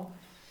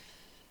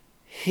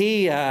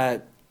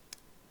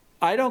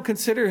I don't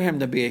consider him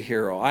to be a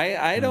hero.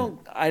 I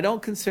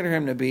don't consider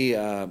him to be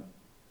a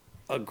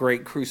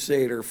great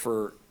crusader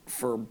for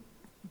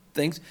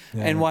things.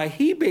 Yeah. And what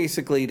he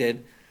basically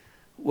did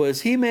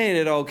was he made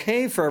it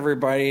okay for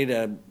everybody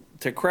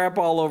to crap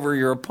all over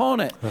your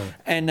opponent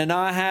and to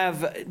not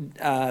have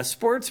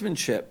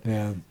sportsmanship.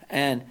 Yeah.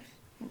 And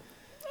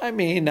I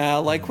mean,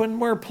 like when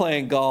we're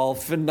playing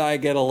golf and I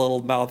get a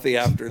little mouthy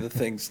after the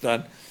thing's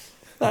done,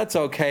 that's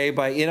okay.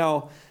 But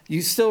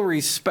you still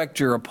respect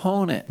your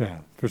opponent. Yeah,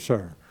 for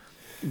sure.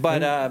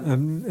 But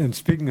And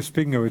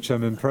speaking of which,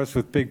 I'm impressed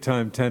with big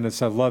time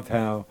tennis. I love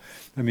how,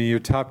 your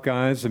top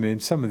guys.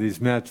 Some of these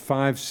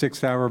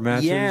 5-6 hour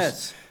matches.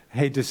 Yes.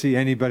 Hate to see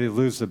anybody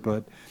lose it,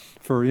 but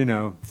for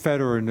Federer,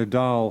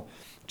 Nadal,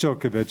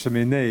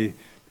 Djokovic,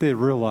 they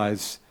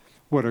realize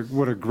what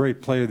a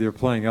great player they're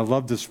playing. I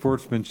love the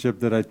sportsmanship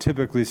that I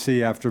typically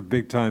see after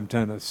big time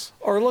tennis.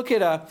 or look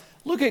at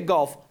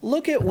golf.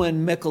 Look at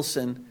when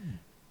Mickelson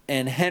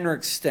and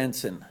Henrik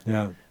Stenson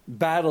Yeah,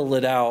 battled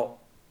it out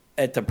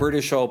at the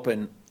British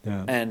Open,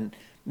 Yeah. and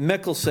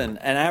Mickelson,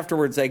 and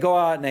afterwards they go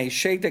out and they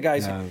shake the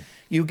guy's Yeah. hand.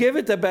 You give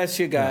it the best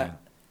you got, Yeah.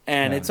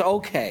 and Yeah. it's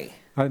okay.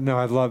 I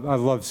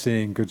love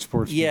seeing good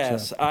sportsmanship.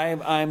 Yes,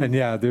 I'm. And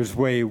yeah, there's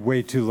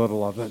way too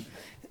little of it.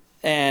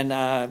 And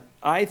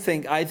I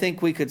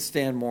think we could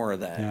stand more of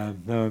that. Yeah,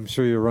 no, I'm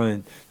sure you're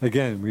right.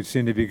 Again, we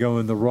seem to be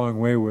going the wrong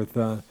way with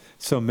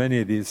so many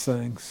of these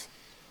things.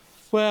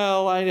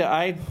 Well,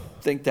 I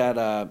think that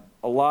a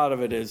lot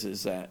of it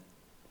is that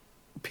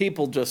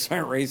people just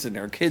aren't raising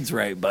their kids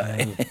right.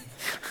 But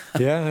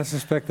Yeah, I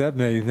suspect that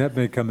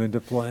may come into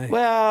play.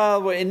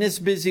 well, in this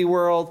busy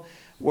world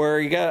where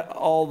you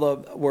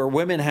got where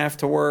women have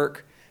to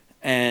work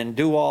and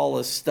do all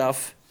this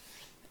stuff,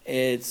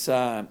 it's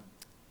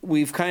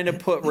we've kind of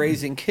put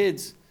raising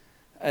kids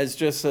as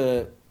just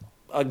a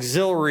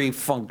auxiliary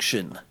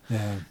function.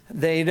 Yeah,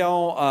 They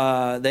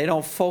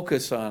don't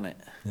focus on it.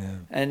 yeah,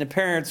 And the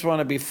parents want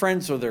to be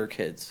friends with their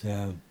kids.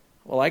 yeah.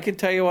 Well, I can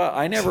tell you what,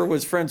 I never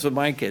was friends with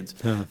my kids.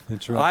 Yeah,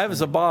 that's right. I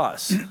was a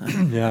boss.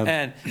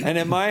 Yeah. And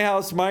in my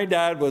house, my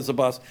dad was a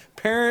boss.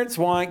 Parents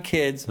want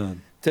kids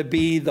to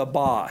be the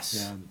boss.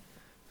 Yeah.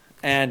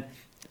 And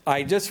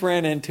I just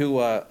ran into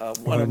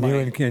one of my...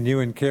 You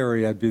and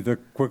Carrie, I'd be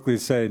quickly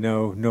say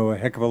know a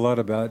heck of a lot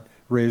about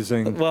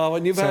raising. Well,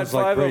 when you've had sounds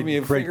like five of great- them,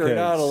 you great figure it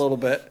out a kids. little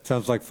bit.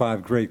 Sounds like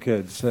 5 great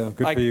kids. So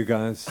good for you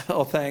guys.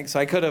 Oh, thanks.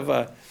 I could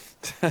have...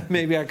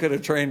 maybe I could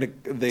have trained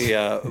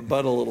the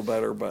Bud a little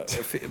better, but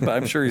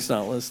I'm sure he's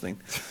not listening.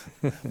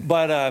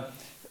 But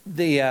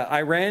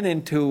I ran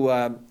into,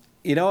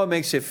 it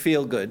makes you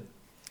feel good.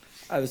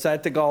 I was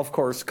at the golf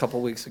course a couple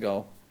weeks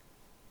ago,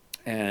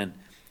 and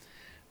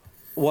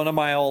one of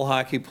my old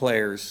hockey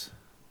players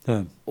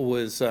Huh.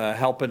 was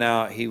helping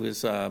out. He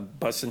was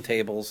bussing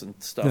tables and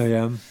stuff. Oh,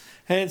 yeah.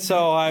 And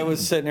so I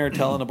was sitting there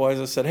telling the boys,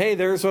 I said, hey,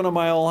 there's one of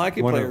my old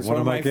hockey players, one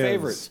of my kids.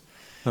 favorites.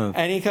 Huh.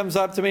 And he comes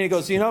up to me and he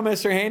goes,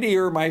 Mr. Handy,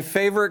 you're my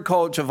favorite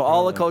coach of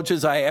all the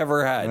coaches I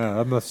ever had.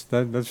 Yeah,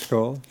 that's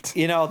cool.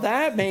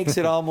 That makes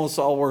it almost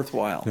all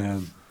worthwhile. Yeah.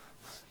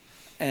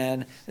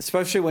 And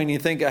especially when you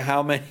think of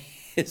how many,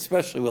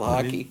 especially with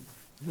hockey.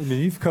 I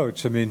mean, you've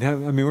coached. I mean,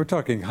 we're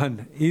talking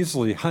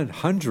easily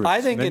hundreds.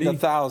 I think in many? the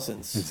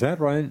thousands. Is that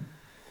right?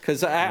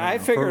 Because I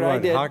figured For I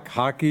what, did.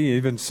 hockey,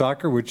 even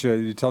soccer, which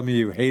you tell me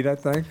you hate, I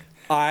think.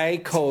 I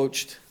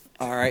coached,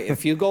 all right,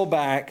 if you go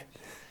back,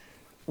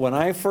 when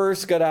I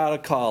first got out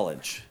of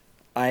college,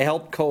 I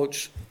helped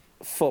coach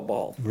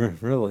football.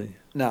 Really?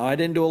 Now, I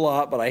didn't do a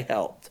lot, but I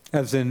helped.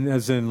 As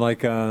in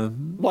like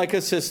Like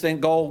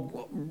assistant,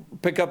 go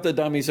pick up the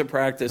dummies at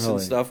practice and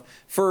Really? stuff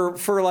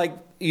for like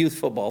youth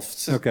football.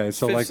 okay,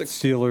 so Fifth, like sixth-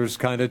 Steelers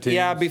kind of team.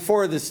 Yeah,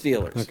 before the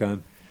Steelers.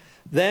 Okay.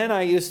 Then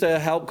I used to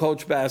help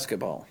coach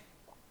basketball.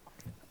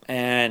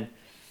 And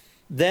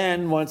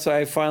then once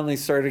I finally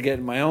started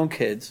getting my own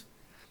kids,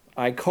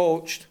 I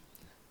coached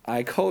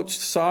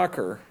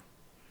soccer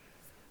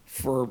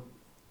for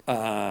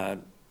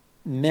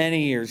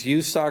many years.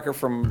 Youth soccer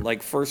from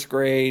like first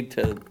grade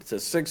to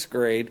sixth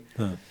grade,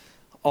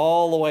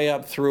 all the way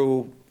up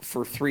through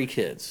for 3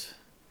 kids.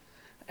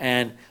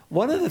 And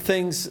one of the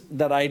things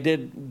that I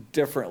did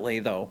differently,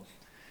 though,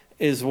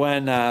 is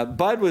when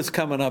Bud was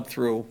coming up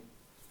through,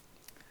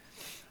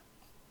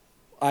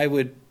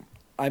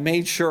 I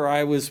made sure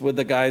I was with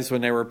the guys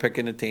when they were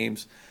picking the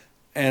teams.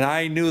 And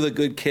I knew the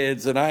good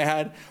kids. And I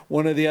had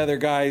one of the other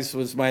guys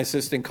was my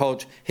assistant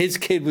coach. His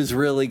kid was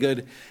really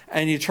good.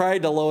 And you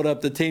tried to load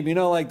up the team,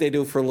 like they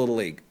do for Little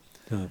League.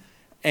 Huh.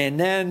 And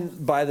then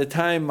by the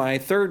time my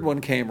third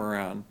one came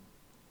around,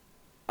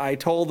 I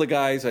told the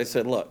guys, I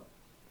said, look,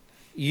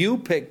 you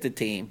pick the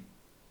team.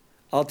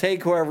 I'll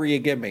take whoever you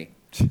give me.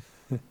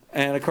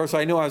 And of course,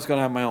 I knew I was going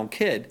to have my own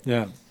kid.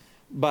 Yeah.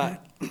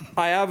 But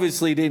I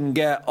obviously didn't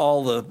get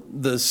all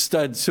the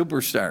stud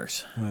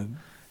superstars. Right.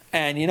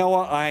 And you know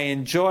what? I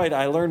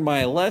learned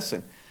my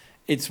lesson.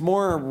 It's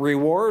more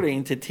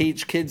rewarding to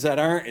teach kids that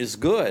aren't as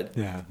good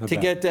Yeah, I to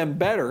bet. get them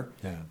better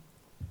Yeah.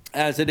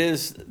 as it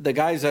is the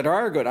guys that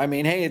are good. I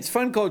mean, hey, it's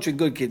fun coaching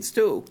good kids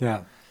too.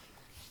 Yeah.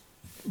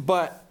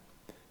 But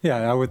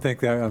Yeah, I would think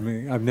that. I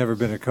mean, I've never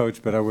been a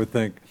coach, but I would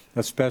think,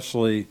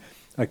 especially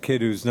a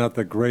kid who's not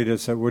the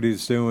greatest at what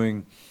he's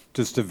doing,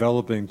 just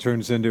developing,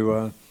 turns into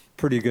a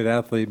pretty good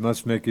athlete,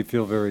 must make you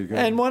feel very good.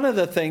 And one of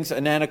the things,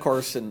 and then of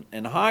course in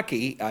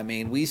hockey, I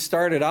mean, we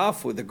started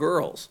off with the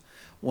girls.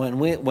 When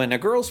the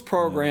girls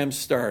program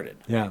started,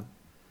 yeah.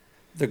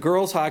 the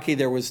girls hockey,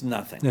 there was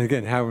nothing. And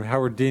again,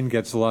 Howard Dean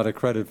gets a lot of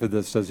credit for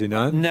this, does he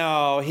not?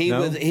 No, he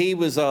No?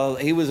 was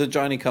a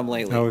Johnny come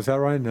lately. Oh, is that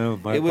right? No,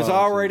 my It was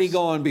apologies. already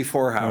going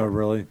before Oh, Howard.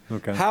 really?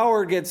 Okay.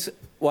 Howard gets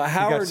he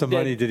Howard got some did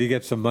money. Did he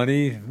get some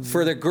money?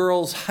 for the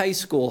girls high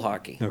school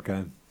hockey.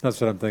 Okay,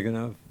 that's what I'm thinking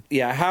of.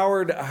 Yeah,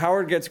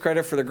 Howard gets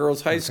credit for the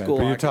girls high Okay, school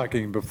but you're hockey.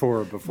 talking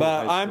before. But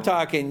high I'm school.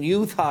 talking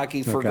youth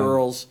hockey for Okay.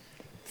 girls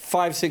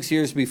 5-6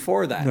 years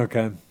before that.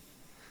 Okay.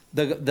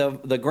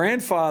 The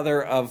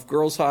grandfather of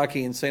girls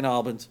hockey in St.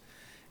 Albans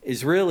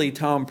is really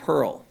Tom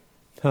Pearl.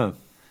 Huh.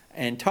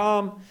 And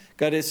Tom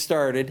got it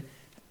started,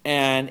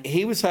 and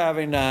he was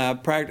having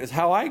practice.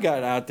 How I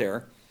got out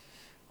there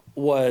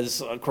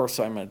was, of course,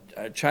 I'm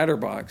a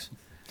chatterbox,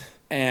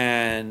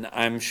 and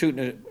I'm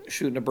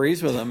shooting a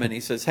breeze with him, and he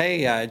says,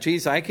 hey,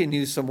 geez, I can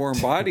use some warm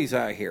bodies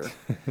out here.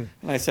 And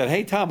I said,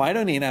 hey, Tom, I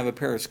don't even have a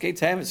pair of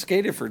skates. I haven't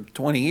skated for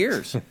 20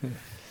 years.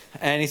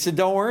 And he said,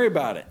 don't worry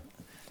about it.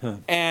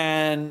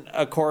 And,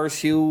 of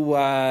course,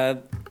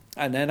 and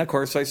then, of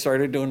course, I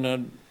started doing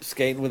the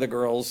skating with the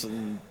girls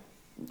and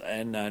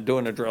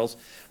doing the drills.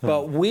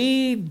 But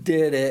we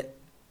did it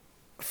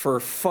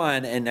for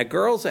fun, and the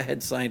girls that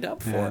had signed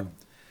up for Yeah. it,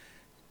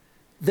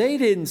 They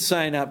didn't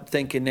sign up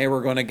thinking they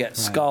were going to get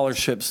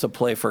scholarships to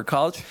play for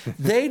college.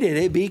 They did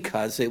it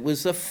because it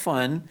was a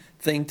fun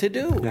thing to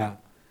do. Yeah.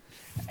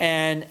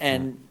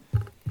 And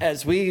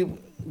as we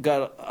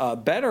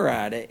got better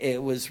at it,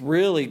 it was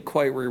really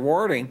quite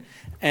rewarding.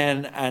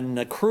 And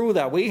the crew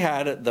that we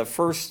had the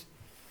first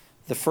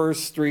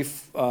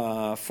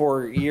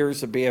 4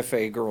 years of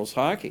BFA girls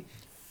hockey,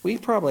 we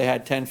probably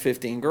had 10,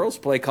 15 girls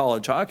play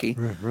college hockey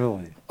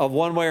Really? of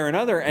one way or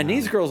another. And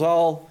these girls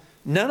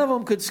none of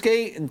them could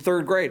skate in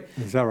third grade.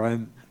 Is that right?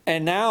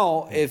 And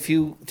now if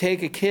you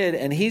take a kid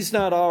and he's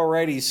not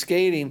already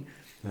skating,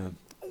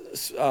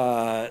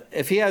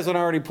 if he hasn't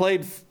already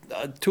played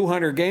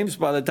 200 games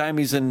by the time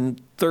he's in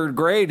third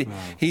grade,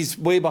 he's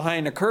way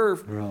behind the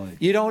curve. Really?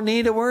 You don't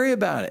need to worry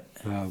about it.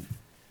 Wow.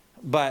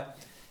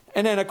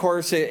 And then of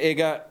course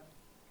the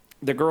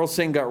girls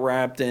thing got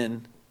wrapped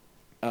in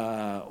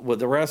with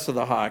the rest of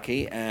the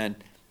hockey and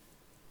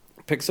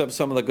picks up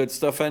some of the good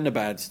stuff and the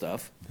bad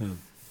stuff.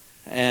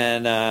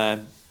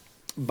 And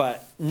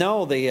but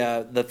no,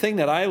 the thing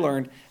that I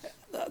learned,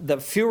 the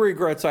few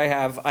regrets I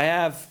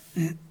have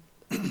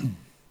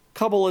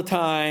couple of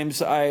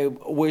times I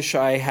wish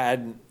I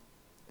had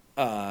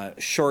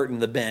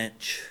shortened the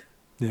bench.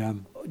 Yeah.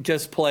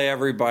 Just play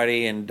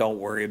everybody and don't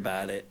worry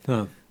about it.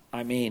 Huh.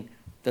 I mean,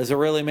 does it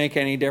really make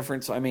any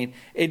difference? I mean,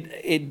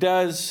 it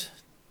does.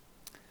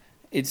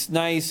 It's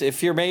nice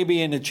if you're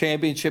maybe in a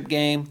championship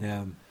game.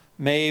 Yeah.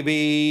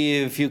 Maybe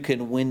if you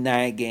can win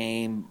that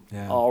game,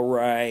 all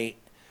right.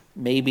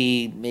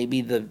 Maybe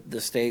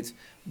the states.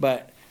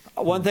 But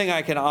one thing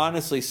I can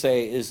honestly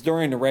say is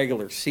during the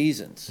regular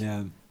seasons,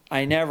 Yeah.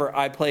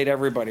 I played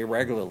everybody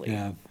regularly.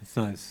 Yeah. It's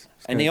nice.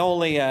 It's And good. the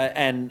only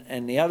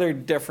and the other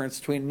difference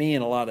between me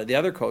and a lot of the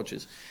other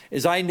coaches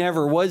is I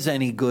never was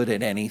any good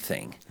at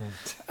anything.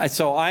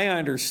 So I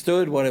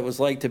understood what it was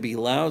like to be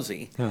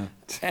lousy,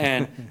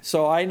 and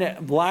so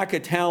lack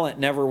of talent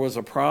never was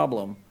a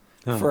problem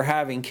for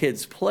having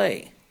kids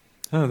play.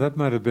 Oh,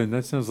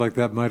 that sounds like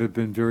that might have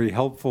been very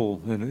helpful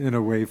in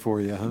a way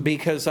for you, huh?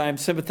 Because I'm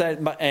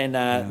sympathetic, and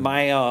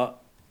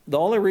the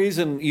only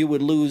reason you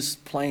would lose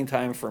playing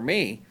time for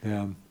me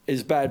Yeah.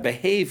 is bad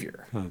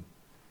behavior, Huh.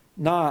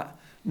 not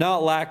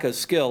lack of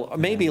skill,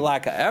 maybe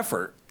lack of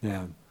effort,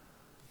 Yeah.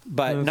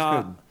 but That's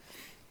not. good.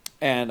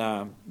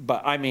 And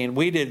but I mean,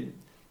 we did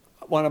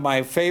one of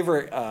my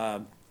favorite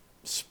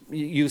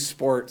youth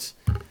sports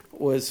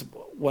was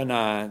when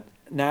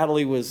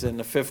Natalie was in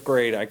the 5th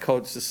grade. I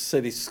coached the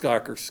city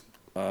soccer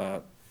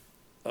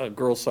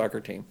girls soccer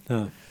team.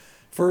 Huh.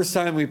 First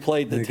time we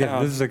played the And again,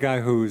 town. this is a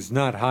guy who's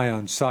not high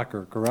on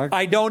soccer, correct?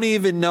 I don't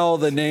even know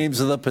the names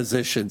of the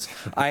positions.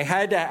 I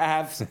had to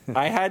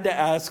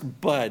ask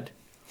Bud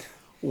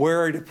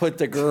where to put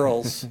the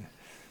girls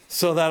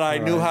so that I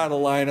knew how to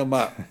line them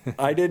up.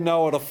 I didn't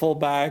know what a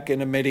fullback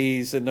and the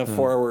middies and the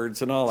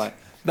forwards and all that.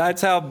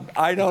 That's how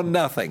I know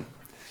nothing.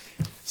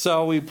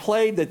 So we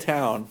played the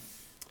town,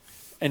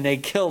 and they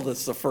killed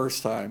us the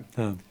first time,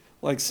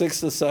 like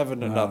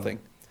 6-7 to nothing.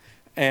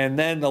 And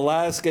then the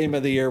last game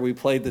of the year, we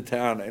played the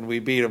town, and we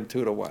beat them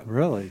 2-1.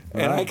 Really?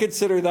 And I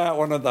consider that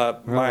one of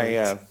of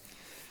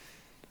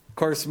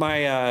course,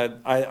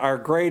 our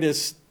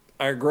greatest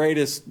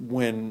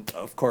win,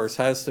 of course,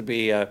 has to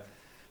be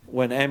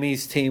when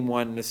Emmy's team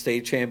won the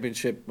state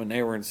championship when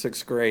they were in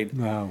 6th grade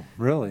Wow.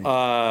 Really?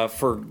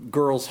 for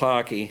girls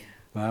hockey.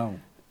 Wow.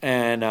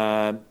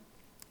 And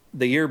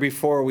the year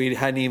before, we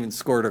hadn't even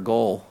scored a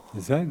goal.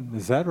 Is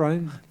that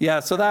right? Yeah,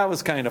 so that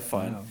was kind of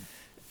fun. Wow.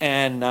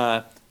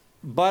 And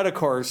but of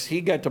course, he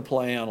got to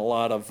play on a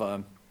lot of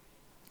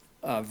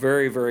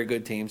very, very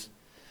good teams.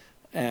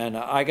 And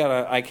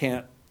I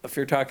can't. If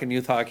you're talking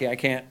youth hockey, I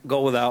can't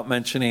go without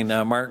mentioning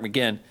Mark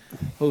McGinn,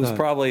 who's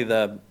probably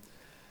the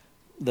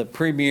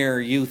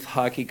premier youth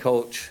hockey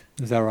coach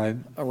Is that right?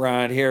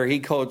 around here. He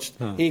coached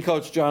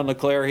John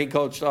LeClaire. He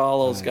coached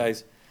all those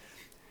guys.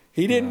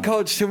 He didn't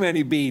coach too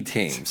many B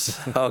teams,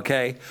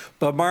 okay?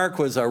 But Mark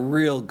was a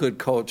real good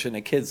coach, and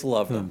the kids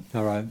loved him.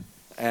 All right.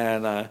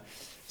 And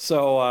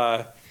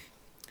so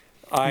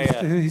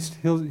He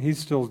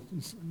still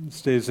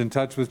stays in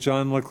touch with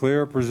John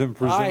LeClaire,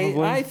 presumably?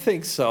 I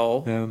think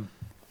so. Yeah.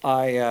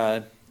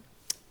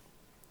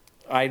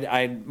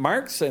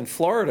 Mark's in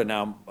Florida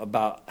now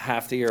about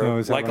half the year. Oh,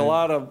 is that like right?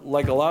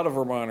 a lot of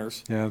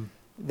Vermonters. Yeah.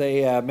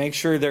 They make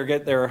sure they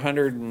get their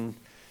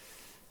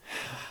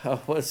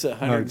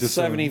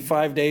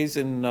 175 days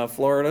in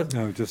Florida.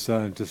 No, just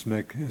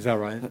make. Is that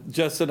right?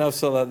 Just enough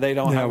so that they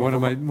don't Yeah, have one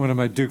of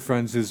my Duke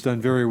friends who's done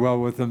very well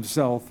with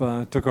himself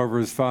took over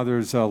his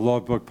father's law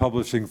book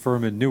publishing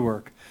firm in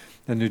Newark,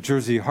 and New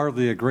Jersey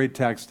hardly a great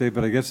tax state,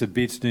 but I guess it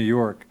beats New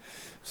York.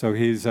 So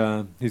he's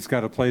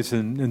got a place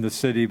in the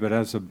city, but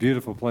has a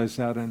beautiful place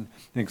out in I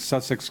think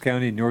Sussex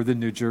County, northern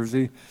New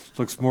Jersey.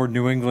 Looks more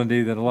New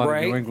Englandy than a lot of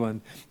New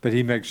England, but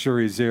he makes sure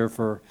he's there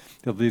for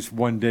at least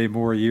one day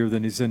more a year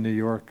than he's in New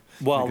York.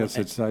 Well, because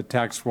it's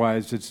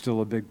tax-wise, it's still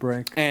a big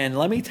break. And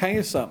let me tell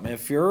you something: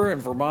 if you're in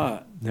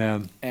Vermont, Yeah,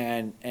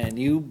 and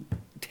you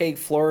take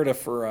Florida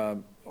for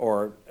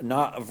or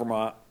not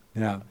Vermont,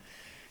 yeah,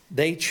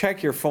 They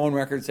check your phone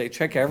records. They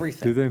check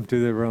everything. Do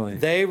they really?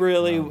 They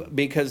really,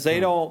 because they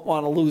don't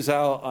want to lose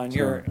out on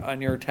Sure.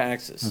 your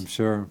taxes. I'm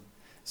sure.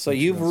 So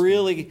you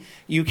don't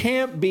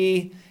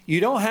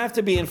have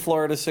to be in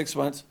Florida 6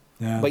 months,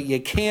 Yeah. but you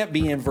can't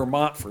be in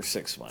Vermont for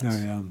 6 months.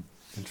 Oh, yeah.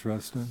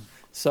 Interesting.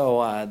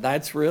 So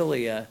that's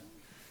really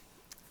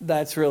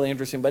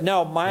interesting. But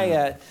no,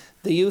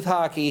 the youth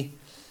hockey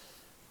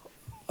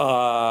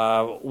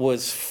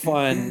was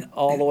fun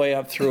all the way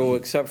up through,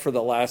 except for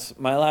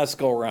my last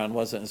go around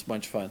wasn't as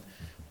much fun.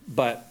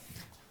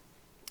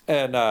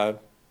 And I'll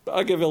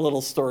give you a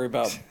little story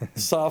about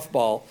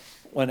softball.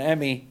 When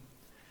Emmy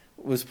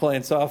was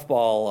playing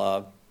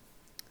softball,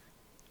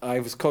 I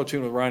was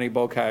coaching with Ronnie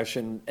Bokash,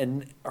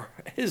 and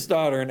his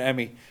daughter and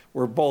Emmy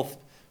were both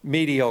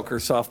mediocre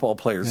softball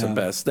players at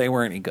best. They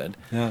weren't any good.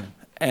 Yeah.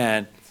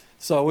 And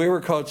so we were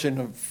coaching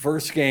the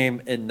first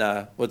game in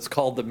what's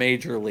called the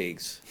major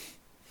leagues.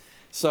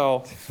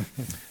 So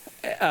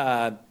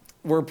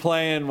we're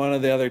playing one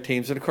of the other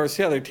teams, and of course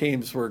the other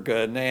teams were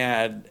good, and they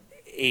had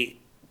 8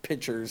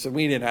 pitchers, and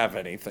we didn't have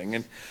anything.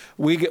 And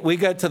we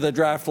got to the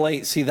draft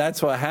late. See,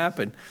 that's what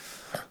happened.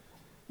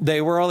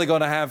 They were only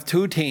going to have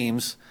 2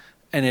 teams,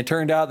 and it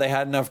turned out they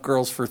had enough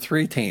girls for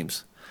 3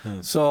 teams.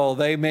 So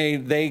they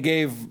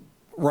gave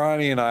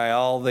Ronnie and I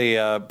all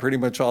the pretty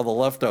much all the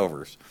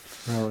leftovers.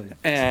 Really?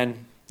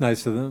 And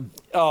Nice of them.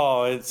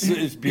 oh,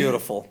 it's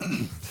beautiful.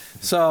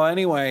 So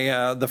anyway,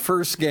 the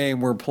first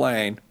game we're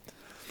playing,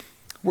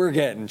 we're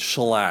getting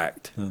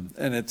shellacked,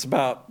 and it's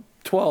about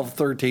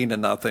 12-13 to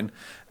nothing.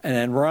 And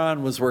then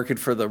Ron was working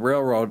for the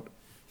railroad,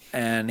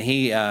 and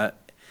he had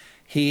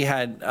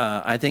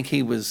I think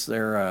he was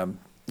their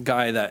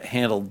guy that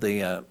handled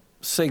the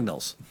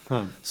signals.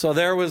 So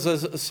there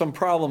was some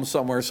problem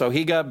somewhere. So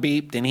he got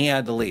beeped and he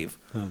had to leave.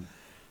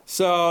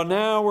 So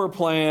now we're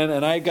playing,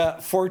 and I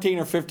got 14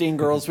 or 15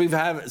 girls. We've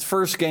had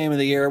first game of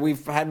the year.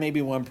 We've had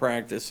maybe one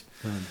practice,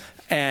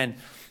 and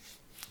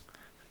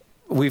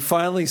we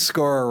finally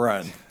score a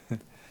run.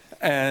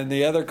 And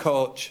the other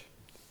coach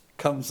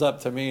comes up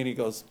to me and he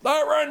goes,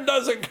 "That run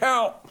doesn't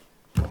count."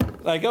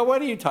 I go,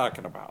 "What are you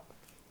talking about?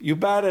 You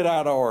batted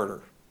out of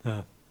order."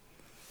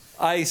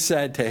 I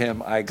said to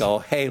him, I go,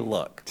 "Hey,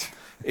 look,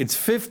 it's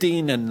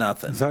 15 to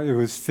nothing. So it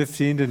was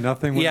 15 to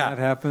nothing when Yeah. that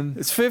happened?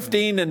 It's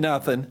 15 to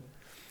nothing."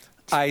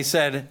 I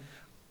said,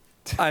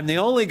 "I'm the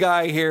only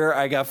guy here.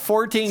 I got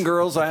 14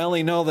 girls. I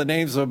only know the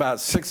names of about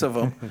 6 of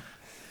them.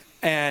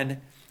 And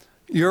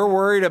you're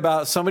worried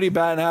about somebody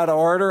batting out of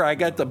order? I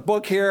got the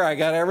book here. I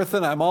got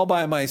everything. I'm all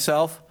by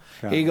myself."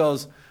 Okay. He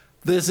goes,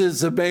 "This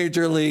is the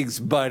major leagues,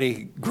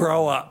 buddy.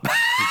 Grow up."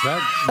 Is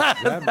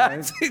that right?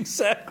 That's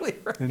exactly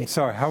right. And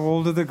sorry, how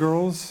old are the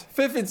girls?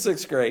 5th and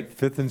 6th grade.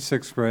 5th and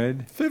 6th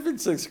grade? 5th and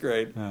 6th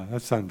grade. Oh,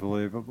 that's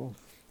unbelievable.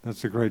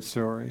 That's a great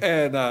story.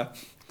 And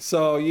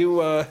so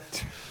you...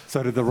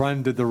 So did the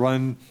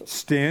run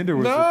stand, or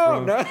was it no,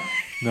 thrown? no.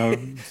 No.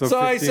 So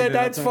I 15 said, to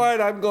 "That's nothing?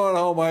 fine. I'm going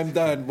home. I'm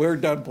done. We're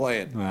done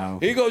playing." Wow.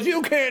 He goes,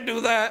 "You can't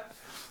do that."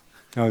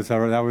 Oh, is that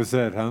right? That was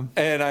it, huh?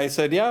 And I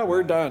said, "Yeah,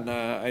 we're done."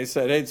 I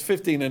said, "It's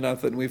 15 to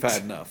nothing. We've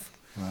had enough."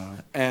 Wow.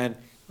 And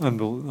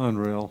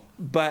Unreal.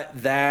 but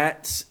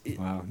that's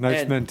Wow. Nice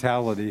and,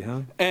 mentality,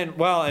 huh?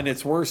 and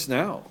it's worse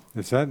now.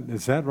 Is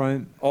that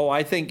right? Oh,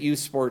 I think youth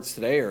sports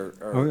today are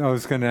I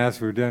was going to ask.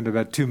 We're down to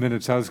about 2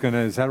 minutes.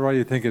 Is that right?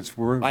 You think it's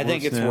worse? I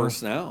think it's now?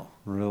 worse now.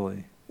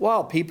 Really?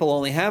 Well, people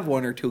only have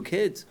 1 or 2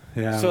 kids,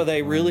 Yeah. so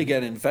they really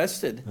get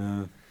invested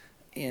Uh,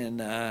 in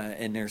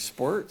their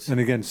sports. and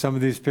again, some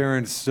of these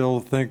parents still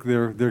think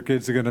their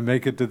kids are going to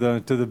make it to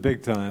the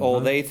big time. Oh, huh?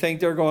 they think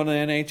they're going to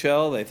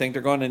NHL. They think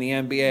they're going to the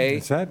NBA.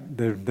 Is that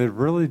they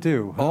really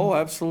do? Huh? Oh,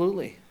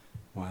 absolutely.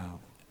 Wow.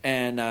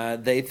 And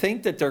they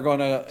think that they're going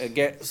to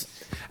get,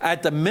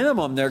 at the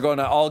minimum, they're going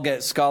to all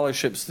get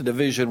scholarships to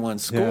Division I Yeah.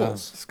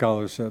 schools.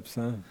 Scholarships.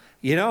 Huh?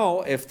 You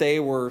know, if they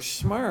were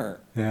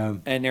smart Yeah.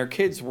 and their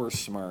kids were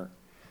smart,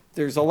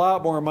 there's a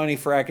lot more money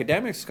for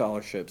academic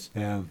scholarships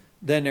Yeah.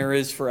 than there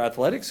is for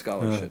athletic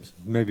scholarships.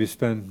 Maybe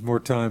spend your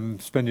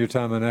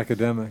time on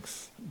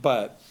academics.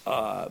 But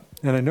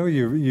And I know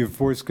you've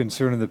voiced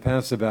concern in the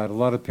past about a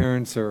lot of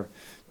parents are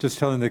just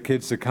telling their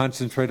kids to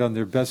concentrate on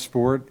their best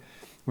sport.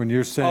 When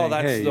you're saying,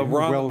 that's hey, the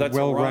wrong- that's the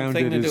wrong well-rounded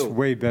thing to is do.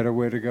 way better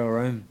way to go,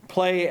 right?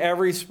 play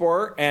every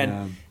sport,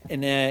 and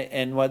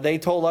what they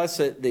told us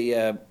at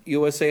the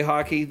USA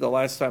Hockey the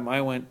last time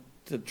I went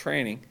to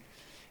training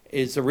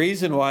is the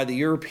reason why the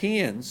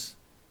Europeans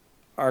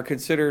are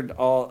considered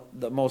all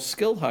the most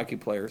skilled hockey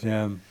players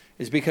Yeah.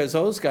 is because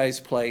those guys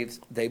play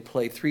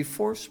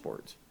 3-4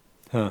 sports.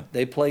 Huh.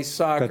 They play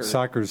soccer. But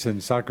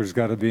soccer's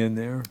got to be in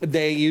there.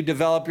 You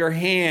develop your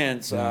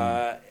hands.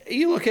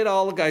 You look at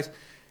all the guys.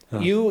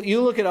 You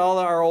look at all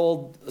our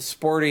old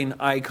sporting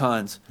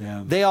icons.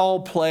 Yeah. They all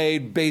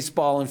played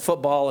baseball and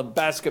football and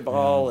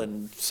basketball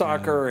and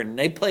soccer, and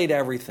they played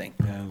everything.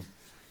 Yeah.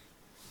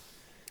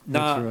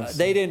 Now, Interesting.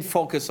 they didn't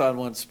focus on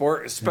one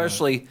sport,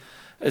 especially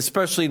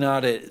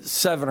not at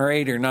 7 or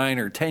 8 or 9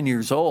 or 10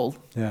 years old.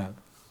 Yeah.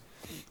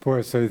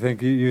 Boy, so you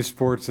think youth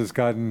sports has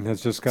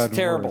just gotten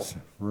terrible. worse?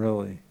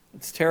 Really?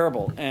 It's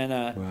terrible. And,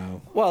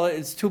 Wow. well,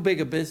 it's too big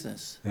a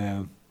business.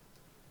 Yeah.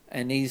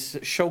 And these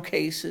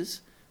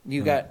showcases,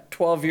 you got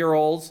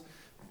 12-year-olds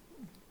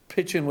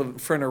pitching in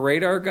front of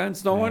radar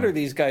guns. No wonder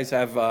these guys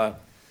have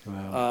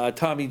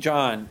Tommy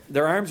John.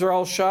 Their arms are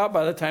all shot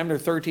by the time they're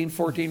 13,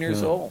 14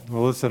 years old.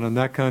 Well, listen, on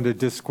that kind of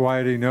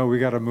disquieting note, we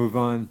got to move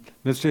on.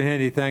 Mr.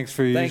 Handy, thanks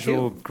for your Thank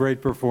usual you.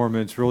 great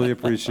performance. Really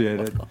appreciate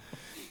it.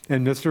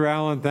 And Mr.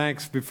 Allen,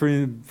 thanks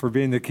for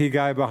being the key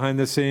guy behind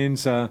the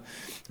scenes. I'm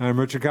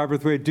Richard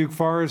Copperthwaite, Duke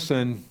Forest,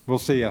 and we'll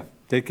see you.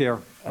 Take care.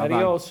 Bye-bye.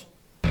 Adios.